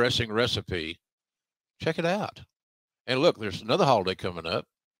cornbread dressing recipe, check it out. And look, there's another holiday coming up.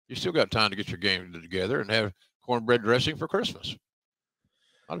 You still got time to get your game together and have cornbread dressing for Christmas.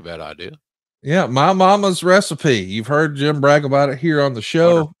 Not a bad idea. Yeah, my mama's recipe. You've heard Jim brag about it here on the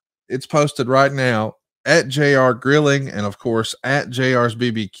show. It's posted right now at JR Grilling and, of course, at JR's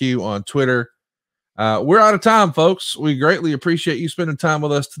BBQ on Twitter. We're out of time, folks. We greatly appreciate you spending time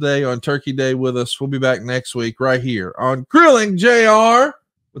with us today on Turkey Day with us. We'll be back next week right here on Grilling JR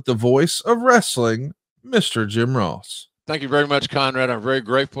with the voice of wrestling, Mr. Jim Ross. Thank you very much, Conrad. I'm very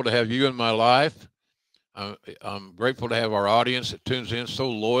grateful to have you in my life. I'm grateful to have our audience that tunes in so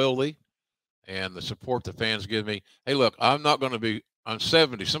loyally and the support the fans give me. Hey, look, I'm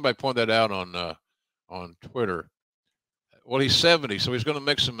 70. Somebody pointed that out on Twitter. Well, he's 70, so he's going to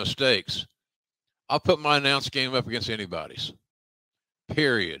make some mistakes. I'll put my announce game up against anybody's.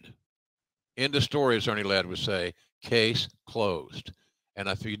 Period. End of story, as Ernie Ladd would say. Case closed. And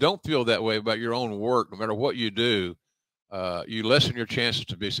if you don't feel that way about your own work, no matter what you do, you lessen your chances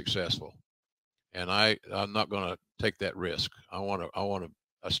to be successful. And I'm not going to take that risk. I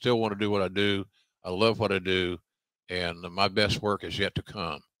still want to do what I do. I love what I do, and my best work is yet to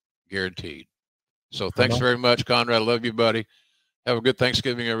come, guaranteed. So thanks very much, Conrad. I love you, buddy. Have a good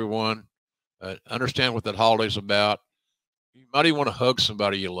Thanksgiving, everyone. Understand what that holiday's about. You might even want to hug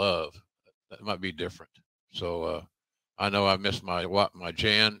somebody you love. That might be different. So I know I missed my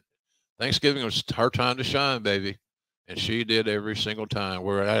Jan. Thanksgiving was her time to shine, baby. And she did every single time.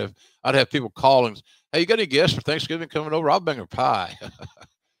 Where I'd have people calling, hey, you got any guests for Thanksgiving coming over? I'll bring a pie.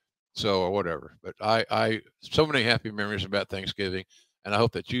 So, or whatever. But so many happy memories about Thanksgiving. And I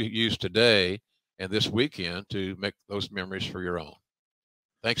hope that you use today and this weekend to make those memories for your own.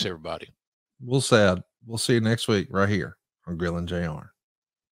 Thanks, everybody. We'll see you next week right here on Grilling JR.